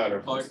doesn't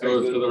matter. All it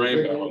goes to the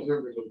rainbow.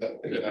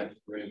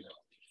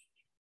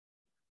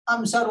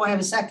 So do I have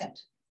a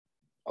second?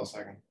 I'll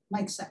second.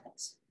 Mike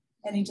seconds.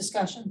 Any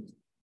discussion?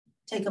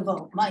 Take a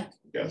vote. Mike?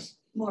 Yes.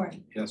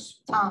 Maureen? Yes.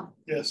 Tom?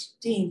 Yes.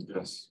 Dean?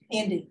 Yes.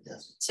 Andy?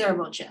 Yes. Sarah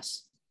votes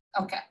yes.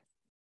 Okay.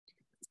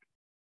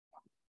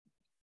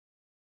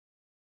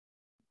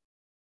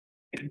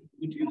 And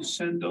did you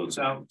send those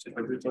out to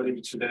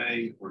everybody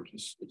today or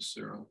just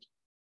Sarah?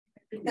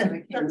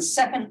 The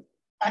second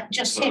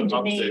just came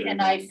to me and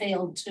I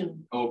failed to.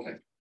 Okay.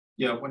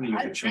 Yeah, when do you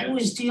get a I chance?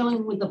 was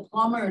dealing with the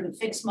plumber to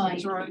fix my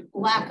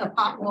lack of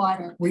hot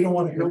water. We don't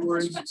want to hear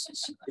words.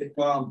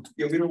 Yeah,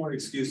 we don't want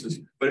excuses,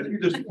 but if you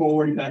just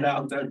forward that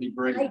out, that'd be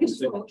great. I can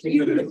forward.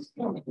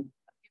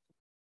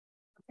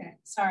 Okay,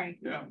 sorry.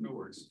 Yeah, no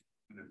worries.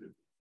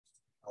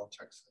 I'll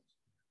check.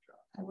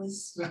 I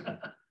was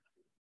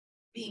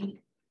being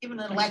given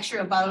a lecture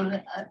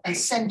about a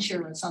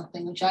censure or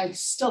something, which I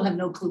still have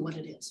no clue what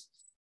it is.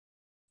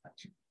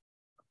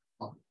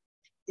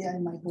 Yeah,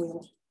 in my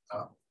boiler.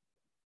 Oh.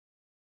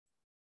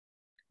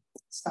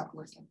 Stop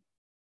working.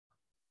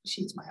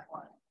 Sheets my hot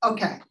water.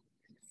 Okay.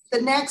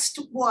 The next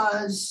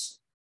was,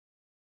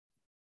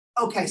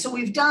 okay, so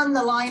we've done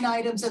the line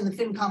items and the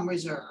FinCom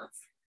reserve.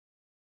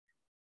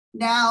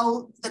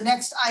 Now, the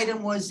next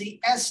item was the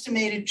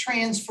estimated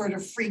transfer to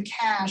free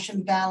cash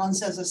and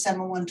balance as a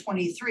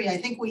 7/1/23. I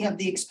think we have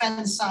the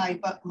expense side,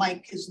 but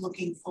Mike is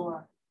looking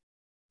for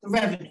the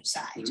revenue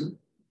side.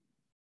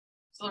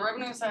 So the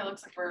revenue side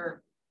looks like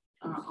we're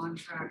on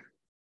track.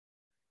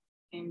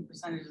 Same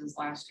percentages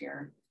last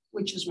year.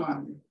 Which is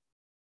one.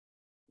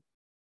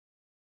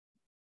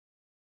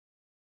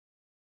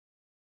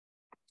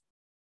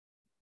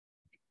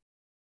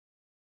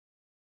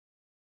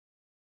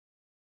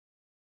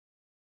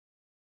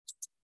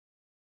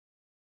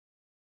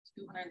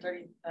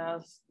 $230,000.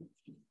 That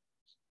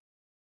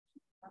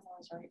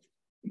was right.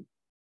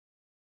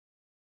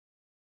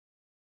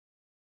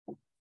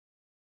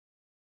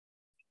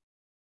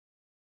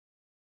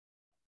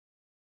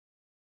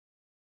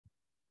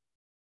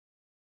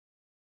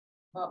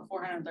 About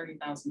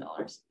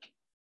 $430,000.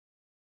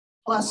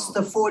 Plus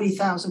the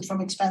 40,000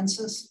 from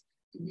expenses.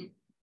 Mm-hmm.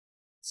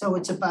 So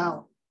it's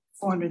about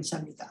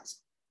 470,000.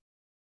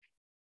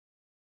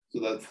 So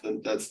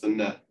that's the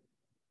net.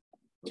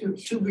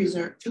 To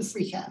reserve, to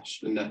free cash.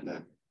 The net.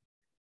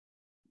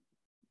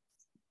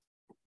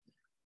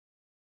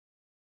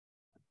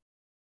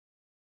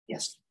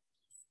 Yes.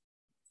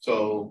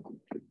 So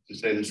to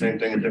say the same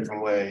thing a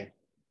different way,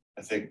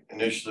 I think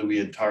initially we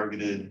had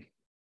targeted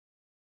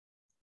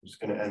it's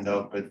going to end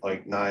up at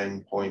like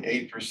 9.8%,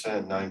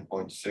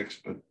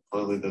 9.6%, but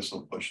clearly this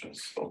will push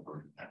us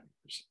over 10%.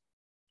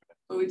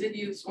 But we did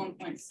use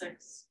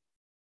 1.6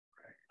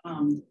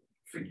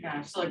 free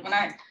cash. So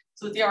like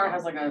so the DR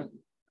has like I'm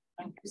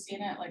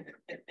seeing it, like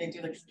if they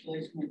do the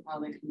calculation of how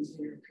they can use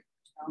your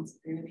balance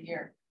at the end of the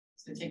year.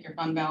 So take your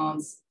fund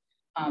balance,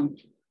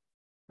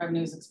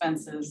 revenues,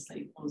 expenses that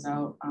you close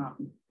out,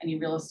 any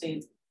real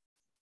estate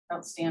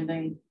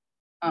outstanding,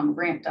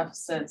 grant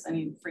deficits,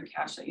 any free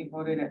cash that you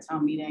voted at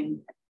town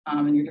meeting,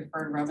 and your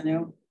deferred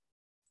revenue.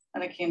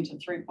 And it came to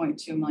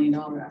 $3.2 million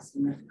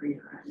estimate for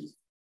year end.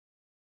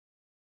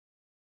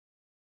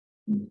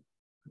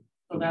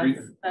 So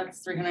that's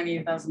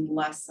 380,000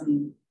 less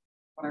than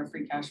what our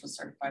free cash was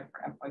certified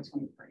for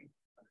FY23.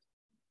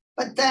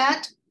 But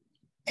that,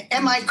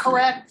 am I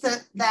correct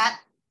that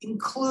that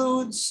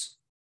includes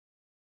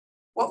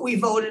what we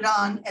voted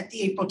on at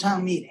the April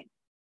town meeting?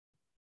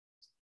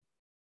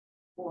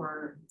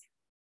 For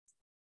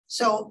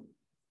So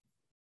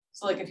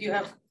like if you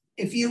have,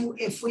 if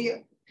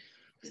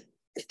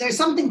there's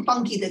something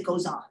funky that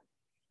goes on,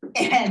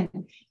 and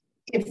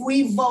if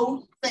we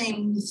vote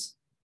things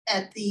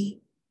at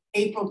the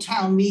April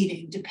town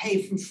meeting to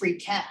pay from free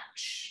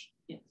cash,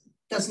 yes.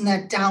 doesn't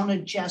that down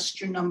adjust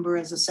your number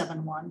as a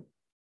 7-1?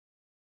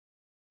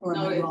 Or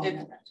am I wrong in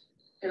that?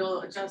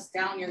 It'll adjust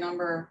down your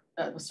number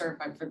that was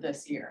certified for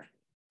this year,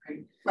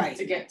 right? Right.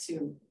 To get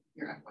to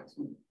your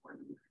FY24.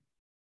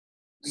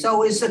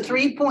 So is the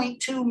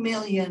 3.2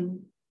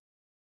 million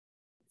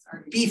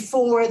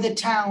before the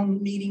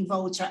town meeting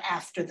votes or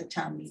after the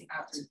town meeting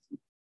votes?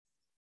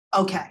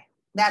 Okay,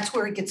 that's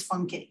where it gets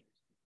funky.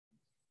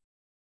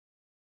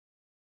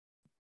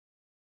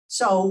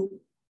 So,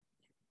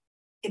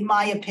 in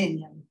my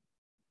opinion,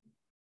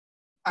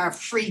 our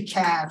free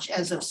cash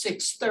as of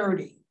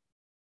 6:30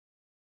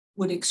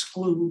 would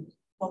exclude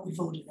what we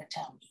voted at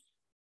town meeting.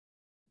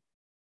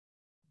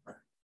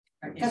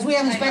 Because we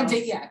haven't spent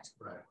it yet.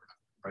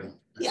 Right.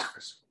 Yeah,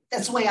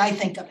 that's the way I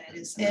think of it.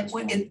 Is it,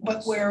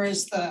 but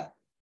whereas the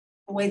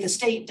way the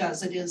state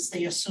does it is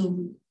they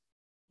assume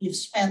you've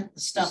spent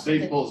the stuff.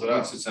 State pulls it out.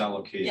 Once it's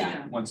allocated,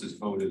 Yeah. once it's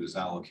voted as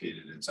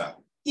allocated, it's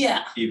out.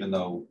 Yeah, Even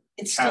though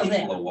it's still cash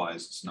there, flow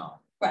wise, it's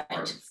not, or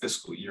right?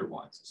 fiscal year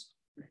wise. It's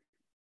not.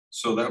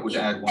 So that would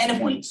Yeah. add And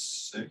if we-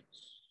 1.6.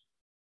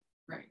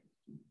 Right.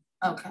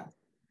 Okay.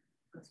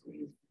 That's what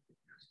you-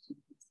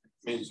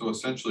 I mean, So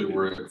essentially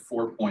we're at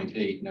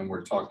 4.8 and then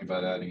we're talking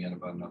about adding in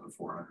about another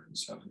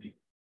 470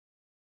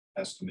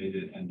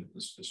 estimated end of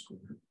this fiscal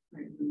year.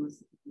 right, it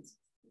was-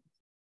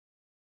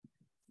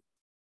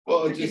 well,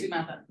 I it can't just, do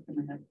math up in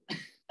my head.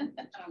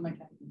 Oh my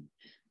God.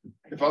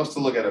 if I was to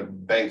look at a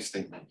bank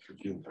statement for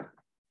June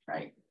 30th,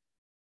 Right.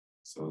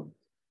 so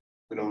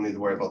we don't need to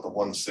worry about the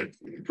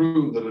 160.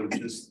 Prove that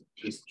it's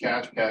just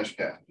cash.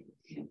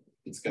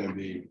 It's gonna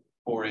be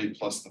 4.8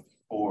 plus the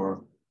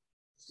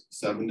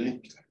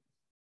 470. Is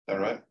that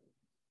right?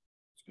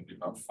 It's gonna be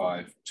about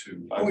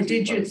 5.2. Or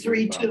did your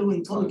 3.2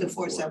 include the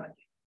 4.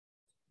 470?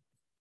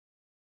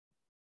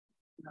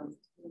 No.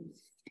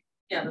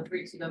 Yeah, the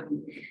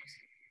 3.2.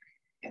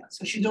 Yeah,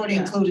 so she's already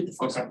Yeah. included the Okay,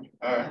 470.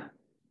 all right.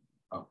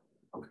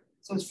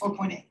 So it's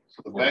 4.8.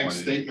 So the bank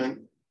 4.8.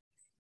 statement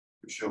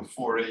would show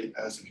 4.8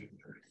 as of June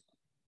 30th.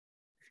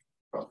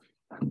 Roughly.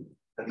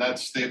 And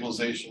that's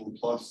stabilization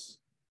plus.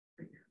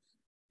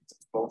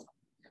 Both.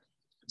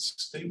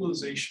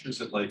 Stabilization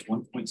is at like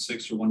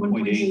 1.6 or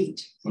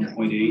 1.8. 1.8.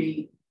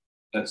 1.8.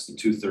 That's the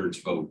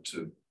 2/3 vote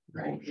to.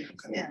 Right.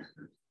 Okay. Yeah.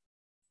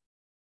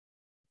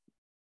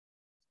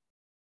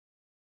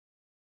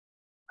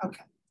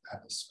 Okay.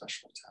 Have a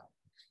special town.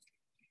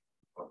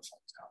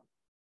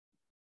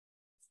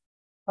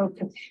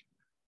 Okay.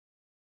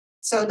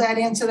 So that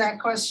answer that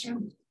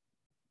question?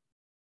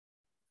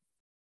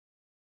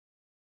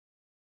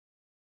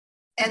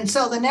 And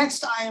so the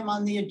next item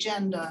on the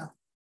agenda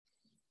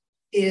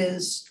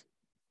is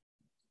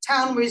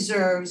town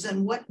reserves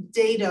and what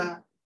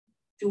data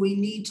do we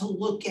need to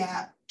look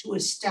at to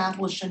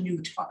establish a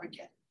new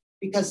target?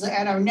 Because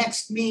at our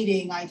next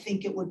meeting, I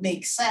think it would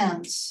make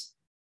sense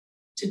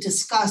to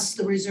discuss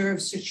the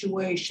reserve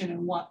situation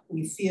and what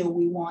we feel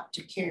we want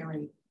to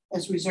carry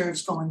as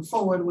reserves going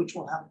forward, which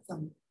will help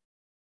them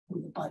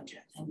with the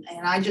budget. And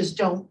I just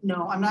don't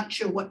know, I'm not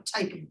sure what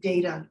type of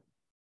data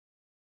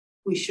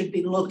we should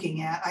be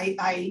looking at.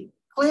 I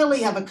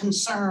clearly have a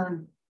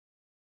concern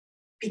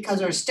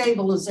because our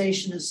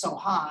stabilization is so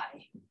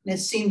high. And it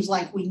seems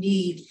like we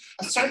need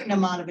a certain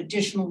amount of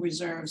additional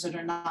reserves that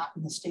are not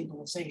in the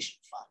stabilization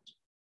fund.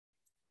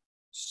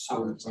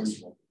 So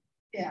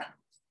Yeah.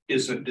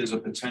 is a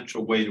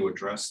potential way to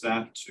address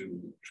that,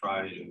 to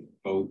try to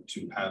vote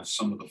to have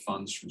some of the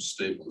funds from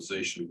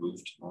stabilization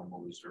moved to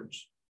normal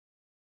reserves?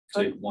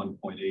 Take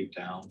 1.8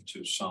 down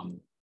to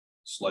some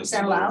slightly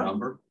lower allowed?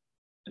 number,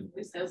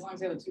 As long as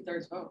they have a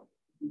 2/3 vote.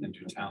 and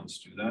do towns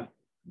do that?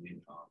 I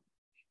mean,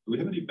 do we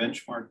have any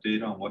benchmark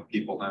data on what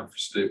people have for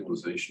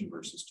stabilization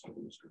versus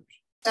total reserves?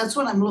 That's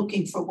what I'm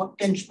looking for. What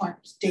benchmark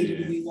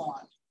data do we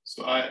want?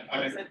 So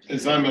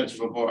as I mentioned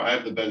before, I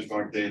have the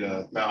benchmark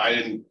data. Now, I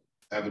didn't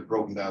have it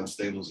broken down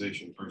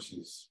stabilization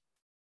versus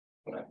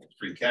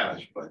free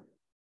cash, but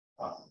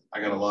I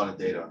got a lot of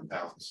data on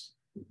towns.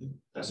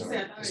 That's all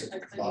right. Is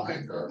it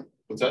combined or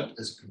What's that?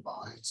 is it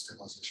combined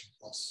stabilization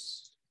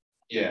plus?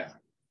 Yeah.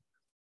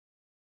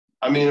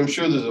 I mean, I'm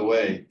sure there's a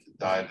way to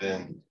dive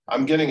in.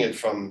 I'm getting it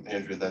from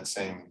Andrew, that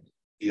same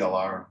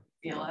ELR,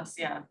 BLS,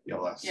 yeah.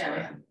 ELS. Yeah,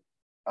 right?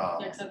 yeah.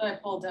 Yeah, so I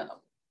pulled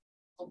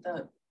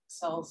the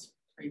cells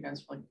for you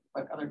guys for like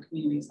what other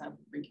communities have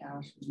free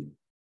cash. And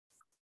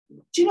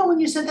Do you know when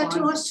you said that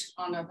to us?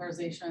 on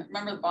authorization.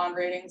 Remember the bond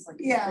ratings, like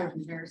Yeah.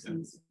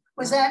 comparisons?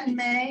 Was that in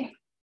May?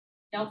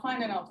 Yeah, I'll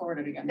find it and I'll forward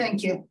it again.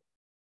 Thank you.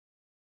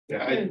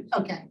 Yeah,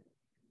 Okay.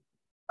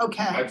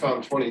 Okay. I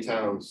found 20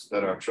 towns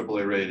that are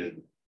AAA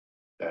rated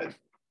that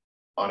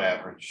on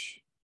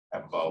average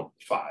have about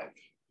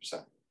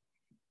 5%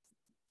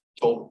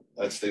 total,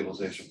 that's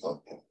stabilization plus.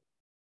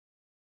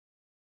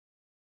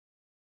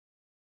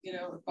 You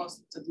know,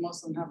 most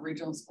of them have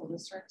regional school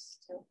districts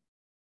too.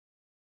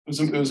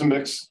 It was a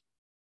mix.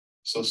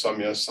 So some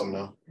yes, some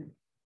no.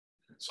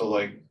 So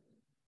like,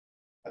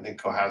 I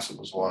think Cohasset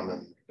was one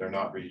and they're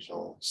not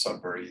regional.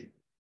 Sudbury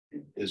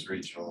is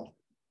regional.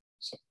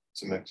 So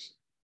it's a mix.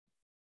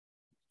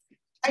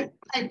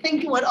 I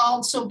think it would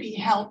also be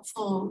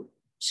helpful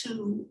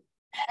to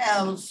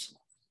have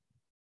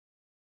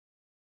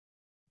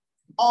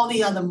all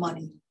the other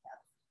money.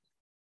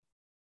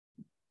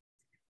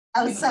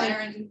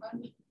 Outside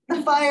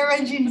the fire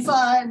engine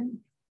fund,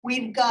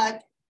 we've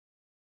got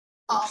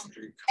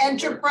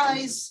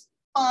enterprise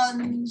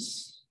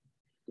funds,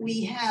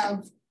 we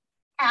have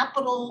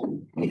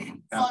capital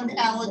fund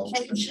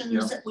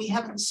allocations that we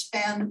haven't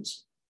spent,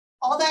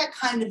 all that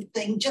kind of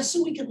thing, just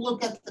so we could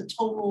look at the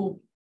total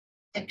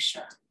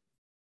picture.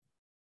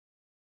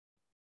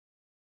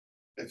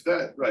 If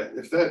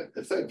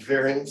that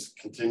variance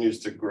continues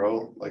to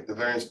grow, like the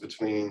variance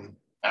between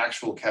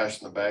actual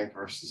cash in the bank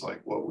versus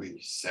like what we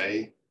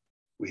say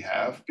we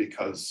have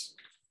because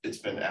it's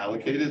been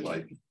allocated,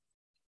 like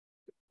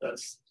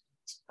that's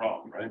a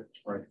problem, right?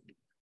 Right.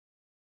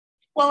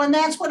 Well, and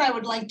that's what I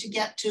would like to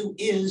get to,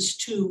 is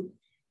to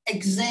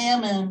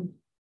examine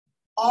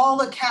all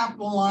the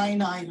capital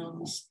line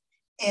items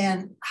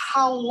and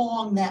how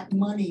long that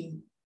money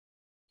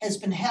has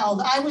been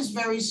held. I was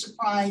very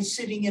surprised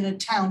sitting in a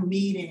town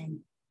meeting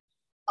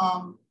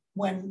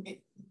when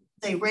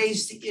they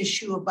raised the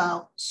issue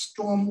about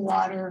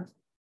stormwater,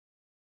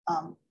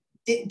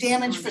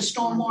 damage for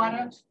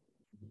stormwater,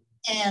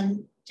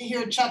 and to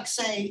hear Chuck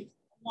say,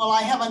 well,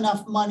 I have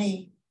enough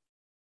money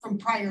from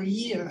prior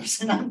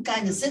years. And I'm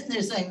kind of sitting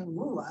there saying,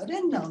 ooh, I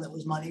didn't know there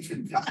was money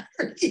from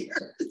prior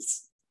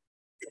years.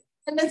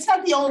 And that's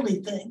not the only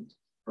thing.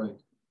 Right.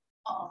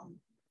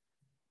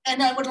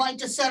 And I would like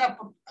to set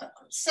up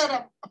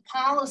a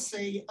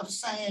policy of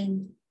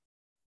saying,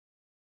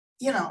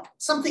 you know,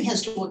 something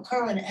has to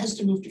occur and it has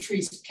to move to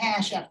free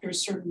cash after a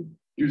certain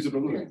Use it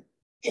or lose it.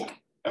 Yeah.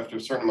 After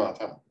a certain amount of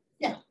time.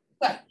 Yeah,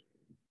 right.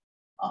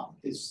 Yeah,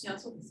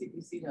 that's what the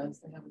CPC does.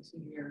 They have a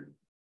 2-year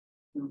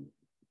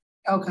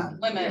Okay.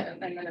 limit,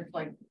 and then if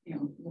like, you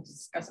know, we'll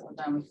discuss it with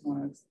them if you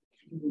want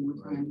to do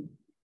more time.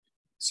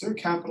 Is there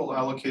capital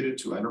allocated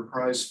to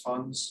enterprise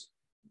funds?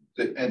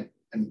 And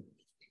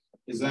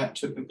is that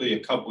typically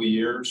a couple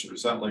years, or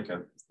is that like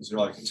is there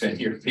like a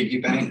 10-year piggy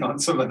bank on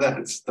some of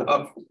that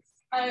stuff?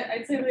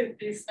 I'd say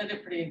they spend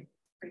it pretty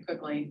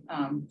quickly.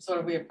 Sort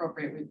of we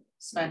appropriate, we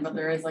spend, but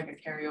there is like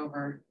a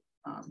carryover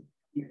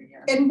year to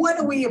year. And what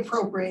are we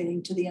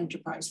appropriating to the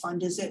enterprise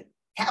fund? Is it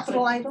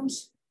capital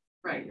items?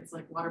 Right, it's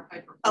like water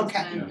pipe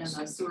Okay. replacement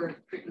and a sewer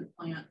treatment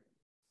plant.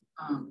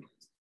 A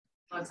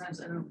lot of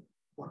times I don't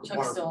know,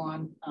 Chuck's still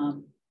on.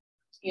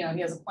 You know, he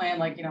has a plan,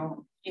 like, you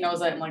know, he knows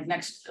that like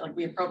next, like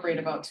we appropriate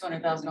about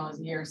 $200,000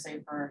 a year, say,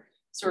 for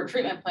sewer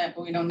treatment plant,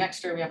 but we know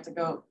next year we have to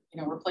go,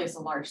 you know, replace a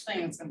large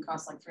thing. It's going to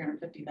cost like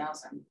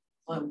 $350,000.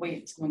 We'll wait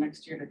until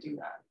next year to do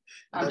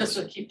that, just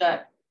to keep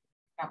that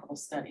capital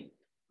steady.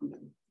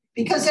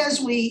 Because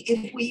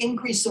if we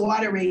increase the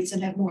water rates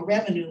and have more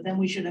revenue, then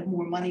we should have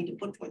more money to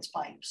put towards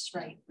pipes,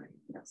 right?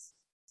 Yes.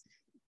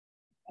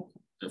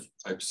 If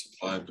pipe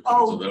supply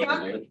becomes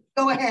available.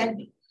 Go ahead.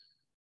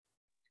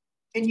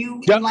 Can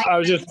you? Yeah, I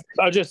was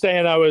just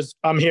saying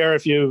I'm here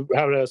if you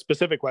have a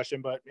specific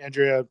question, but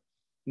Andrea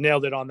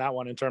nailed it on that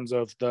one in terms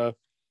of the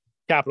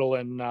capital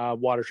and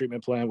water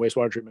treatment plant,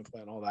 wastewater treatment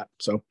plant, all that.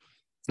 So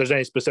if there's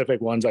any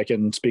specific ones, I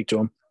can speak to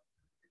them.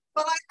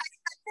 Well, I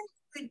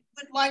think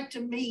we'd like to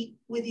meet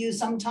with you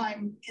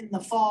sometime in the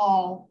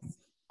fall,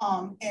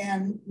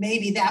 and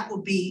maybe that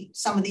would be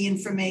some of the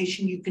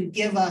information you could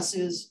give us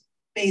is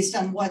based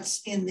on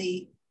what's in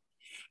the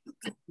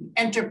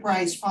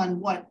enterprise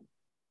fund,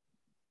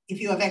 if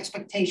you have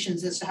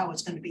expectations as to how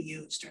it's going to be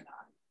used or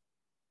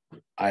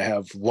not. I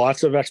have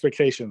lots of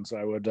expectations.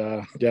 I would,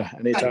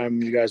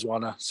 anytime you guys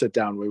want to sit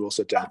down, we will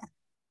sit down.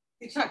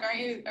 Hey, Chuck, are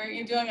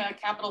you doing a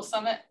capital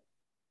summit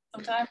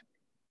sometime?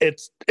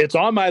 It's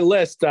on my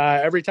list.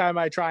 Every time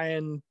I try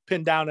and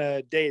pin down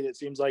a date, it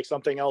seems like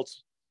something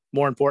else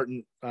more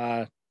important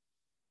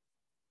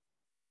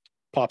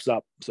pops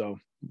up. So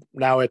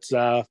now it's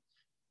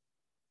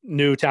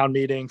new town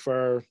meeting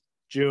for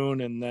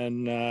June, and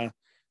then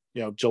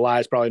July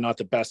is probably not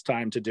the best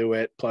time to do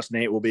it. Plus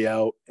Nate will be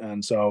out,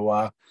 and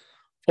so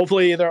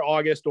hopefully either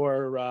August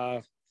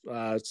or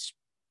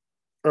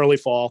early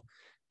fall,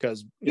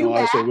 because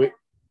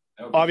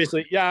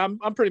obviously, I'm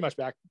pretty much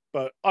back.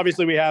 But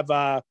obviously we have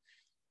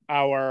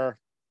our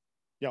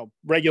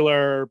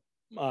regular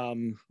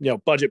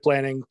budget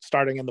planning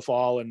starting in the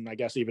fall, and I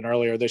guess even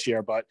earlier this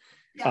year. But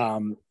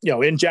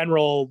in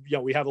general,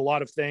 we have a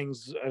lot of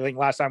things. I think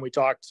last time we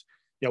talked,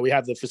 we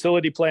have the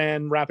facility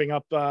plan wrapping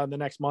up the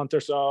next month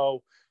or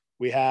so.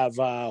 We have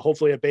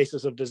hopefully a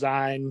basis of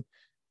design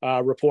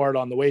report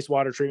on the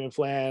wastewater treatment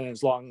plan,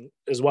 as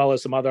well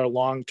as some other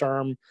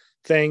long-term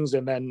things.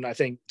 And then I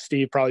think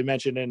Steve probably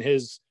mentioned in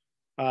his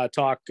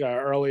talk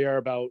earlier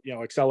about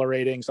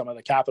accelerating some of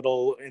the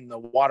capital in the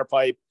water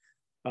pipe.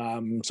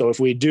 So if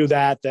we do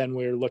that, then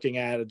we're looking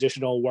at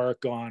additional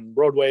work on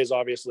roadways,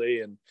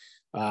 obviously. And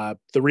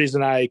the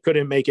reason I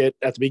couldn't make it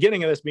at the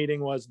beginning of this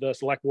meeting was the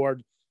select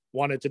board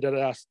wanted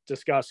to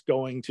discuss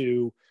going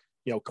to,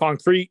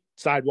 concrete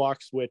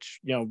sidewalks, which,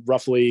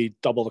 roughly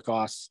double the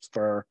costs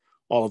for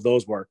all of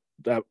those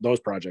those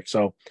projects.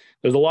 So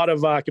there's a lot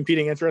of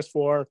competing interest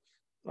for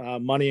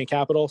money and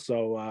capital.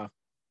 So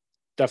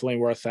definitely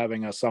worth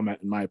having a summit,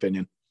 in my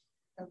opinion.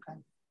 Okay.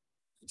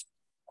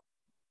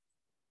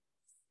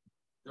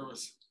 There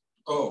was,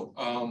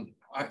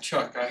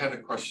 Chuck, I had a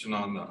question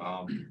on the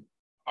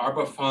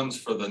ARPA funds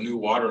for the new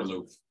water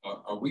loop.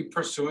 Are we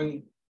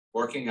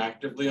working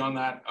actively on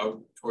that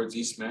out towards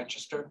East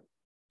Manchester?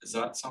 Is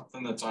that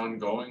something that's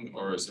ongoing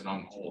or is it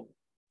on hold?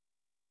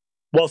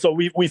 Well, so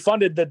we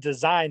funded the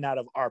design out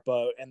of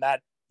ARPA, and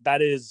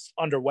that is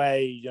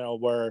underway.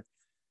 Where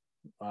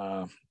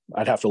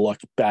I'd have to look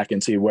back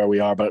and see where we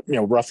are, but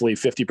roughly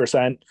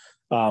 50%.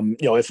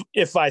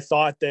 If I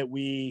thought that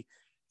we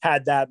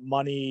had that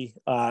money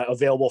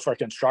available for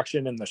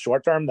construction in the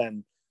short term,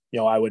 then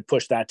I would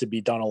push that to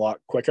be done a lot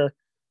quicker.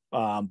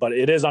 But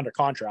it is under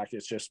contract.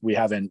 It's just we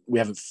haven't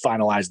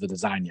finalized the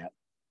design yet.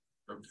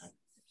 Okay.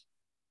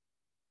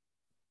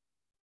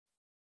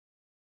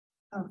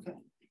 Okay.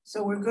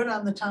 So we're good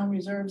on the town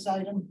reserves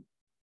item?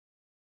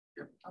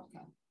 Yep.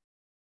 Okay.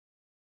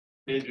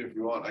 Paige, if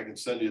you want, I can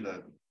send you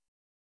that.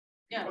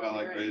 Yeah. Well,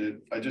 I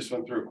graded. I just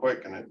went through it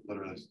quick and it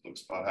literally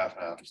looks about half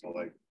and half. So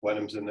like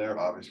Wenham's in there,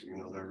 obviously,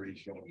 they're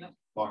regional. Yep.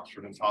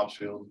 Oxford and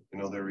Topsfield,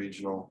 they're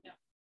regional. Yep.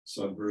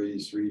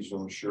 Sudbury's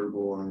regional,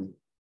 Sherborne.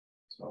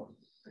 So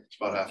it's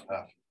about half and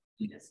half.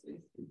 Yes,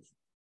 please.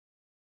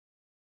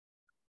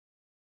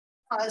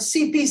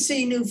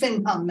 CPC new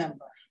FinCom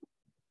member.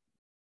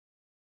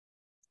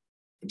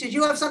 Did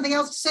you have something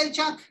else to say,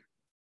 Chuck?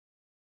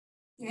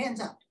 Your hands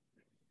up.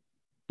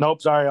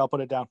 Nope, sorry, I'll put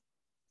it down.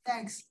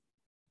 Thanks.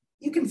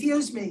 You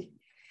confused me.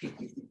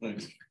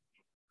 Thanks.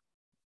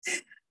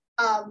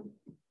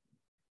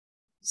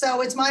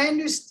 So it's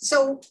my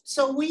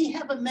so we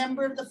have a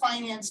member of the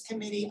finance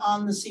committee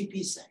on the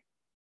CPC,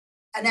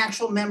 an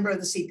actual member of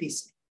the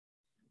CPC.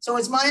 So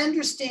it's my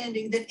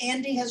understanding that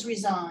Andy has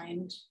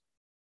resigned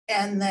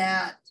and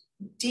that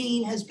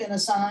Dean has been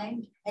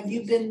assigned. Have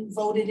you been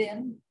voted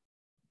in?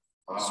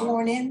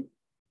 Sworn in?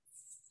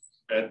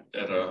 At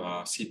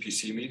a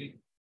CPC meeting?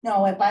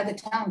 No, by the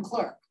town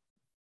clerk.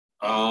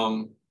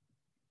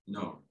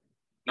 No,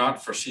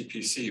 not for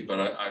CPC,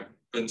 but I've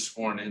been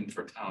sworn in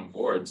for town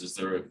boards. Is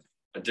there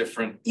a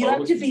different? You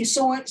have to be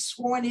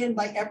sworn in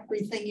by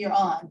everything you're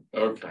on.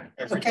 Okay.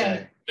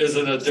 Okay. Is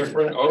it a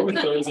different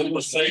oath or is it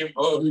the same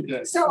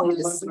oath? So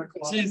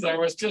Geez, I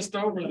was just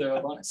over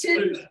there.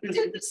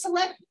 Did the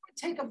select board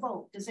take a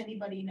vote? Does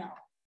anybody know?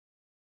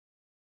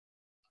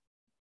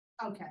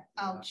 Okay,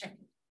 I'll check.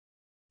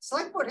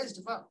 Select board has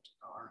to vote.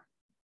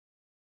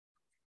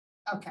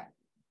 Okay.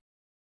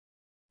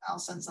 I'll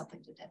send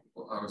something to Debbie.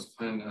 Well, I was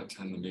planning to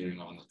attend the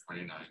meeting on the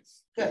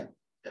 29th. Good.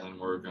 And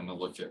we're going to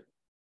look at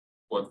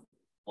what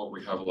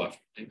we have left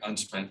in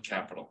unspent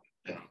capital.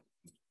 Yeah.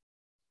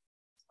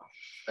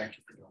 Thank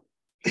you for doing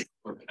it.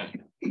 Okay.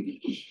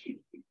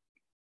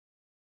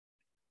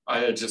 I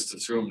had just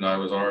assumed I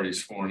was already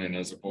sworn in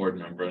as a board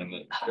member and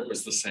that it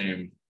was the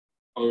same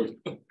oath.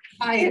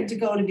 I had to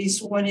go to be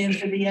sworn in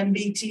for the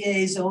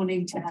MBTA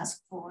zoning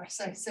task force.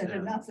 I said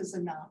enough is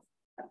enough.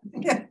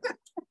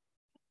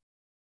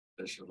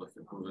 They should look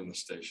at moving the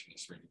station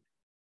this week.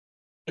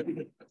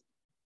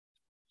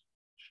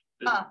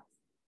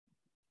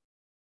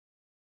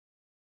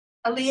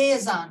 A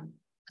liaison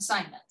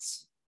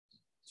assignments.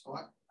 So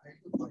I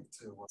would like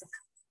to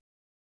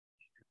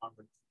on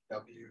with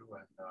W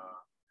and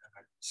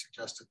I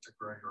suggested to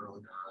Greg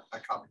earlier, I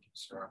copied you,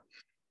 Sarah,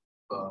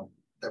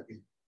 that we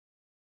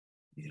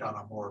meet on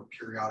a more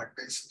periodic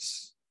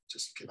basis,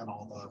 just given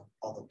all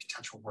the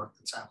potential work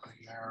that's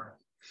happening there,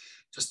 and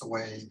just the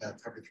way that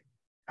everything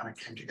kind of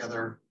came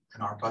together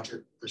in our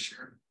budget this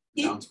year,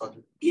 town's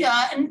budget.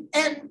 Yeah, and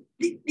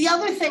the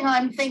other thing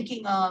I'm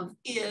thinking of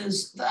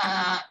is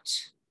that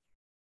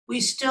we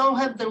still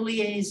have the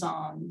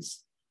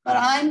liaisons, but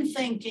I'm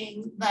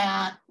thinking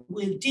that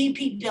with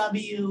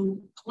DPW,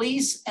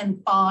 police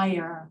and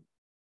fire,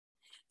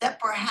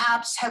 that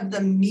perhaps have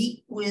them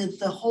meet with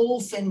the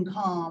whole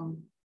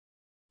FinCom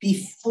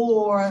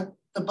before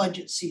the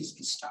budget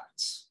season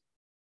starts.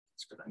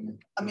 That's a good idea.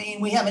 I mean,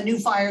 we have a new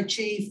fire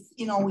chief,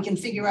 we can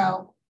figure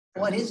out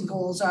what his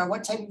goals are,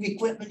 what type of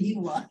equipment he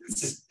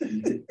wants.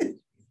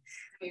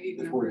 Maybe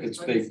Before it gets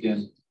baked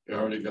in. You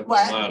already got the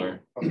What?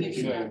 ladder.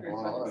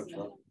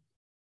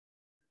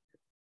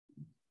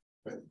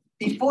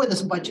 Before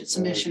this budget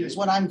submission is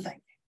what I'm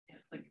thinking.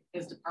 Like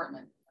his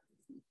department.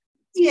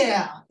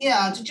 Yeah,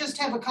 to just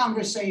have a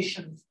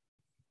conversation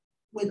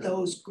with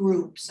those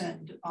groups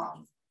and,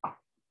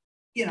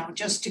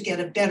 just to get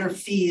a better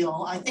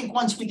feel. I think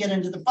once we get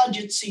into the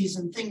budget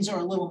season, things are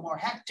a little more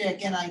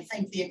hectic. And I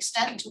think the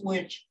extent to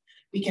which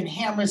we can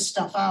hammer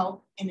stuff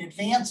out in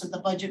advance of the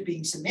budget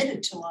being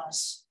submitted to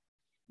us,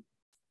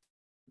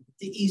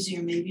 the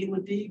easier maybe it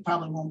would be.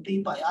 Probably won't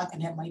be, but I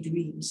can have my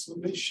dreams. It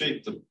may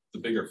shape the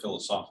bigger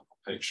philosophical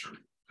picture,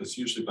 because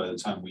usually by the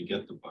time we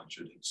get the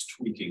budget, it's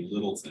tweaking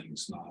little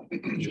things, not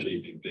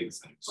shaping big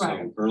things.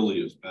 Right. So early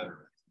is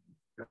better.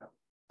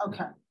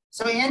 Okay,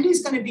 so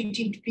Andy's gonna be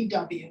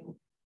DPW.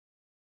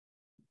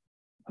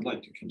 I'd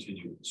like to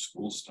continue with the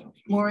school stuff.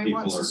 Maureen People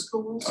wants the are-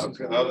 schools. I was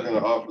gonna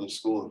offer the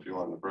school if you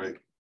want to break.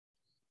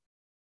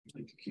 I'd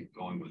like to keep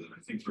going with it.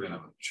 I think we're gonna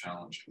have a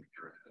challenging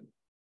year ahead.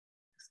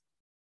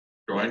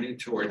 Do I need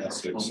to wait for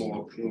Essex.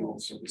 formal approval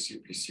from the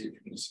CPC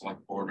from the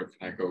select board, or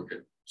can I go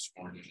get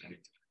sworn in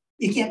anytime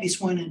You can't be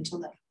sworn in until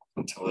then,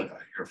 until I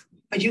hear from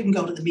you? but you can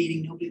go to the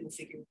meeting, nobody will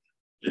figure it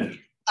Yeah.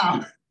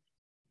 out.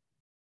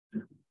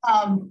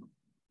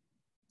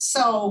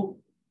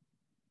 So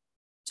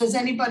does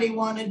anybody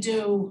want to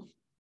do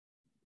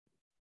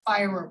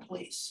fire or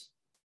police?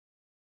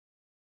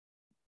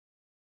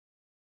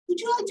 Would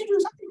you like to do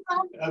something,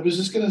 Bob? I was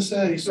just gonna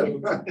say,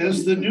 so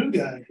as the new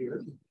guy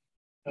here,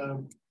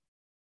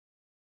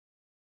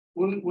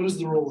 what does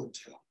the role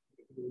entail?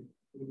 What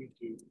do we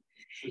do?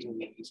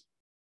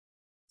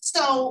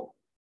 So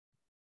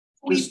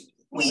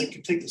I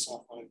can take this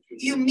offline.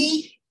 you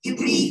meet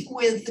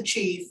with the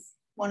chief,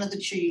 one of the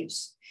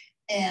chiefs,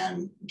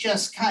 and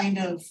just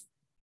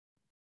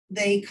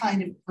they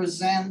kind of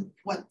present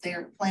what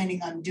they're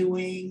planning on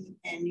doing,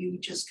 and you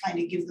just kind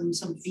of give them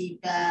some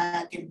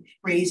feedback and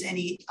raise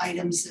any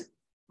items that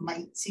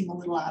might seem a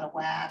little out of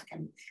whack,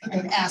 and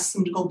ask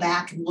them to go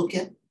back and look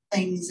at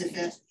things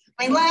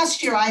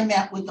last year I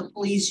met with the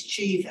police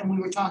chief and we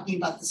were talking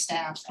about the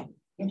staffing.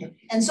 Okay.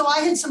 And so I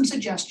had some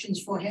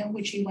suggestions for him,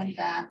 which he went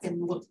back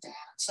and looked at.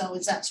 So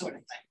it's that sort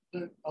of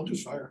thing. I'll do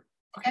fire.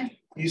 Okay.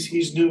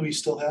 He's new, he's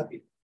still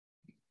happy.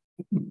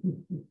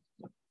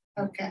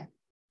 Okay.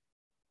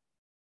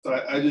 So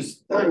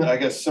I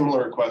guess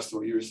similar request to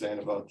what you were saying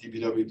about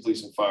DPW,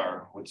 police and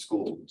fire with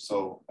school.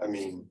 So, I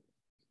mean,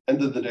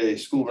 end of the day,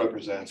 school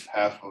represents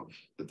half of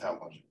the town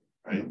budget,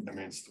 right? I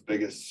mean, it's the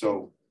biggest.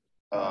 So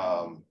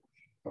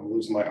I'm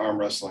losing my arm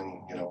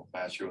wrestling,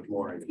 match here with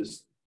Maureen.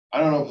 Just, I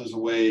don't know if there's a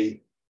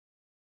way.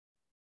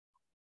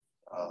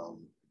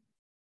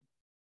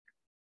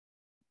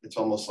 It's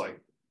almost like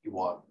you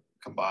want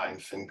combined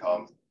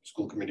FinCom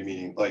school committee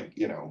meeting, like,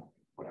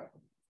 whatever,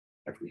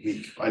 every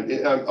week.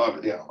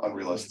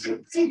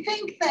 Unrealistic. I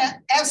think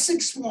that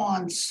Essex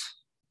wants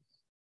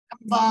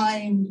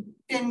combined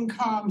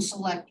FinCom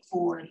select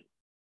board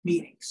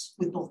meetings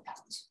with both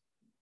towns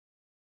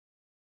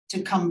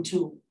to come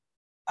to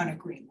an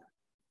agreement.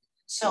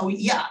 So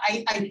yeah,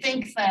 I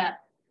think that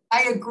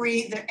I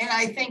agree that, and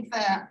I think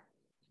that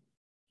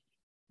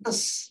the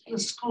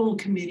school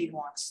committee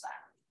wants that.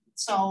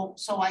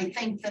 So I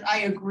think that I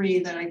agree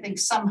that I think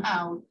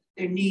somehow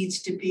there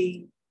needs to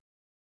be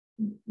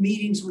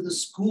meetings with the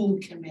school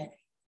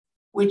committee,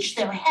 which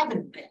there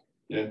haven't been.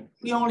 Yeah.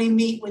 We only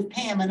meet with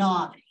Pam and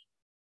Avi.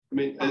 I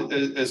mean,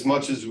 as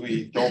much as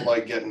we don't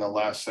like getting a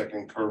last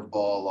second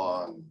curveball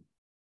on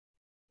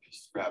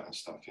just grabbing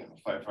stuff,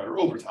 firefighter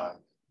overtime,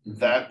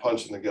 that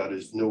punch in the gut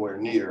is nowhere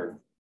near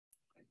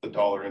the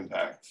dollar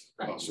impact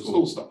of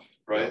school stuff,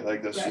 right?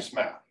 Like that's just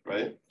math,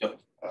 right? Yep.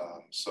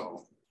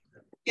 So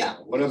yeah,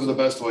 whatever the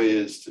best way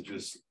is to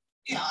just.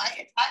 Yeah,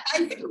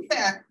 I think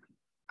that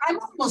I'm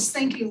almost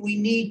thinking we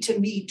need to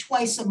meet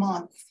twice a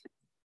month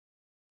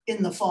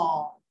in the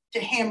fall to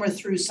hammer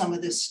through some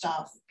of this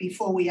stuff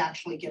before we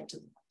actually get to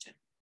the budget.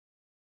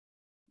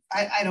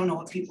 I don't know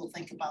what people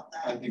think about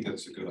that. I think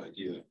that's a good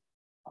idea.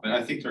 I mean,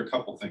 I think there are a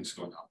couple things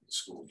going on in the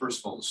school. First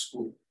of all, the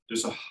school,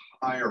 there's a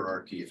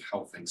hierarchy of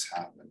how things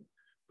happen,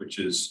 which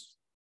is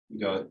you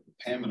got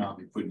Pam and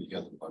Avi putting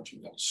together the budget.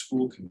 You got a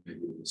school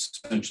committee that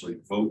essentially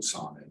votes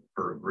on it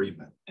per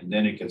agreement, and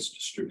then it gets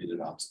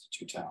distributed out to the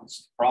two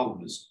towns. The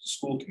problem is the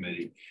school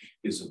committee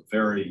is a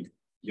very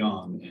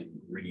young and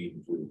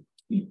green group,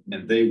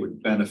 and they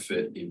would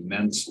benefit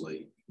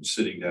immensely from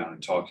sitting down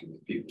and talking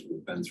with people who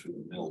have been through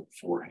the mill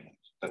beforehand.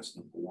 That's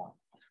number one.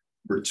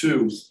 Number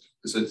two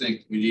is I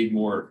think we need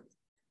more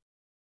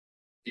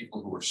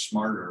people who are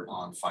smarter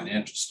on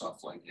financial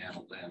stuff like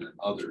Hamilton and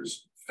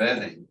others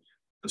vetting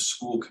the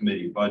school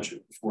committee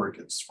budget before it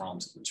gets thrown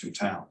to the two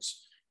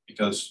towns.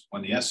 Because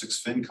when the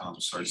Essex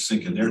FinCom starts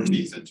sinking their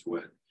teeth into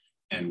it,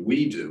 and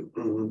we do,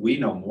 we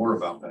know more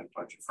about that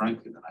budget,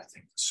 frankly, than I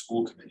think the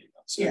school committee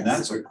does. Yes. And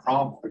that's a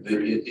problem.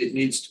 It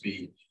needs to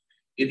be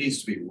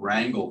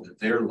wrangled at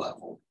their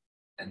level,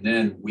 and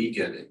then we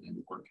get it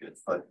and work it.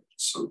 But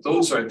so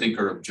those, I think,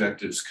 are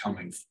objectives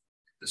coming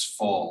this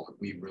fall that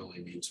we really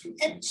need to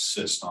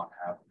insist on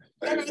happening.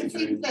 And I think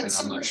And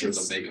I'm not sure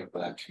the makeup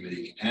of that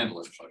committee can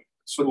handle it,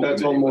 But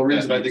that's one more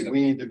reason I think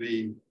we need to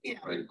be,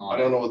 right, I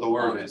don't know what the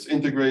word is,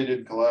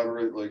 integrated,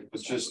 collaborate, like,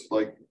 it's just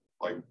like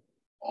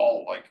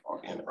all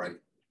right.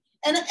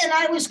 And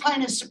I was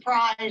kind of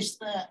surprised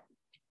that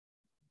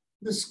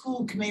the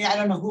school committee, I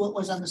don't know who it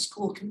was on the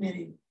school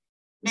committee,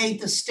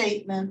 made the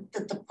statement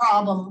that the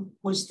problem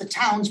was the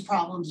town's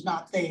problems,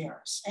 not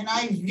theirs. And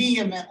I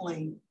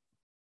vehemently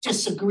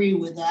disagree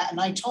with that. And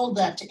I told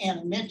that to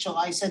Anna Mitchell.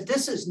 I said,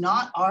 this is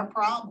not our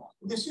problem.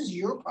 This is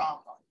your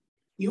problem.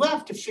 You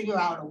have to figure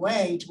out a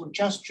way to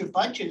adjust your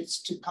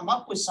budgets to come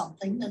up with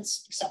something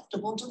that's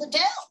acceptable to the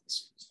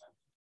towns.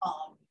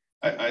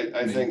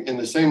 I think in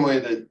the same way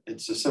that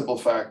it's a simple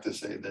fact to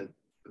say that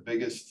the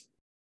biggest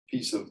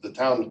piece of the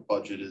town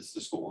budget is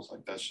the schools,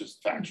 like that's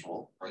just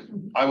factual, right?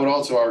 I would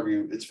also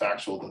argue it's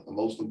factual that the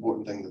most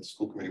important thing that the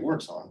school committee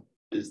works on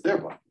is their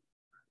budget.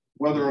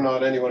 Whether or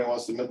not anybody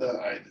wants to admit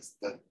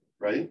that,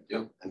 right?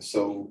 Yep. And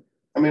so,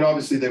 I mean,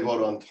 obviously they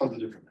vote on tons of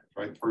different things,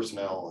 right?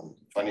 Personnel and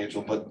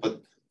financial,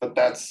 but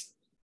that's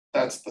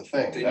the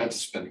thing. They need to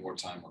spend more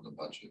time on the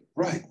budget.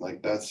 Right,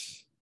 like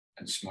that's.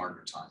 And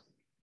smarter time,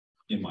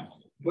 in my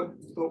opinion. But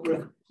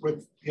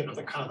with you know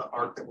the kind of the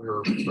arc that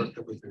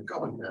we've been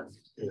going in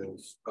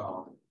is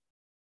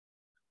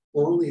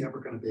we're only ever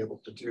going to be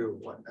able to do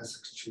what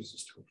Essex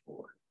chooses to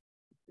afford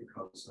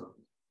because of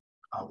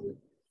how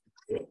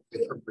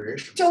the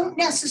appropriation. Don't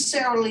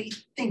necessarily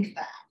think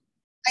that.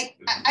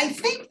 I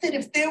think that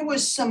if there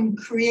was some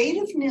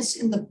creativeness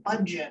in the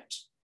budget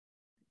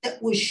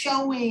that was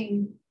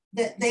showing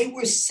that they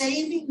were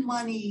saving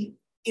money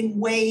in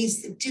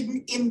ways that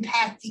didn't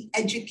impact the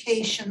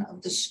education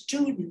of the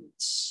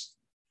students,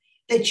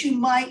 that you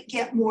might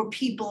get more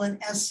people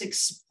in Essex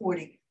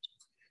supporting it.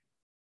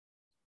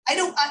 I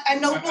don't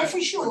know for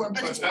sure,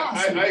 but it's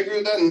possible. I agree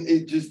with that, and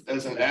it just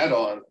as an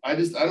add-on, I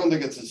don't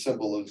think it's as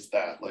simple as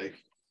that. Like,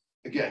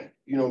 again,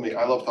 you know me,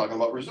 I love talking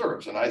about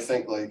reserves, and I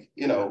think like,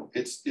 you know,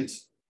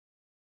 it's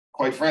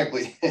quite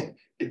frankly,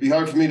 it'd be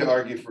hard for me to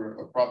argue for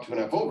a Prop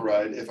 2.5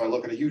 override if I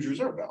look at a huge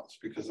reserve balance,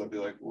 because I'd be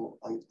like, well,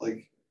 I'm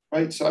like,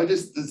 right. So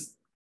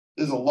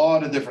there's a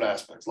lot of different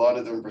aspects, a lot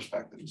of different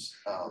perspectives.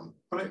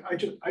 But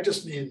I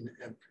just mean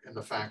in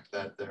the fact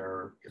that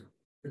they're, you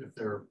know, if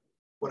they're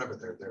whatever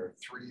they're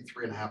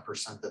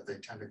 3.5% that they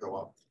tend to go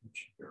up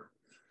each year.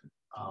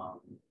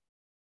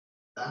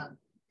 That,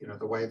 you know,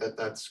 the way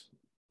that's,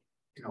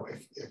 you know,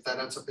 if that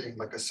ends up being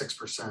like a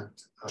 6%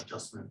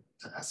 adjustment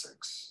to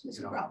Essex,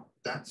 you know,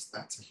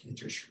 that's a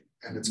huge issue,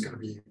 and it's going to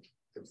be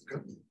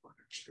for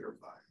next year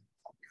by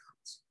all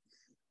accounts.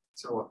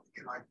 So,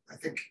 you know, I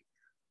think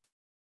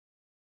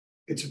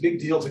it's a big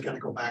deal to kind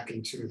of go back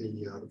into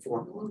the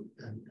formula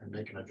and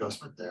make an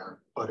adjustment there,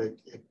 but it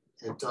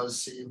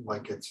does seem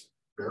like it's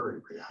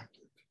very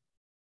reactive.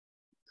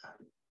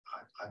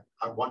 And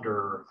I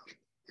wonder,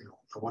 you know,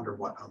 I wonder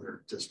what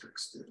other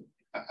districts do.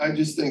 I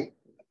just think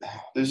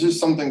there's just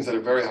some things at a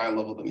very high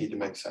level that need to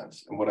make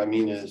sense. And what I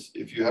mean is,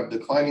 if you have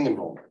declining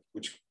enrollment,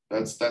 which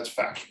that's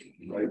fact,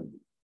 right?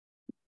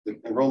 The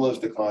enrollment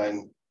has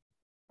declined,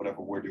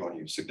 whatever word you want to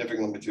use,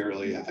 significantly,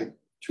 materially. I think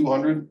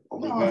 200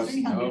 over the past.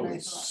 No,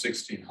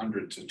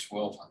 1,600 to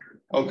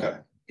 1,200. Okay,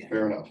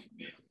 fair enough.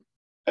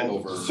 And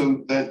over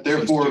so that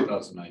therefore,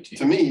 2019.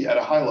 to me, at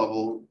a high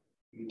level,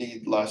 you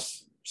need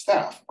less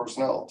staff,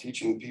 personnel,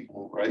 teaching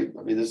people, right?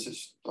 I mean,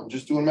 I'm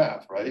just doing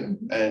math, right?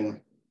 And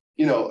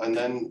you know, and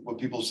then what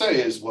people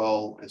say is,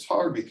 well, it's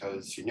hard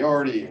because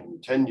seniority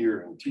and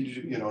tenure and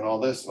teacher, you know, and all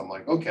this. And I'm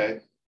like, okay,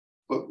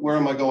 but where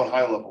am I going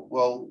high level?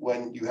 Well,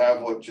 when you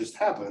have what just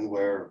happened,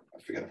 where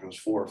I forget if it was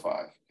 4 or 5, I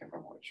can't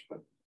remember which,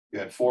 but you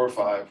had 4 or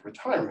 5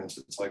 retirements.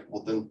 It's like,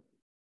 well, then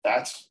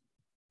that's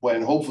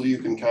when hopefully you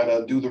can kind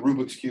of do the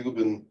Rubik's Cube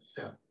and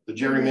the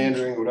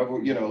gerrymandering or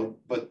whatever, you know,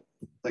 but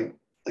like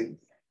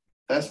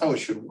that's how it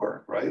should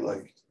work, right?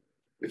 Like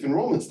if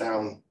enrollment's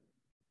down,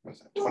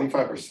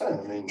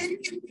 25%, I mean.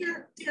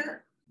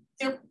 And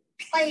they're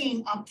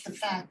playing up the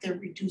fact they're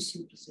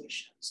reducing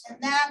positions, and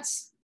that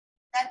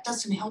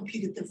doesn't help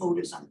you get the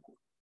voters on board.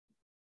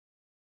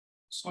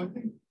 So I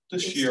think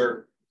this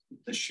year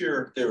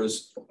there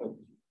was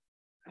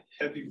a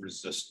heavy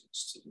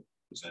resistance to the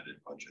presented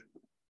budget,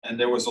 and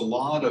there was a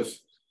lot of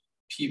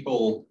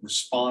people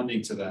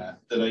responding to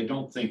that I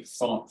don't think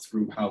thought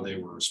through how they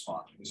were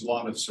responding. There's a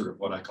lot of sort of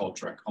what I call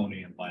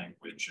draconian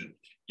language, and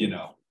you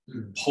know,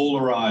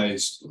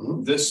 polarized.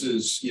 This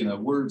is, you know,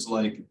 words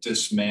like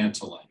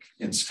dismantling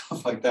and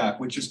stuff like that,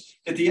 which is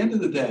at the end of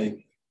the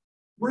day,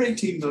 we're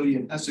 18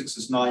 million, Essex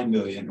is 9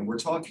 million, and we're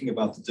talking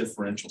about the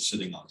differential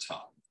sitting on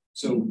top.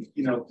 So,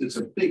 you know, it's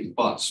a big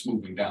bus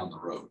moving down the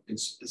road.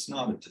 It's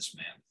not a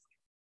dismantling.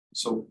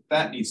 So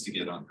that needs to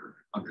get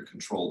under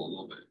control a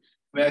little bit.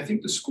 I mean, I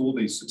think the school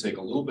needs to take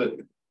a little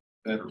bit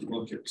better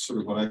look at sort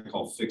of what I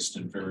call fixed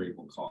and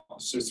variable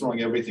costs. They're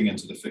throwing everything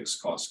into the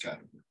fixed cost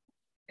category.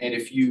 And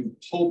if you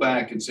pull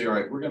back and say, all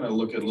right, we're going to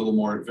look at a little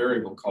more at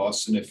variable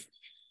costs, and if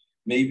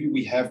maybe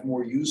we have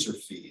more user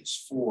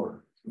fees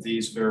for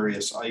these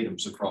various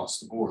items across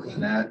the board,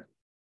 and that,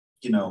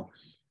 you know,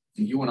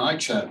 you and I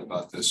chatted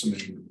about this. I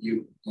mean,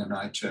 you and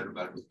I chatted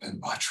about it with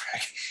Ben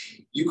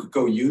Bottrick. You could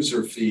go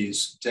user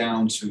fees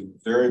down to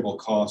variable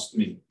costs. I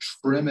mean,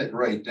 trim it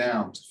right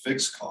down to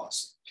fixed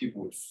costs.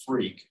 People would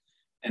freak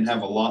and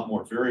have a lot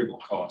more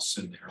variable costs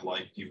in there.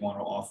 Like you want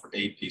to offer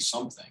AP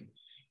something,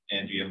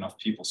 and you have enough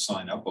people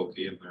sign up,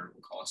 okay, a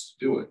variable cost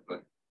to do it.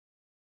 But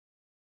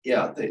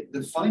yeah,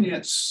 the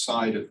finance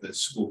side of the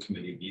school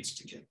committee needs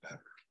to get better.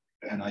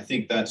 And I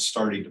think that's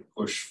starting to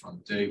push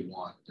from day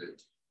one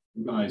that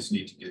you guys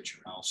need to get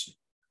your house in.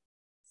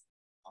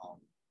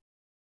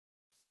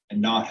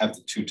 And not have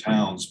the two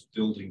towns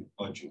building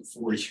a budget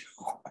for you.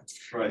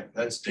 Right,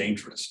 that's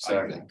dangerous,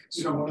 exactly. I think.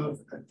 You know, one of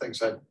the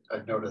things I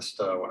noticed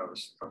when I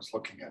was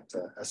looking at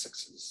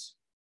Essex's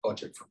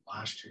budget from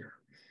last year,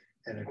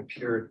 and it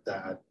appeared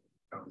that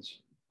it was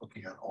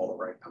looking at all the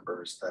right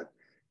numbers, that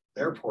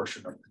their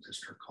portion of the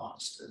district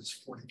cost is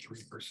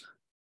 43%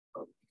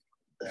 of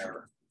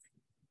their.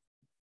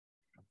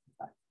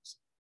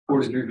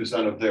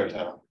 43% of their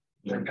town.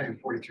 They're paying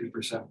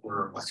 43%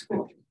 for like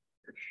 50.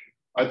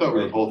 I thought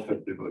we were both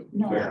 50, but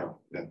No. fair enough,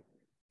 yeah.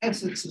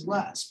 Essex is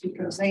less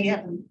because they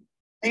haven't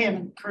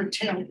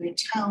curtailed their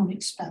town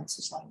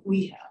expenses like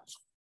we have.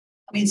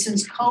 I mean,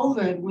 since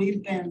COVID,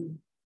 we've been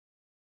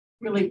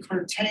really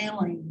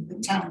curtailing the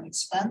town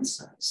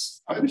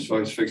expenses. I just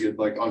always figured,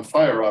 like on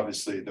fire,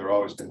 obviously, they're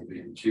always going to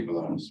be cheaper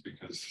than us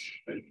because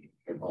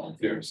they're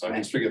volunteers. So I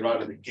just figured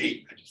out of the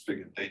gate, I just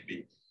figured they'd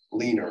be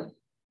leaner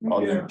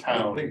on their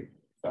town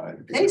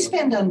side. They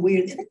spend on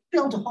weird, they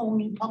build a whole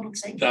new public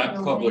safety. That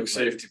building. public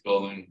safety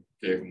building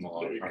gave them a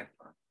lot of money.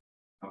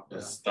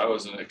 That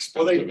was an Well,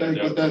 expensive.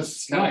 but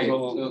that's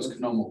Council, that was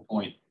Canoma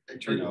Point. They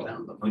turned You it know,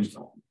 down the first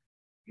one.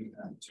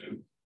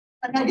 too.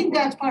 And I think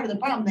that's part of the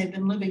problem. They've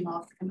been living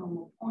off the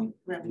Canoma Point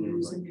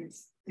revenues and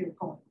they're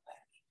going back.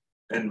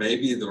 And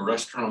maybe the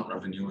restaurant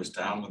revenue is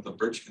down with the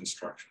bridge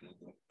construction.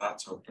 And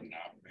that's open now.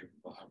 Maybe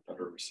we'll have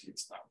better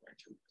receipts that way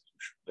too.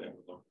 They have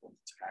a local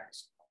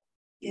tax.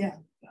 Yeah.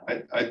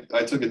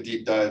 I took a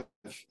deep dive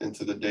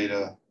into the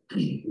data.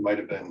 It might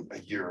have been a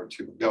year or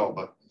two ago,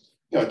 but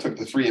you know, I took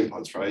the 3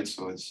 inputs, right?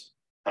 So it's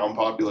town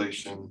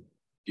population,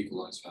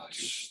 Equalized value.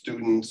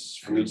 students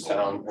from each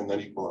town, and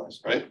then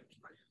equalized, right?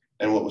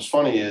 And what was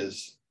funny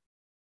is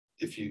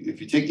if you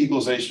take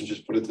equalization,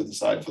 just put it to the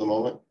side for the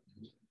moment.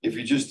 If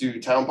you just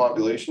do town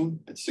population,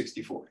 it's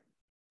 60-40,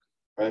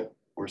 right?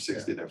 Or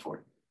 60 there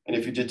 40. And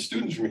if you did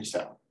students from each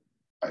town,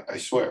 I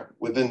swear,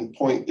 within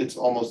point, it's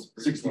almost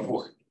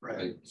 60-40.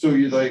 Right. So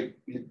you like,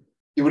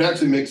 it would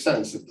actually make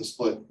sense if the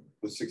split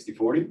was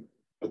 60-40,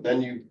 but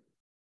then you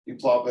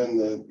plop in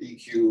the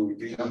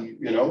EQ,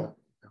 you know,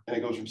 and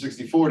it goes from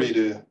 60-40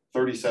 to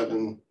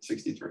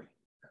 37-63.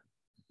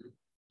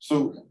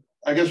 So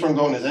I guess where I'm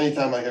going is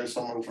anytime I hear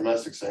someone from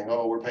Essex saying,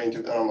 oh, we're paying too,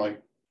 and I'm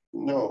like,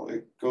 no,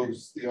 it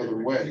goes the other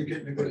way. You're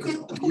getting a good.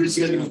 You're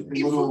getting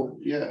a little,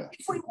 yeah.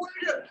 If we were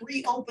to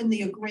reopen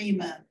the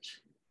agreement,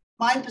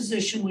 my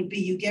position would be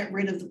you get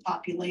rid of the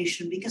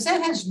population because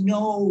that has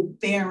no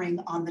bearing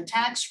on the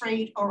tax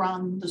rate or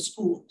on the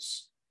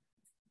schools.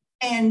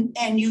 And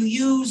you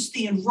use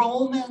the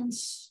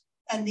enrollments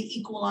and the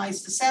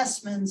equalized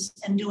assessments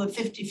and do a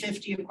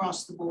 50-50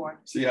 across the board.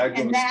 See,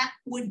 And that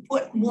would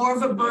put more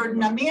of a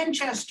burden on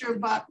Manchester,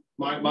 but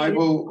my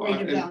vote,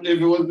 if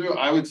it wasn't new,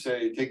 I would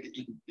say take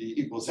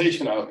the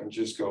equalization out and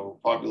just go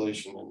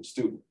population and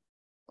student.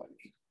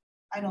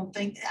 I don't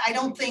think,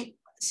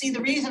 see,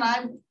 the reason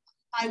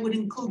I would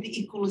include the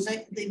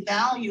equalization, the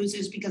values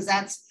is because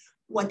that's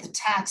what the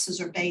taxes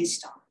are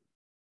based on.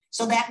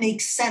 So that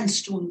makes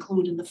sense to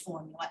include in the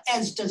formula,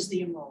 as does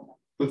the enrollment.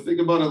 But think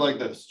about it like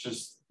this,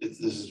 this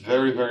is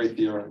very, very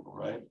theoretical,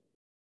 right?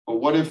 But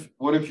what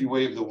if you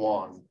wave the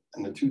wand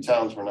and the 2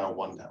 towns were now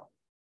 1 town?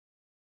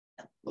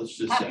 Let's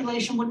just say.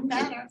 Population wouldn't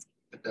matter.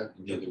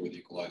 Neither with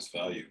equalized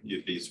value,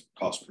 you'd be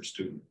cost per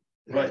student.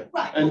 Right.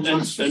 Right,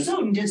 And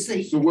student is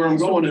the so where I'm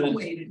going is,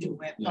 way to do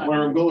it. but-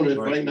 where I'm going is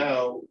right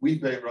now, we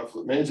pay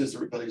roughly,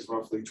 Manchester pays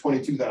roughly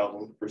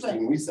 22,000 per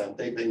student we send,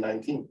 they pay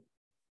 19.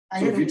 I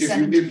So heard it was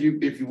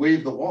 17. if you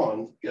wave the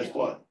wand, guess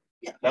what?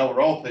 Yeah. Now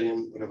we're all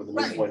paying whatever the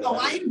Right, midpoint. oh,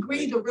 I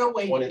agree the real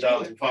way to do it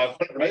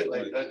 20,500, right?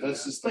 Like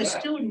that's just. for the a math.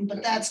 student,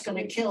 but that's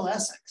gonna kill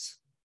Essex.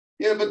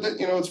 Yeah, but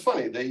you know, it's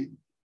funny.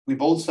 We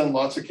both send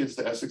lots of kids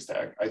to Essex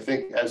Tech. I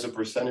think as a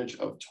percentage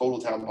of total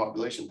town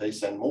population, they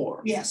send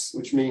more. Yes,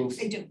 Which means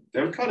they do.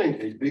 they're cutting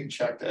a big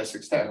check to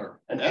Essex Tech.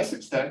 And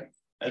Essex Tech,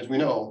 as we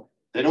know,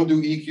 they don't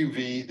do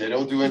EQV, they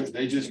don't do it,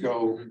 they just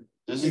go,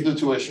 this is the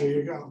tuition. There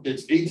you go.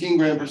 It's 18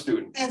 grand per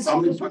student. And How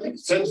so many the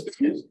students? 10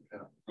 students.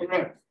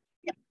 Correct.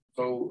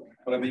 So,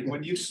 but I mean,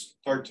 when you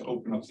start to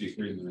open up the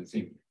agreement, I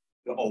think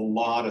a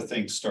lot of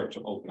things start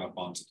to open up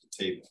onto the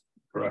table.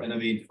 Correct. And I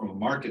mean, from a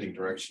marketing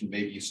direction,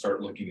 maybe you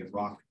start looking at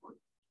Rockford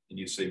and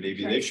you say,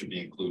 maybe they should be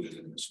included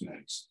in this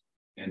mix.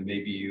 And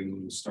maybe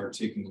you start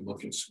taking a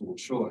look at school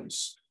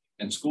choice.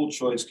 And school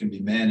choice can be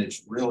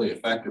managed really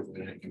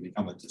effectively and it can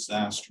become a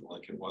disaster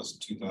like it was in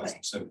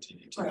 2017,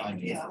 18, Right,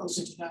 19. yeah, those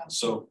are the values.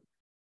 So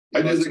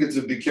I just think it's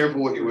be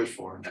careful what you wish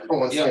for. I don't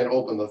want to say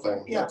open the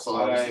thing. Yeah. That's all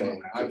I'm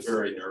saying. I'm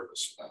very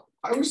nervous about.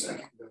 I was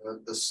thinking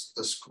the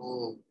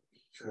school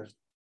should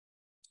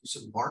do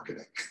some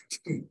marketing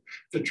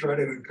to try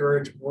to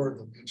encourage more of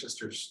the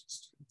Manchester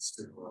students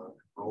to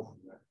enroll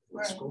in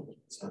that school.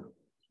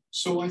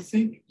 So I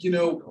think, you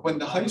know, when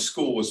the high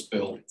school was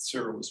built,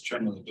 Sarah was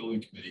chairman of the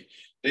building committee,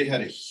 they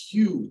had a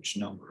huge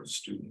number of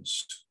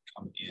students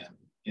come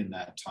in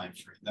that time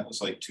frame. That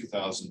was like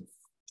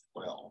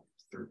 2012,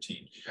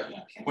 13.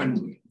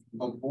 When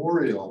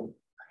Memorial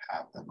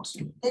happened,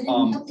 They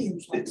didn't have the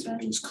influx, it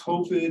right? was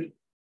COVID.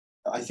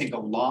 I think a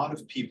lot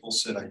of people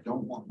said, I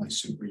don't want my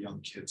super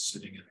young kids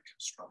sitting in a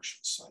construction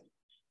site.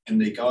 And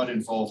they got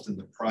involved in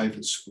the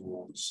private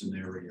school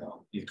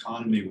scenario. The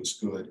economy was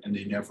good and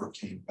they never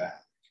came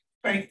back.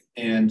 Right.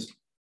 And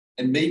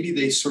And maybe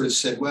they sort of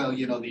said, well,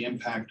 you know, the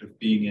impact of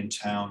being in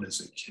town as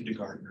a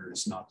kindergartner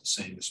is not the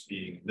same as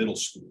being in middle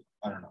school.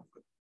 I don't know.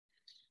 But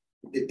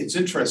it's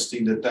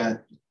interesting that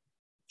that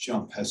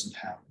jump hasn't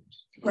happened.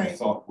 Right. I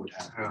thought would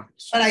happen. Yeah.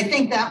 But I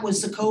think that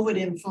was the COVID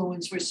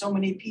influence where so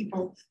many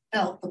people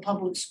felt the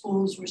public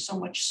schools were so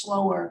much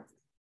slower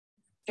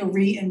to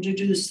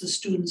reintroduce the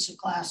students to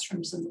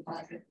classrooms than the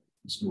private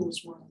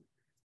schools were.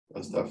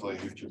 That's definitely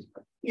a huge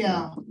impact.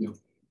 Yeah.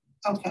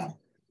 Okay.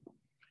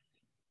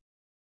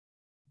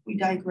 We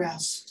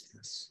digress.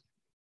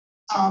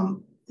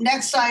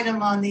 Next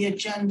item on the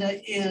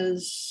agenda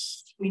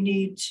is we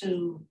need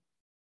to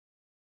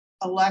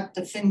elect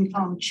the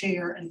FinCom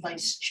chair and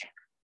vice chair.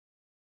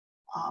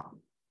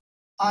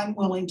 I'm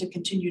willing to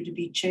continue to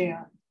be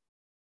chair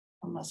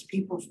unless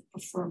people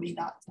prefer me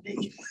not to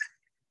be.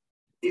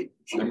 I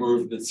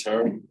moved the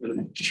term.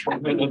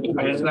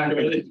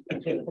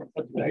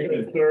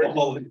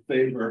 All in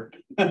favor.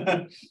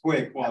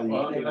 Quick, while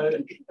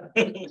you.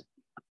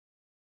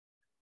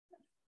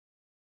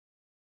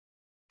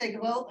 Take a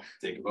vote.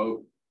 Take a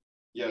vote.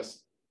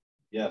 Yes.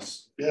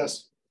 Yes.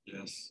 Yes.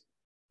 Yes.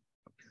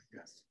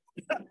 Yes.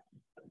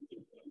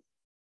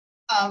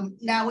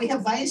 Now we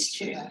have vice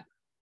chair.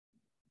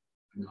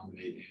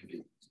 Nominate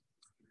Andy.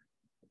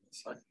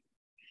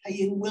 Are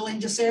you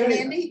willing to serve,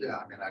 Andy? Yeah,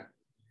 I mean, I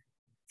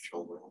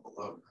feel well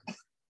below. I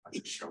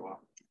just show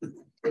up.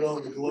 Put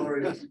on the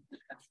glory.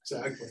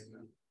 Exactly.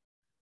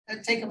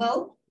 Take a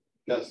vote.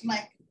 Yes.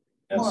 Mike,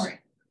 Yes. Maury,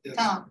 Yes.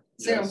 Tom,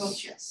 Sarah Yes.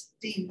 votes yes.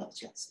 Dean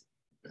votes yes.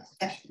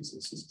 Okay.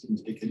 Jesus, this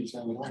didn't take any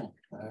time at all.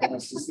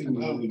 This thing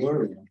was on the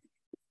glory.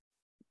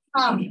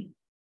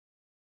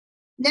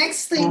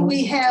 Next thing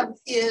we have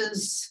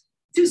is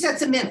 2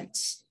 sets of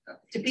minutes.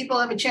 Do people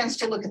have a chance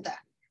to look at that?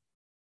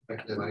 I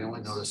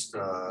only noticed,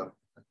 I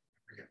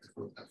forget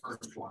the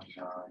first one,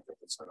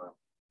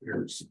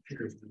 it's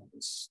Peter's name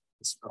is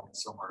spelled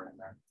somewhere in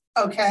there.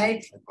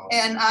 Okay,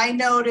 and I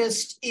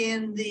noticed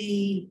in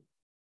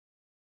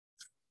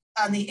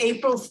on the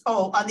April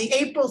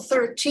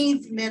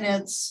 13th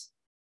minutes,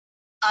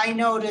 I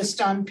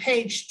noticed on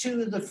page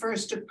 2, the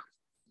first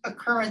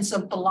occurrence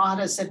of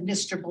Bellata said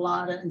Mr.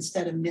 Bellata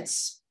instead of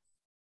Ms.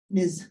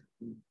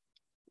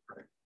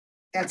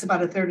 That's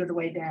about a third of the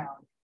way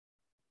down.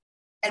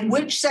 And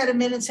which set of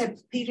minutes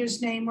had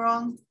Peter's name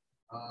wrong?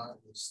 It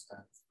was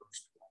that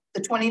first one.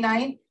 The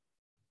 29th?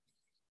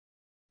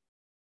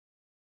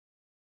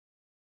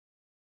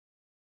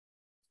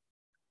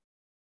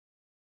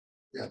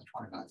 Yeah,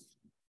 29th.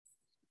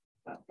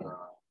 It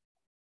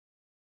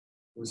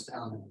was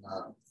down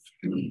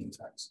in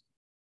text.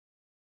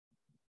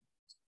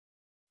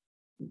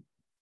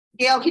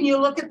 Gail, can you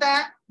look at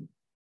that?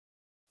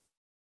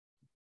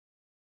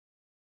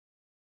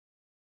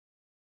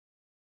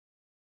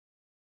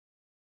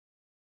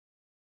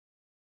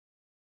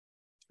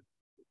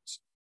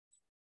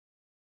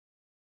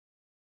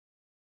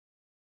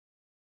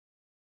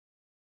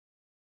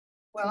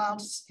 Well,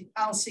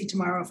 I'll see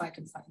tomorrow if I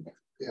can find it.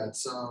 Yeah,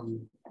 it's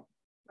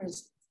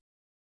Where's,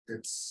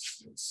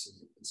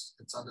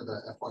 it's under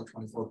the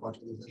FY24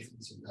 budget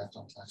revisions, impact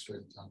on tax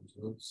rate and town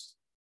reserves.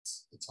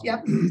 It's on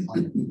Yep.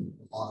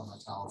 the bottom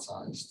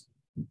italicized,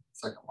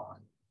 second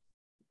line.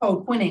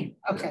 oh, Quinning.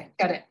 Okay,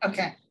 got it.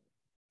 Okay.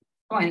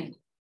 Quinning.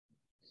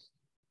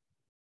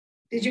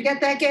 Did you get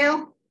that,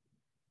 Gail?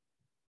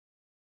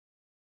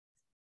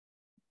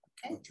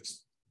 Okay.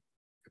 Just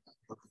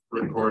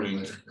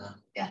Recording.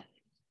 Yeah.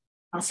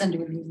 I'll send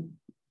you an email.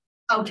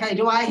 Okay,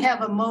 do I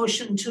have a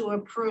motion to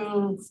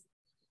approve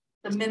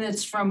the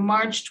minutes from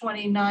March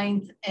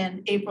 29th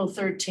and April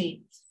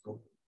 13th?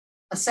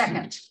 A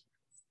second.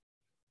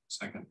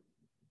 Second.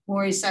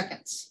 Maury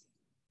seconds.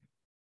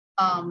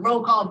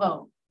 Roll call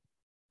vote.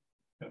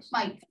 Yes.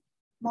 Mike,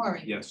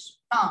 Maury, Yes.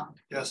 Tom,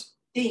 Yes.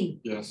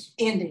 Dean, Yes.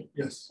 Andy,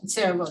 Yes. and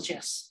Sarah votes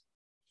yes.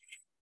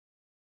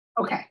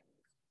 Okay.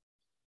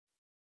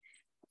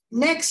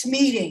 Next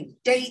meeting,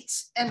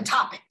 dates and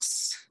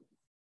topics.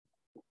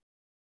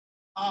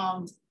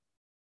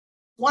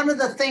 One of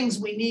the things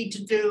we need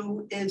to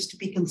do is to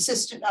be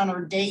consistent on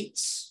our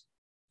dates.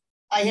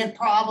 I had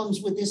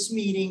problems with this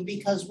meeting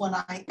because when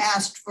I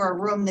asked for a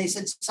room, they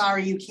said,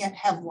 sorry, you can't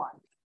have one.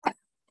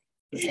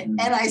 And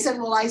I said,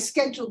 well, I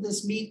scheduled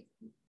this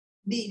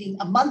meeting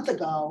a month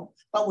ago,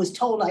 but was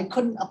told I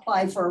couldn't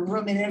apply for a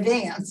room in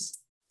advance.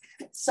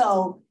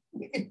 So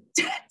it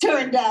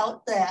turned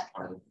out that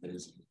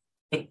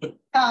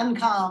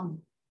Concom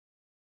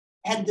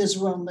had this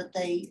room, but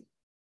they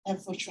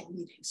have virtual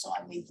meetings, so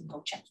I made them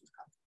go check with them.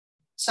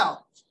 So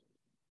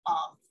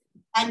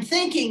I'm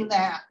thinking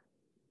that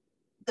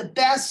the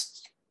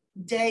best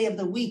day of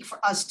the week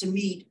for us to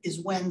meet is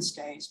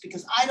Wednesdays,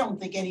 because I don't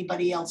think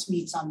anybody else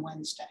meets on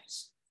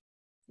Wednesdays.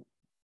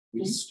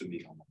 We used to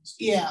meet on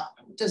Wednesday. Yeah,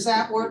 does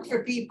that work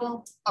for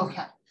people?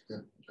 Okay,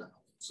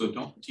 So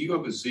do you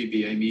have a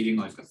ZBA meeting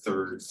like the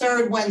third?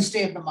 third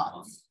Wednesday of the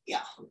month,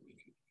 yeah.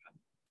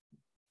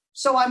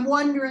 So I'm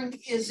wondering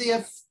is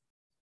if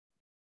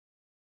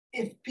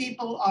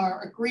people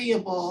are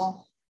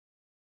agreeable.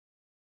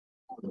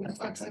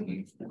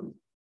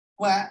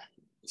 What?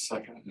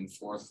 second and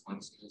fourth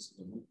Wednesdays of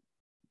the month.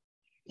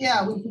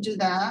 Yeah, we can do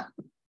that.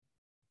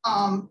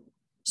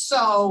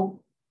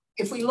 So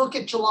if we look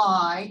at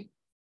July,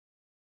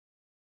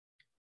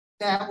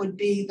 that would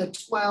be the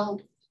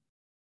 12th.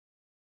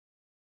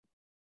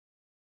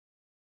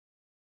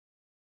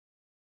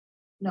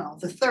 No,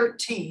 the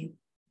 13th.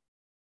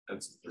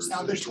 That's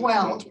Now the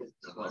 12th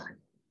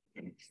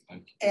Thank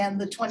you. and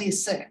the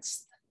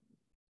 26th.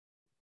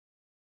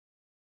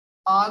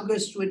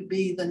 August would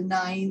be the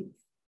 9th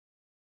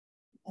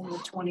and the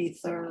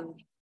 23rd.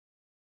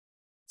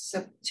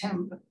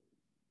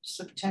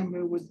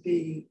 September would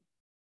be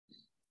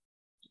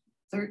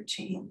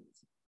 13th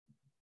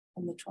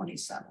and the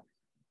 27th.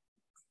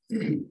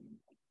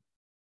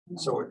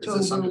 So is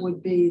this October under,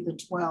 would be the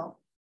 12th.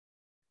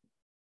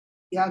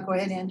 Yeah, go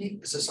ahead, Andy.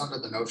 is this under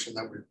the notion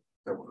that we're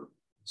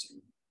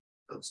using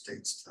those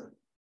dates to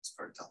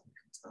start telling it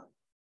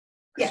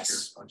Yes.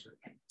 year's budget?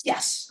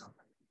 Yes.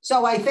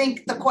 So I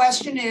think the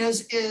question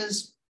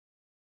is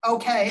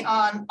okay,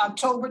 on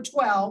October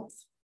 12th,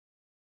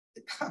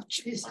 oh,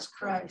 Jesus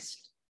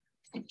Christ.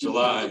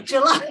 July.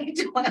 July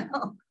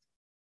 12th,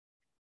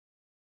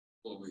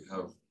 Well, we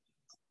have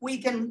we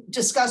can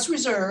discuss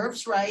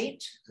reserves,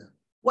 right? Yeah.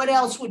 What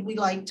else would we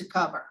like to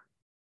cover?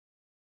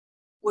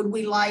 Would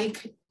we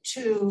like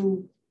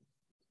to,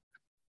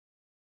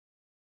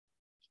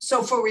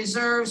 so for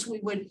reserves, we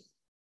would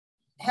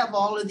have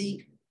all of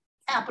the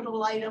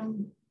capital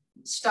item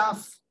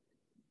stuff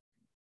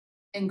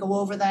and go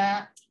over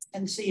that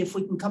and see if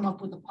we can come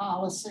up with a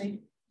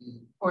policy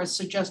or a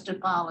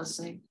suggested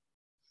policy.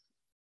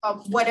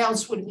 What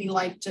else would we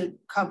like to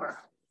cover?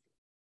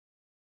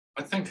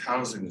 I think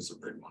housing is a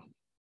big one.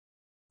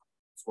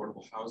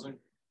 Affordable housing.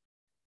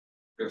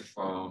 If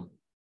I'm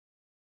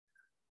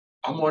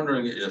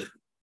wondering if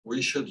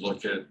we should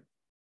look at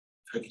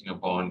picking a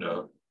bond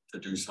out to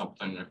do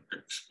something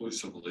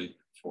exclusively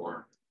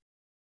for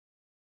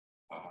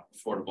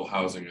affordable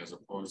housing as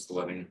opposed to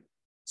letting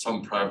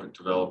some private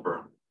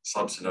developer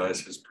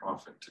subsidize his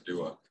profit to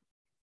do a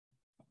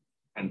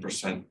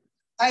 10%.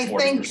 I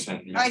think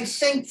 40% mix. I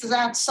think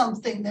that's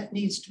something that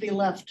needs to be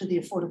left to the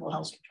Affordable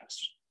Housing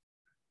Trust.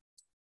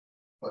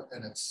 But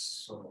and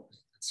it's sort of,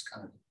 it's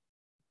kind of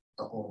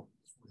the whole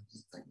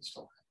thing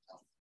still.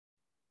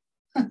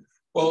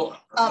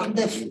 Well,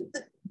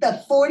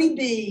 The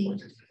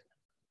 40B,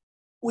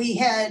 we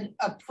had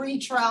a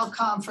pre-trial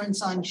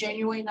conference on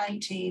January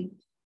 19th,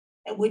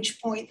 at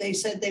which point they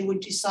said they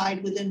would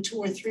decide within 2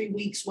 or 3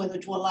 weeks whether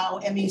to allow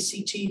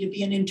MECT to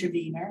be an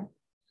intervener.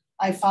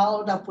 I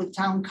followed up with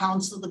town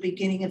council at the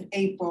beginning of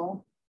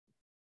April.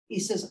 He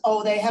says,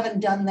 oh, they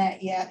haven't done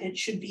that yet. It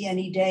should be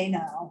any day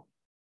now.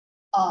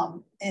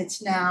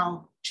 It's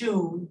now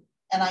June.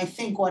 And I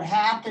think what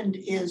happened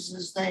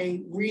is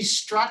they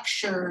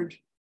restructured,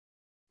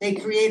 they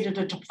created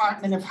a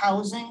Department of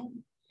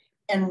Housing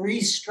and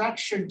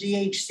restructured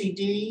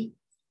DHCD.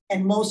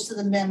 And most of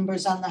the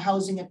members on the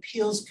Housing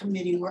Appeals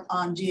Committee were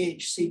on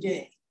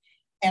DHCD.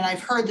 And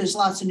I've heard there's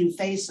lots of new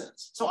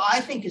faces. So I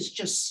think it's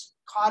just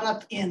caught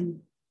up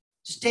in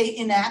state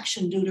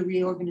inaction due to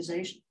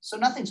reorganization. So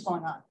nothing's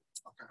going on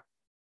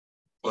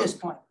at this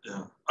point.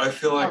 Yeah, I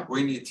feel like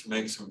we need to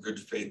make some good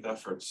faith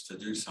efforts to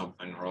do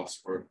something or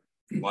else we're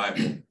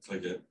liable to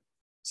get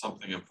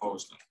something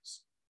imposed on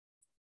us.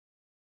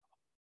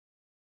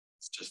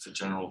 It's just a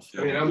general I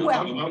feeling.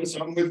 mean,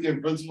 I'm with you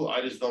in principle,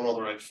 I just don't know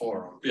the right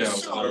forum. Yeah,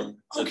 So, whether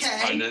it's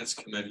okay. finance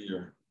committee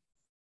or.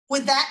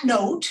 With that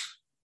note,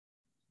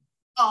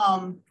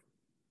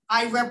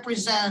 I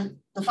represent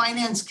the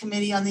Finance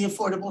Committee on the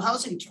Affordable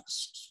Housing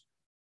Trust.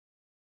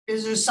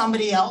 Is there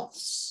somebody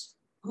else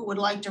who would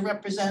like to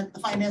represent the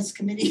Finance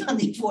Committee on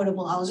the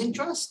Affordable Housing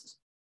Trust?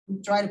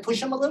 Try to push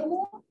them a little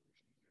more?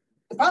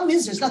 The problem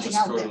is there's nothing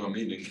out Just go there. to a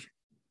meeting,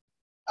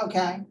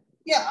 Okay,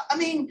 yeah, I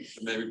mean,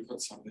 maybe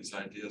put some of these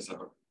ideas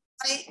out.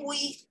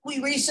 we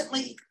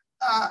recently,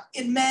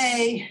 in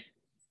May,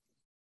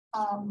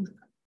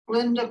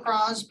 Linda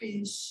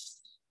Crosby's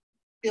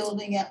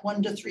building at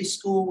 1 to 3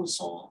 school was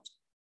sold.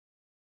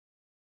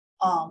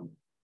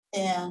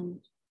 And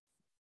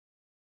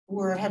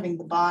we're having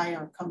the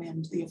buyer come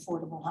into the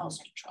Affordable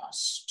Housing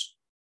Trust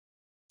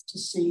to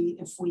see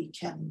if we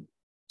can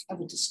have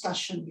a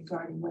discussion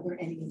regarding whether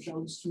any of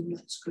those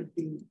units could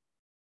be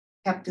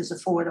kept as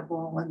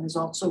affordable. And there's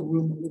also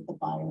rumor that the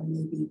buyer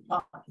may be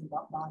talking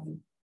about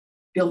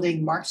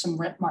building some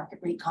market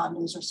rate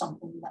condos or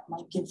something that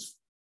might give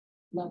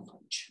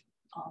leverage.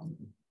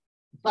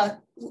 But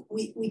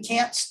we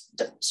can't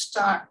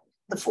start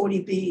the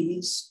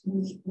 40Bs.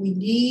 We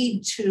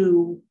need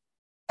to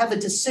have a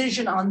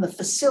decision on the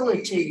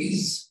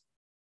facilities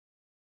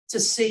to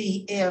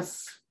see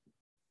if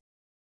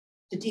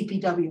the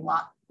DPW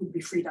lot would be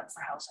freed up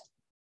for housing.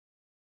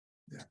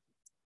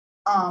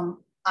 Yeah.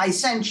 I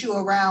sent you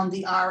around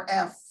the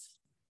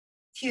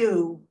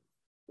RFQ,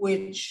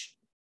 which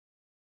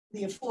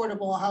the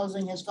affordable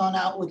housing has gone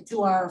out with 2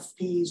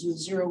 RFPs with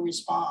 0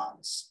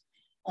 response.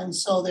 And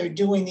so they're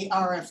doing the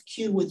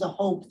RFQ with the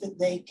hope that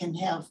they can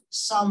have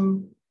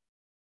some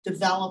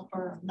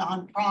developer,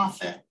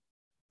 nonprofit,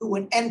 who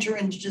would enter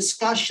into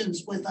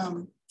discussions with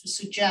them to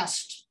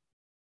suggest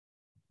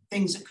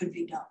things that could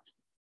be done.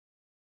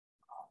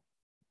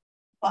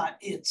 But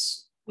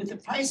it's, with the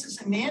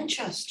prices in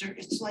Manchester,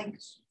 it's like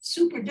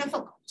super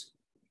difficult.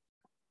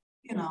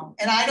 You know,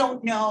 and I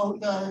don't know,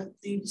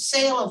 the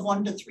sale of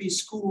 1 to 3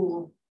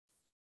 school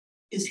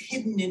is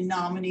hidden in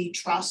nominee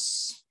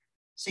trusts,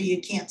 so you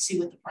can't see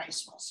what the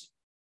price was.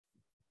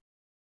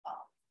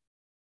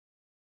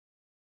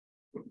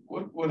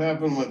 What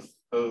happened with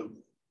the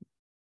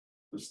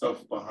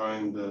stuff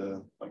behind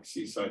the like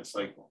Seaside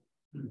Cycle?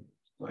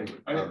 Like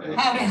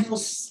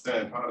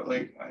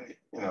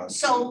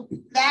so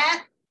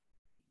that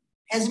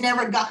has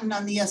never gotten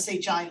on the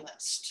SHI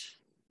list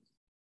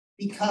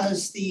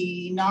because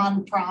the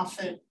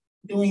nonprofit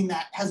doing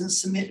that hasn't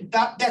submitted.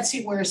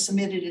 Betsy Ware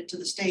submitted it to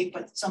the state,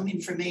 but some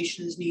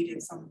information is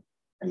needed from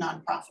the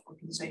nonprofit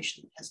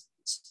organization. I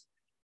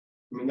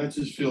mean, that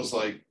just feels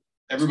like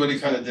everybody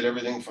kind of did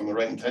everything from the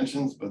right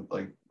intentions, but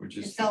like we're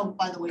just, it fell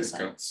by the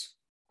wayside.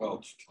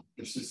 Well,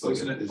 it's just like,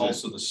 isn't it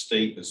also the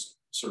state is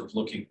sort of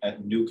looking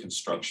at new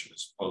construction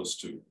as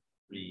opposed to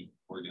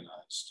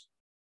reorganized?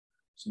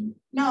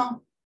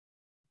 No,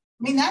 I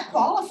mean, that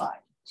qualified.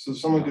 So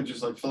someone could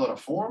just like fill out a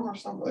form or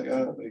something like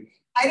that? Like,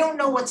 I don't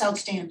know what's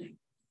outstanding.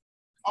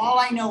 All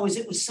I know is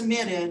it was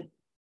submitted,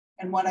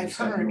 and what I've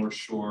heard. North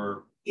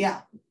Shore.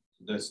 Yeah.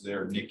 That's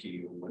there,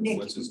 Nicky, or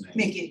what's his name?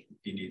 Mickey.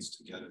 He needs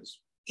to get his.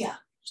 Yeah.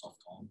 Self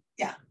calm.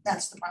 Yeah,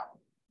 that's the problem.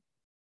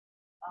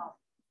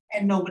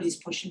 And nobody's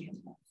pushing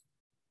him.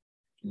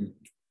 And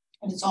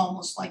it's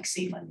almost like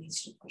SEMA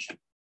needs to push him.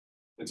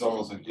 it's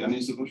almost like, yeah,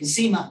 needs to push it.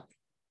 SEMA,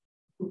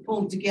 who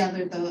pulled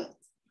together the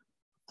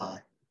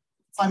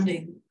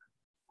funding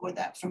for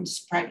that from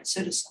private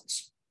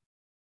citizens.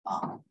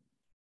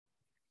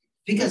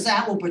 Because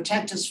that will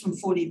protect us from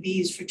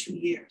 40Bs for 2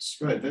 years.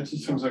 Right, that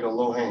just seems like a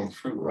low hanging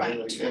fruit, right?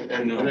 Right. Like,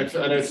 and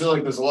I feel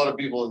like there's a lot of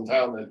people in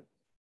town that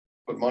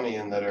put money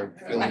in that are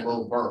feeling a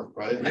little burnt,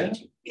 right?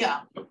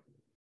 Yeah.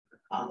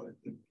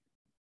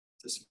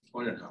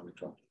 Disappointed how we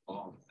dropped the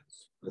ball.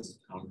 That's the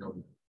town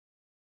government.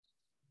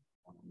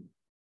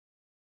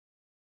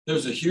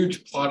 There's a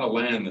huge plot of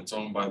land that's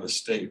owned by the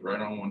state right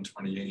on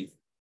 128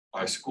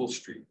 by School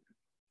Street.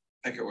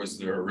 I think it was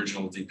their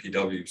original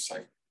DPW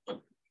site, but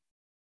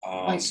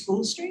By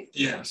School Street?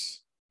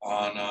 yes,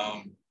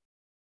 on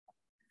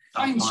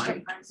Pine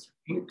Street.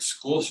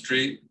 School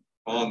Street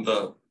on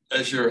the,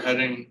 as you're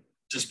heading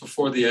just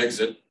before the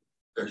exit,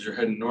 as you're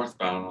heading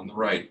northbound on the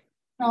right.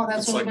 No,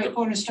 that's It's over like by the-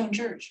 Cornerstone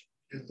Church.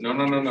 No.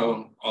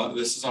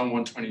 This is on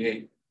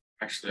 128.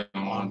 Actually,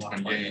 on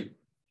 128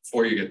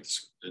 before you get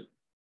to.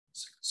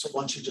 So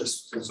once you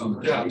just It's on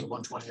the Yeah. to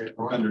 128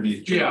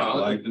 Underneath. Yeah.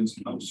 Langdon's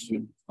house,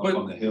 up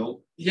on the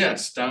hill.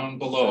 Yes, down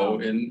below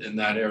in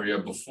that area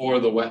before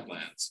the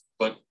wetlands.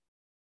 But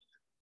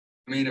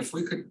I mean, if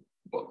we could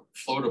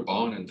float a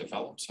bone and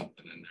develop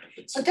something in there,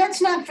 that's But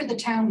that's not for the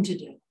town to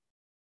do.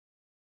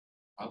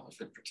 well,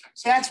 if it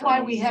protects. That's us why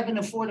from- we have an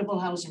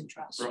affordable housing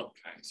trust.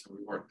 Okay, so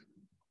we work.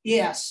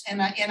 Yes,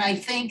 and I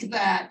think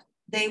that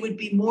they would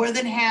be more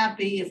than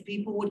happy if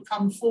people would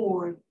come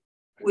forward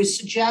with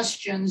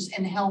suggestions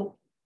and help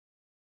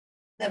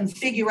them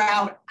figure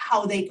out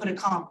how they could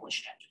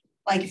accomplish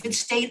it. Like if it's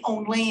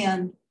state-owned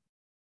land,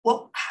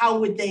 how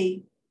would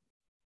they?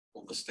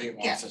 Well, the state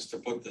wants us to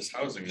put this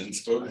housing in,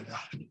 so that's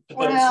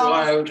Well,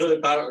 why I really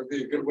thought it would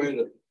be a good way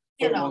to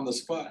put them on the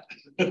spot.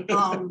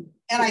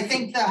 And I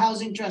think the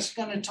housing trust is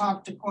gonna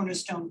talk to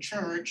Cornerstone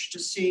Church to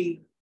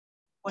see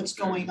what's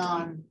going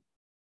on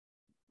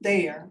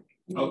there.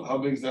 How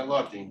big is that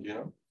lot, Dean, do you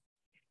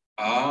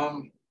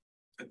know?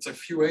 It's a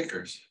few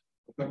acres,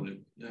 I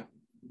believe, yeah.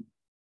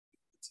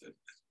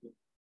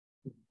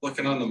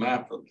 Looking on the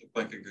map, it looked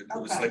like a good,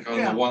 it was Okay, like on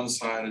yeah. the one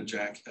side of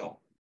Jack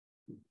Hill.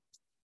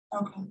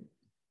 Okay.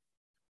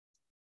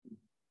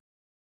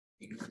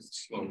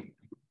 Slow.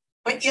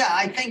 But yeah,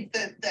 I think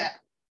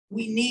that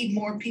we need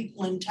more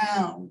people in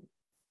town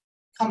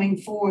coming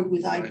forward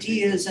with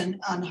ideas and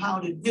on how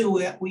to do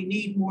it. We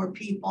need more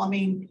people. I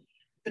mean,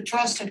 the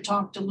trust had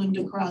talked to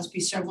Linda Crosby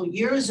several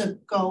years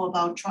ago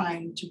about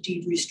trying to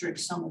deed restrict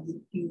some of the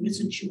units,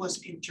 and she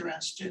wasn't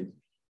interested.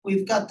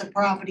 We've got the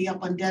property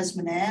up on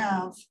Desmond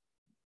Ave.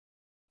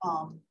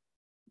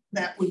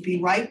 That would be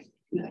right,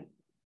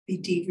 be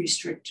deed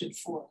restricted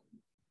for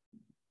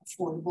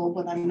affordable,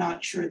 but I'm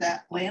not sure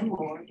that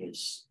landlord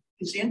is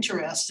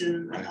interested.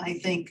 And Right. I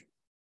think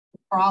the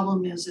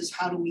problem is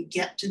how do we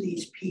get to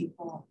these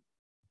people?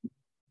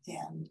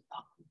 And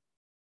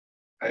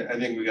I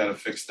think we gotta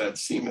fix that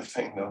SEMA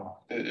thing though,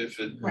 if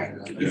it, right.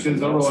 because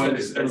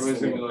otherwise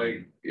everybody's gonna be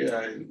like, yeah,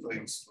 like,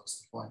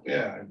 What's the point?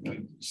 yeah,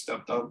 we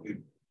stepped up, we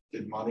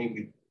did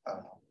money, I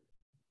don't know.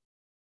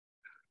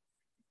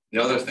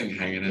 The other thing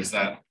hanging is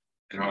that,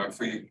 you know, if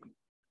we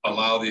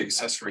allow the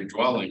accessory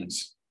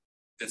dwellings,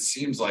 it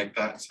seems like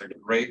that's a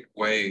great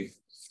way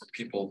for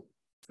people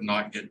to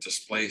not get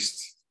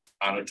displaced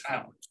out of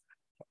town.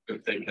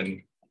 If they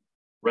can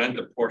rent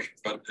a portion,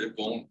 but it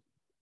won't,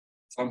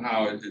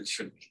 somehow it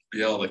should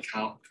be able to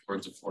count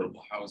towards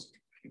affordable housing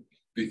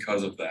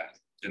because of that.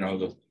 You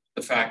know,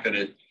 the fact that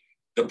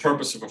the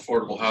purpose of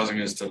affordable housing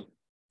is to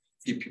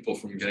keep people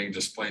from getting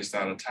displaced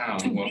out of town.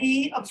 To Well,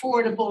 be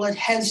affordable, it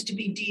has to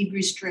be deed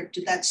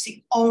restricted. That's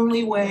the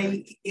only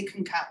way it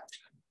can count.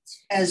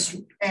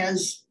 As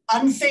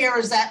unfair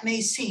as that may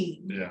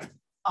seem, yeah,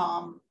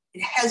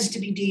 it has to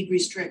be deed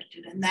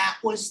restricted. And that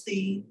was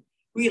the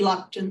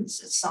reluctance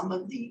that some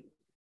of the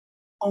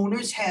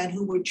owners had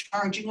who were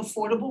charging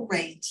affordable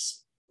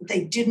rates.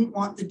 They didn't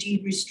want the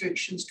deed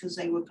restrictions because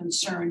they were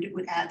concerned it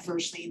would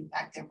adversely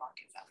impact their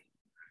market value.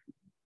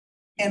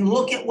 And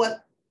look at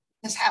what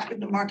has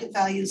happened to market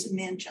values in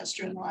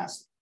Manchester in the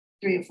last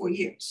 3 or 4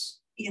 years.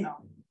 You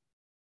know,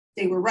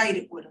 they were right,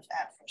 it would have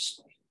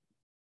adversely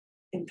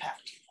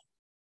impacted.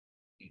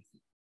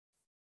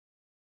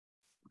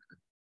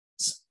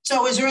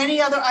 So is there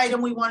any other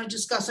item we want to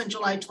discuss on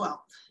July 12th?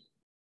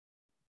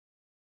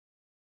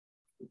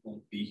 We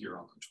won't be here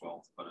on the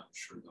 12th, but I'm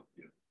sure they'll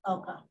be.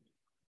 Okay.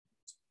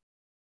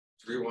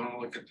 do we want to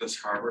look at this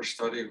harbor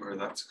study where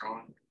that's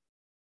going?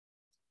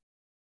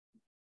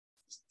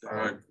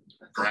 Grant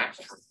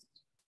for,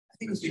 I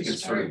think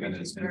It's sort of in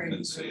its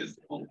infancy at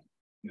the moment.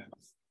 Yeah.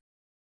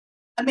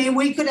 I mean,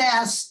 we could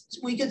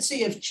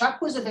see if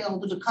Chuck was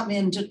available to come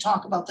in to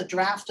talk about the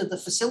draft of the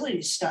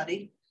facility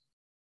study.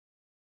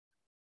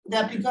 Would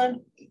that be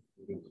good?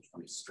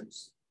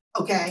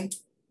 Okay.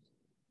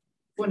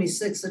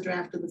 26, the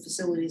draft of the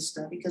facility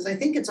study, because I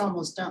think it's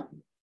almost done.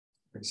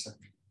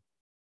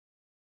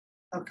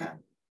 Okay.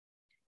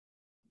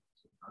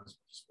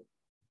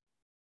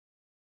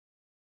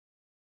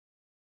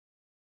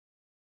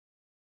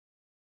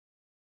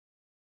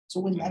 So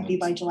wouldn't that be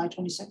by July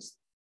 26th?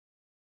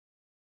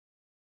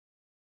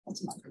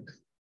 That's a month.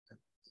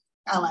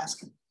 I'll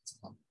ask him.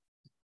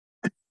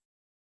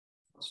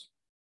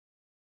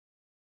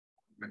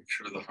 make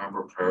sure the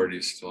harbor priority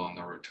is still on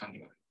the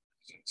rotunda.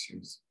 It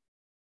seems.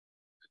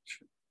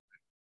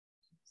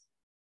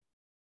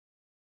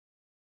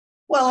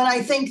 Well, and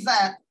I think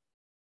that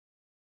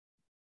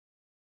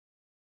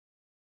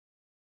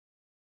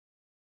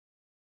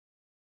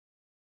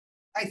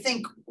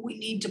we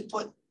need to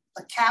put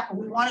the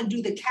we want to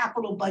do the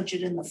capital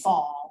budget in the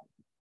fall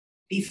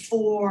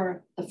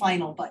before the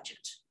final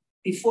budget,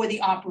 before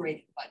the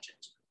operating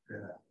budget.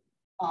 Yeah.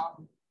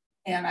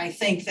 And I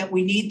think that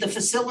we need the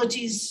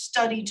facilities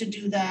study to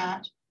do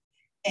that.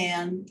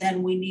 And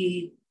then we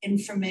need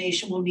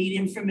information, we'll need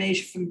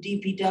information from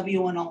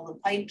DPW on all the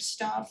pipe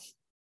stuff.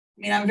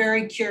 I mean, I'm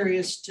very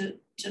curious to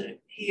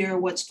hear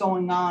what's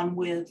going on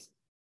with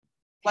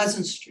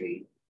Pleasant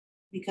Street,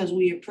 because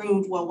we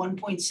approved, well,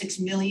 1.6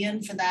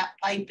 million for that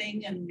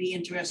piping, and be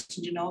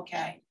interested to know,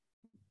 okay,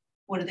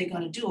 what are they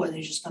going to do? Are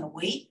they just going to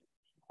wait,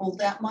 hold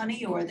that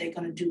money, or are they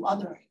going to do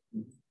other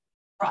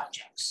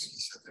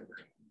projects?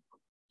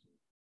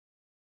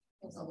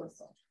 There's a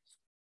list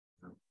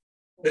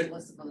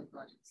of other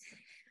projects.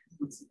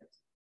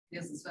 He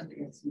hasn't spent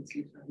against it.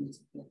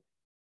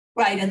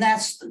 Right, and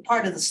that's the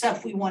part of the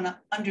stuff we want to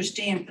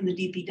understand from the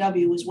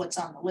DPW is what's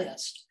on the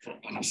list.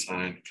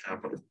 Unassigned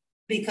capital.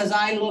 Because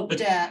I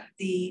looked at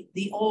the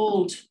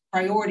old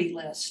priority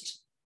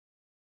list,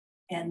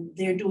 and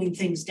they're doing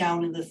things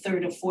down in the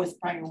third or fourth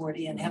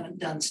priority and haven't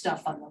done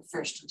stuff on the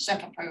first and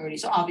second priority.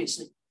 So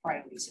obviously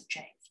priorities have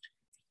changed.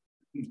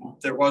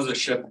 There was a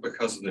shift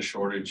because of the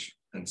shortage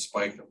and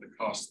spike of the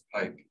cost of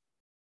pipe.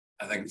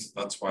 I think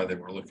that's why they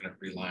were looking at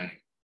relining.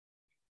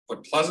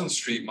 But Pleasant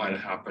Street might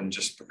have happened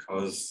just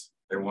because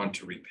they want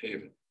to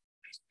repave it.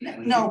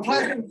 No,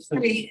 Pleasant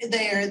Street,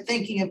 they're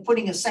thinking of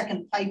putting a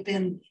second pipe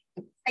in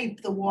to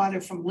pipe the water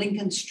from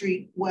Lincoln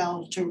Street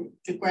well to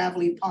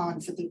Gravelly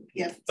Pond for the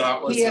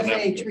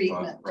PFA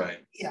treatment. Right.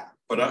 Yeah.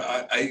 But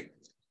I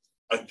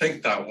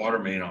think that water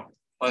main on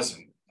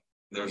Pleasant,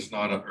 there's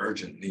not an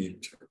urgent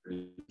need to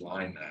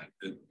reline that.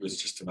 It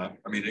was just about,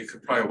 I mean, it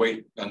could probably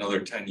wait another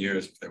 10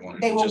 years if they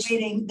wanted they were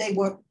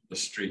the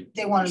street.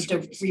 They wanted to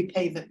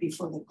repave it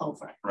before the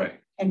culvert.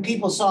 Right. And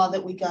people saw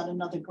that we got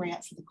another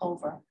grant for the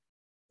culvert.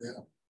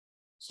 Yeah.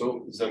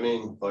 So does that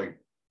mean like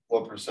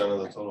what percent of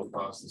the total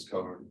cost is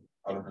covered?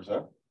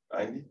 100%?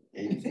 90?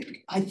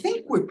 80? I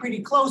think we're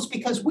pretty close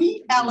because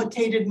we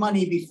allocated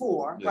money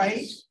before, yes.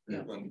 Right?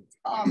 Yeah.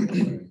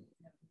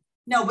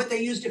 No, but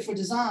they used it for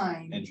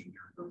design. Engineering.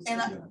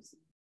 And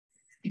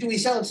do we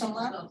still have some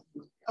left?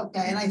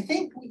 Okay, and I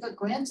think we got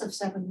grants of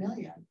 7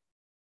 million.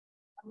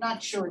 I'm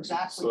not sure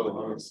exactly. So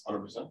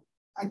 100%?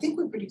 I think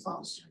we're pretty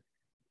close.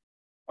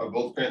 Are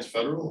both grants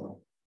federal? Or?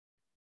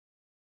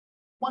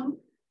 One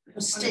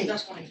was state.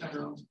 Definitely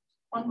federal.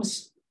 One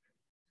was,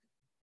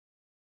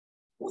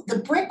 the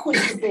brick was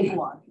the big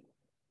one.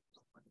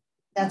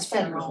 That's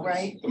federal,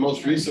 right? The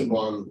most recent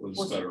one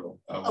was federal.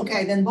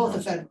 Okay, then both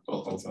are federal.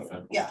 Both are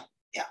federal. Yeah.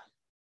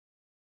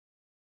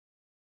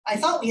 I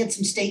thought we had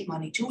some state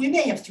money too. We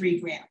may have 3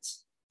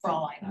 grants for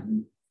all I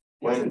know.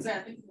 I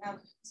think you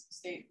have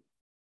state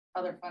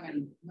other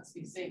funding must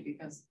be state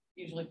because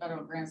usually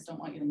federal grants don't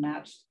want you to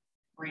match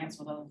grants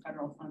with other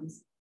federal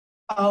funds.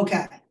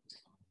 Okay.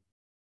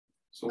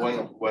 So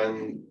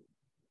when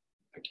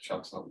like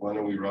Chuck's up, when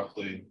are we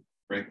roughly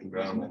breaking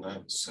ground on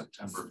that?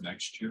 September of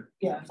next year.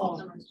 Yeah,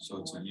 fall. So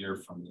it's a year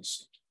from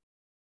this.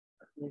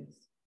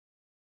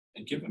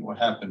 And given what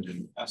happened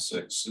in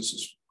Essex, this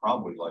is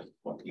probably like,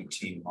 what,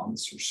 18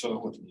 months or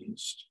so at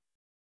least.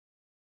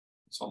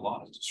 It's a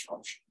lot of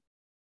disruption.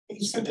 They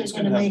said they're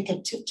going to make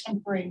a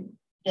temporary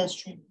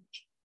pedestrian.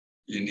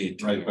 You need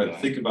to. Right, but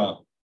think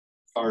about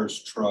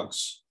cars,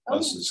 trucks,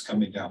 buses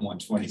coming down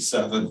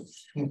 127.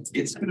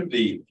 It's going to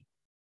be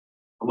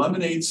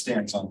lemonade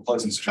stands on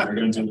Pleasant Street are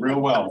going to do real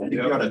well. You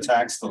got to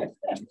tax them.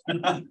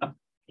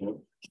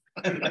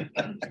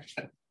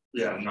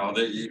 Yeah, no,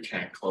 that you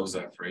can't close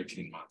that for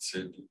 18 months.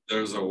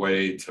 There's a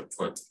way to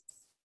put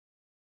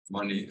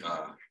money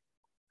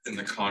in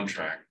the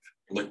contract,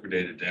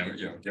 liquidated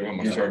damage, give them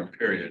a certain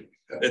period.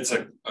 It's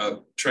a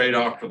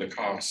trade-off for the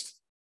cost.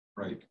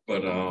 Right.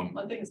 But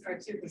One thing is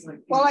hard too, because like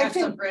I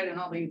think grid and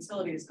all the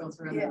utilities go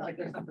through, and like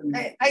there's something.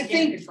 I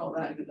think control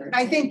that either.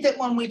 I think that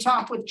when we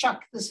talk with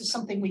Chuck, this is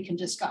something we can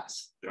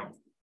discuss. Yeah.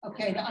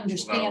 Okay, to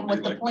understand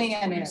what the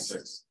plan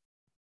is.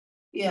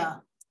 Yeah.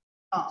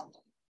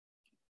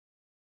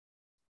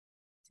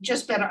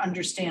 Just better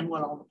understand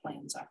what all the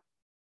plans are.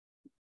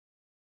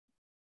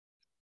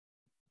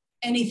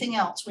 Anything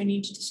else we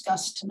need to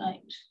discuss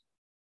tonight?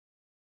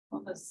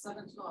 Well, the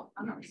 712,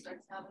 I'm not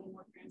expecting to have any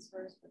more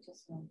transfers, but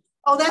just.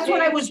 Oh, that's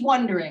what I was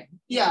wondering.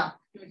 Yeah.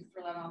 You would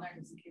throw that on there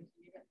just in case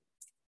we need it.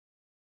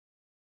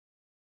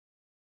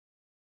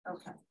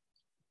 Okay.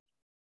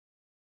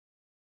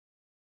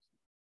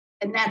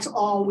 And that's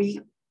all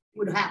we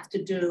would have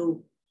to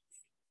do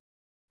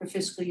for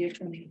fiscal year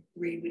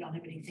 23. We don't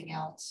have anything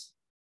else.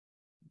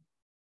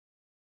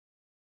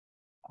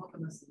 I'm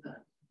hoping this is it.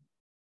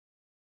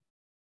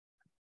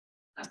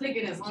 I'm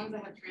thinking as long as I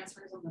have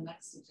transfers on the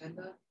next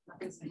agenda,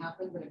 nothing's gonna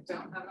happen, but if I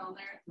don't have it on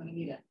there, I'm gonna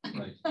need it.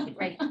 Right.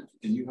 Right.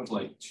 And you have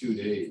like 2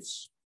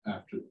 days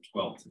after the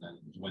 12th, and then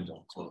the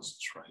window closes,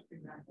 right?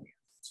 Exactly.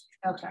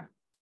 Okay.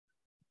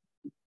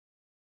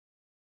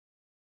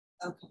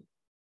 Okay.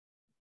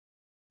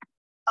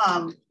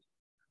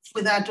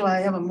 With that, do I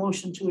have a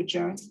motion to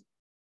adjourn?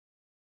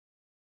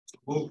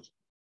 Move.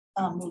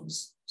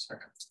 Moves.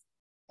 Second.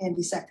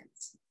 Andy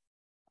seconds.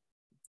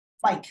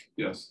 Mike.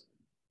 Yes.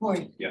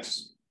 Maureen.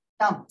 Yes.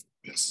 Tom.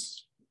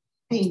 Yes.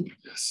 Dean.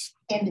 yes.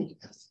 Andy.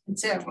 Yes. And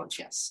Sarah votes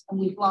yes. And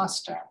we've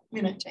lost our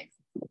minute tape.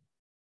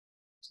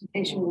 In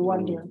case you were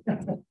wondering.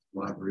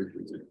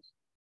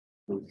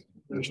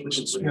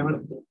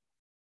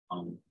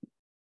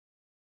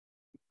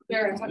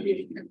 Very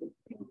happy.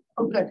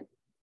 Oh, good.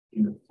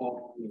 In the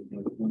fall,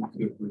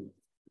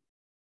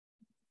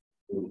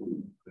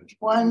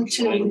 1,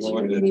 2,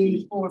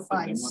 3, 4,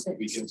 5,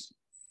 6.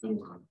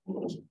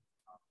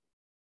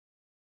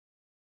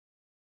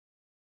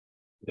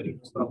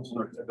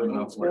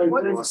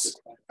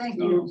 Thank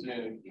you.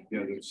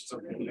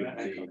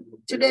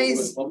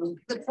 Today's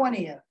the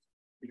 20th.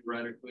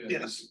 Theoretically,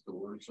 Yes. this is the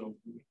worst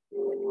open,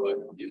 but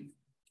if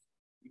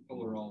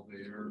people are all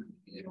there,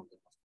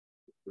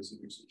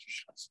 visitors, it just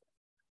shuts down.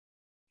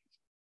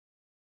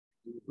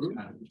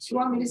 Do you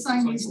want me to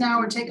sign these now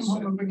or take them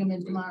home and bring them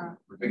in tomorrow?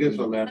 I guess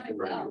I'm asking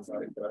right now.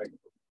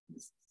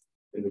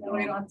 No,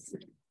 we don't have to.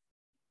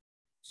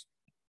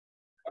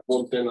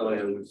 One thing that I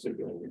have is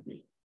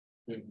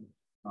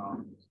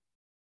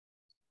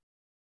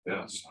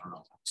Yes, I don't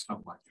know, it's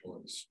not my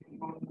choice.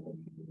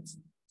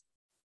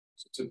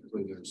 So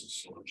typically there's a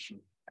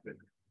solution. Good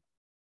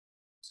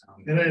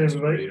night,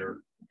 everybody.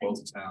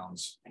 Both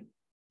towns,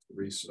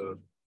 Teresa.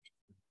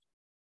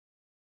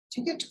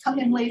 Do you get to come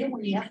in later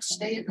when you have to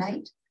stay at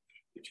night?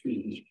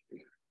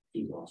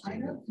 I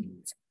know.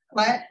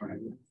 What?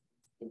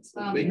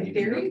 In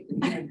theory.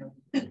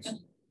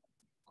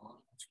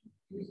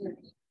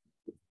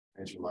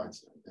 That's your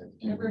mindset.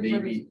 And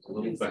maybe a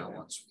little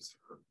balance with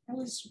her. I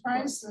was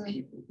surprised the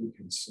People who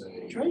can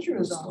say.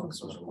 treasurer's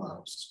office was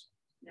closed.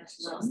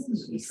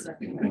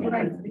 What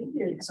I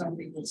figured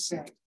somebody would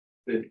say.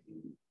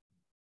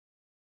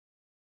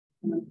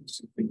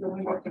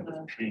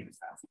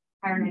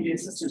 Hiring the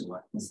assistant.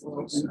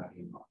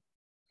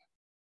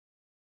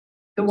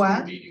 The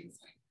what?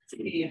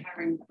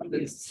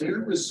 Their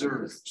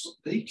reserves,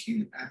 they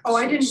can't. Oh,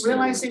 I didn't access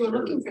realize they their were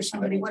looking for reserves,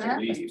 somebody. I What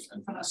believe,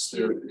 happened?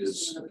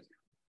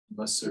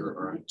 Unless there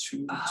are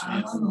 2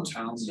 Oh.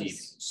 town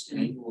meetings,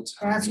 annual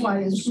town. That's why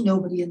there's meetings.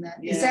 nobody in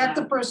that. Is that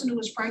the Yeah. person who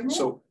was pregnant?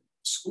 So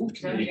school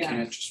committee Yeah.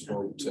 can't just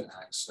vote to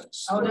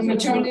access. Oh, the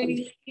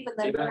maternity, even It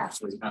then.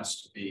 actually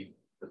has to be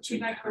the 2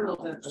 Back a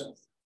little bit.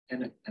 towns.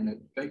 And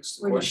it begs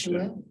the Where does she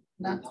question, live?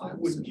 Not why close.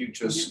 wouldn't you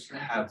just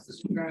have the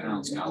 2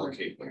 towns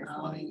allocate what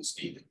money is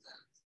needed?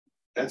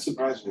 That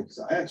surprised me because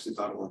I actually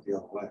thought it went the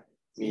other way,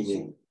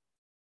 meaning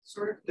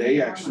Sort of.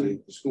 they actually,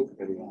 the school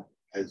committee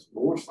has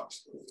more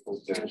flexibility for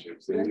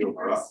townships than we do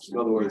for us. In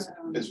other words,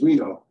 as we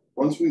know,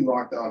 once we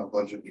lock down a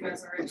budget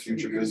for the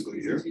future fiscal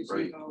year,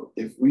 right?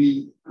 If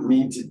we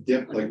need to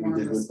dip like we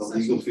did with the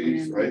legal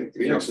fees, right?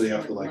 We actually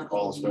have to like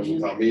call a special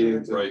town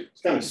meeting. Right.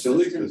 It's kind of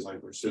silly because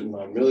like we're sitting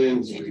on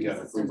millions and we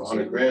gotta approve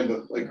 100 grand,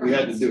 but like we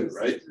had to do it,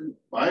 right?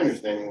 My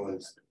understanding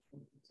was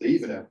they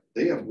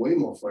have way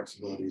more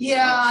flexibility. than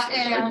Yeah, us. Like, I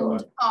and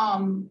thought-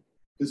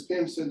 Because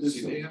Pam said this.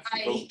 See, they have to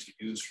I- vote to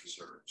use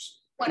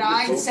reserves. what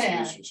I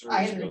said,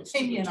 I had an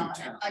opinion on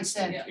it. I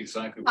said,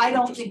 Exactly. I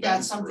don't think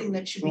that's something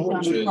that should be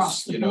done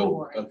across the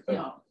board.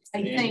 No.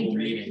 I think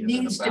it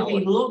needs to be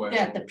looked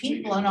at the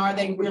people and are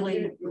they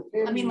really,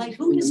 I mean, like,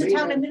 who does the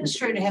town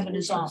administrator have in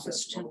his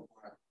office too?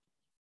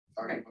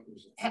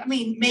 I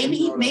mean,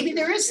 maybe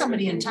there is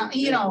somebody in town,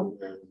 you know,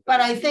 but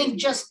I think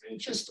just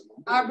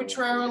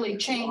arbitrarily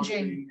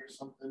changing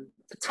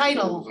the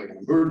title,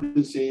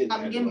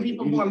 giving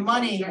people more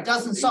money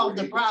doesn't solve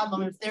the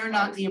problem if they're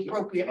not the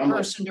appropriate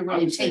person to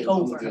really take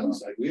over.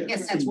 I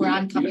guess that's where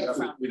I'm coming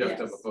from. We'd have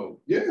to have a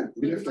vote. Yeah,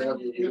 we'd have to have,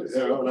 you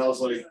know, and I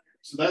was like,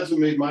 so that's what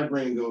made my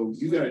brain go,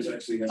 you guys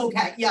actually have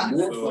Okay, yeah.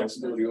 more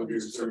flexibility over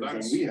your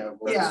service than we have.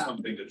 Yeah.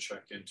 Something to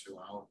check into.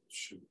 I'll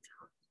shoot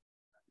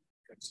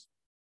her.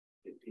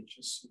 It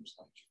just seems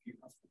like if you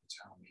have the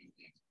town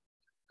meeting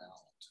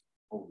ballot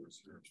over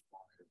reserves,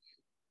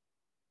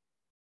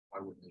 why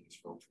wouldn't they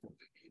just vote for what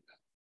they need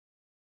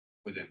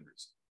that within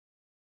reason?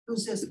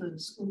 Who's this for the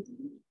school?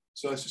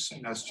 So I was just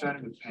saying, I was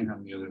chatting with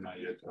Pam the other night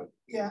at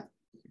Yeah.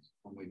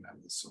 when we met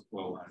with,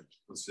 well, I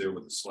was there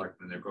with the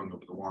selectmen, they're going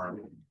over the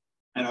warrant.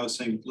 And I was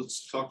saying,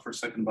 let's talk for a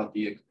second about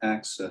the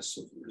access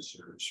of the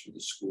reserves for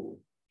the school.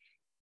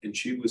 And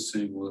she was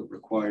saying, well, it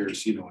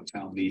requires, you know, a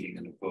town meeting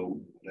and a vote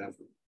and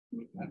whatever.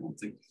 I don't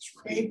think that's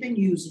right. They've been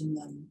using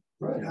them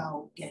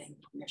without getting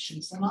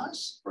permission from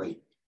us. Right.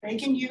 They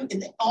can use,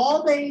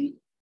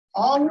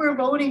 all we're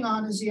voting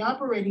on is the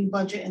operating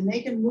budget and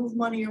they can move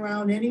money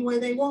around any way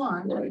they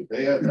want. Right,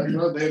 they have, they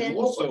have And-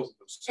 also.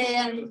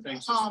 And,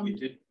 we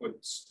did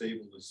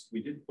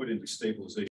put into stabilization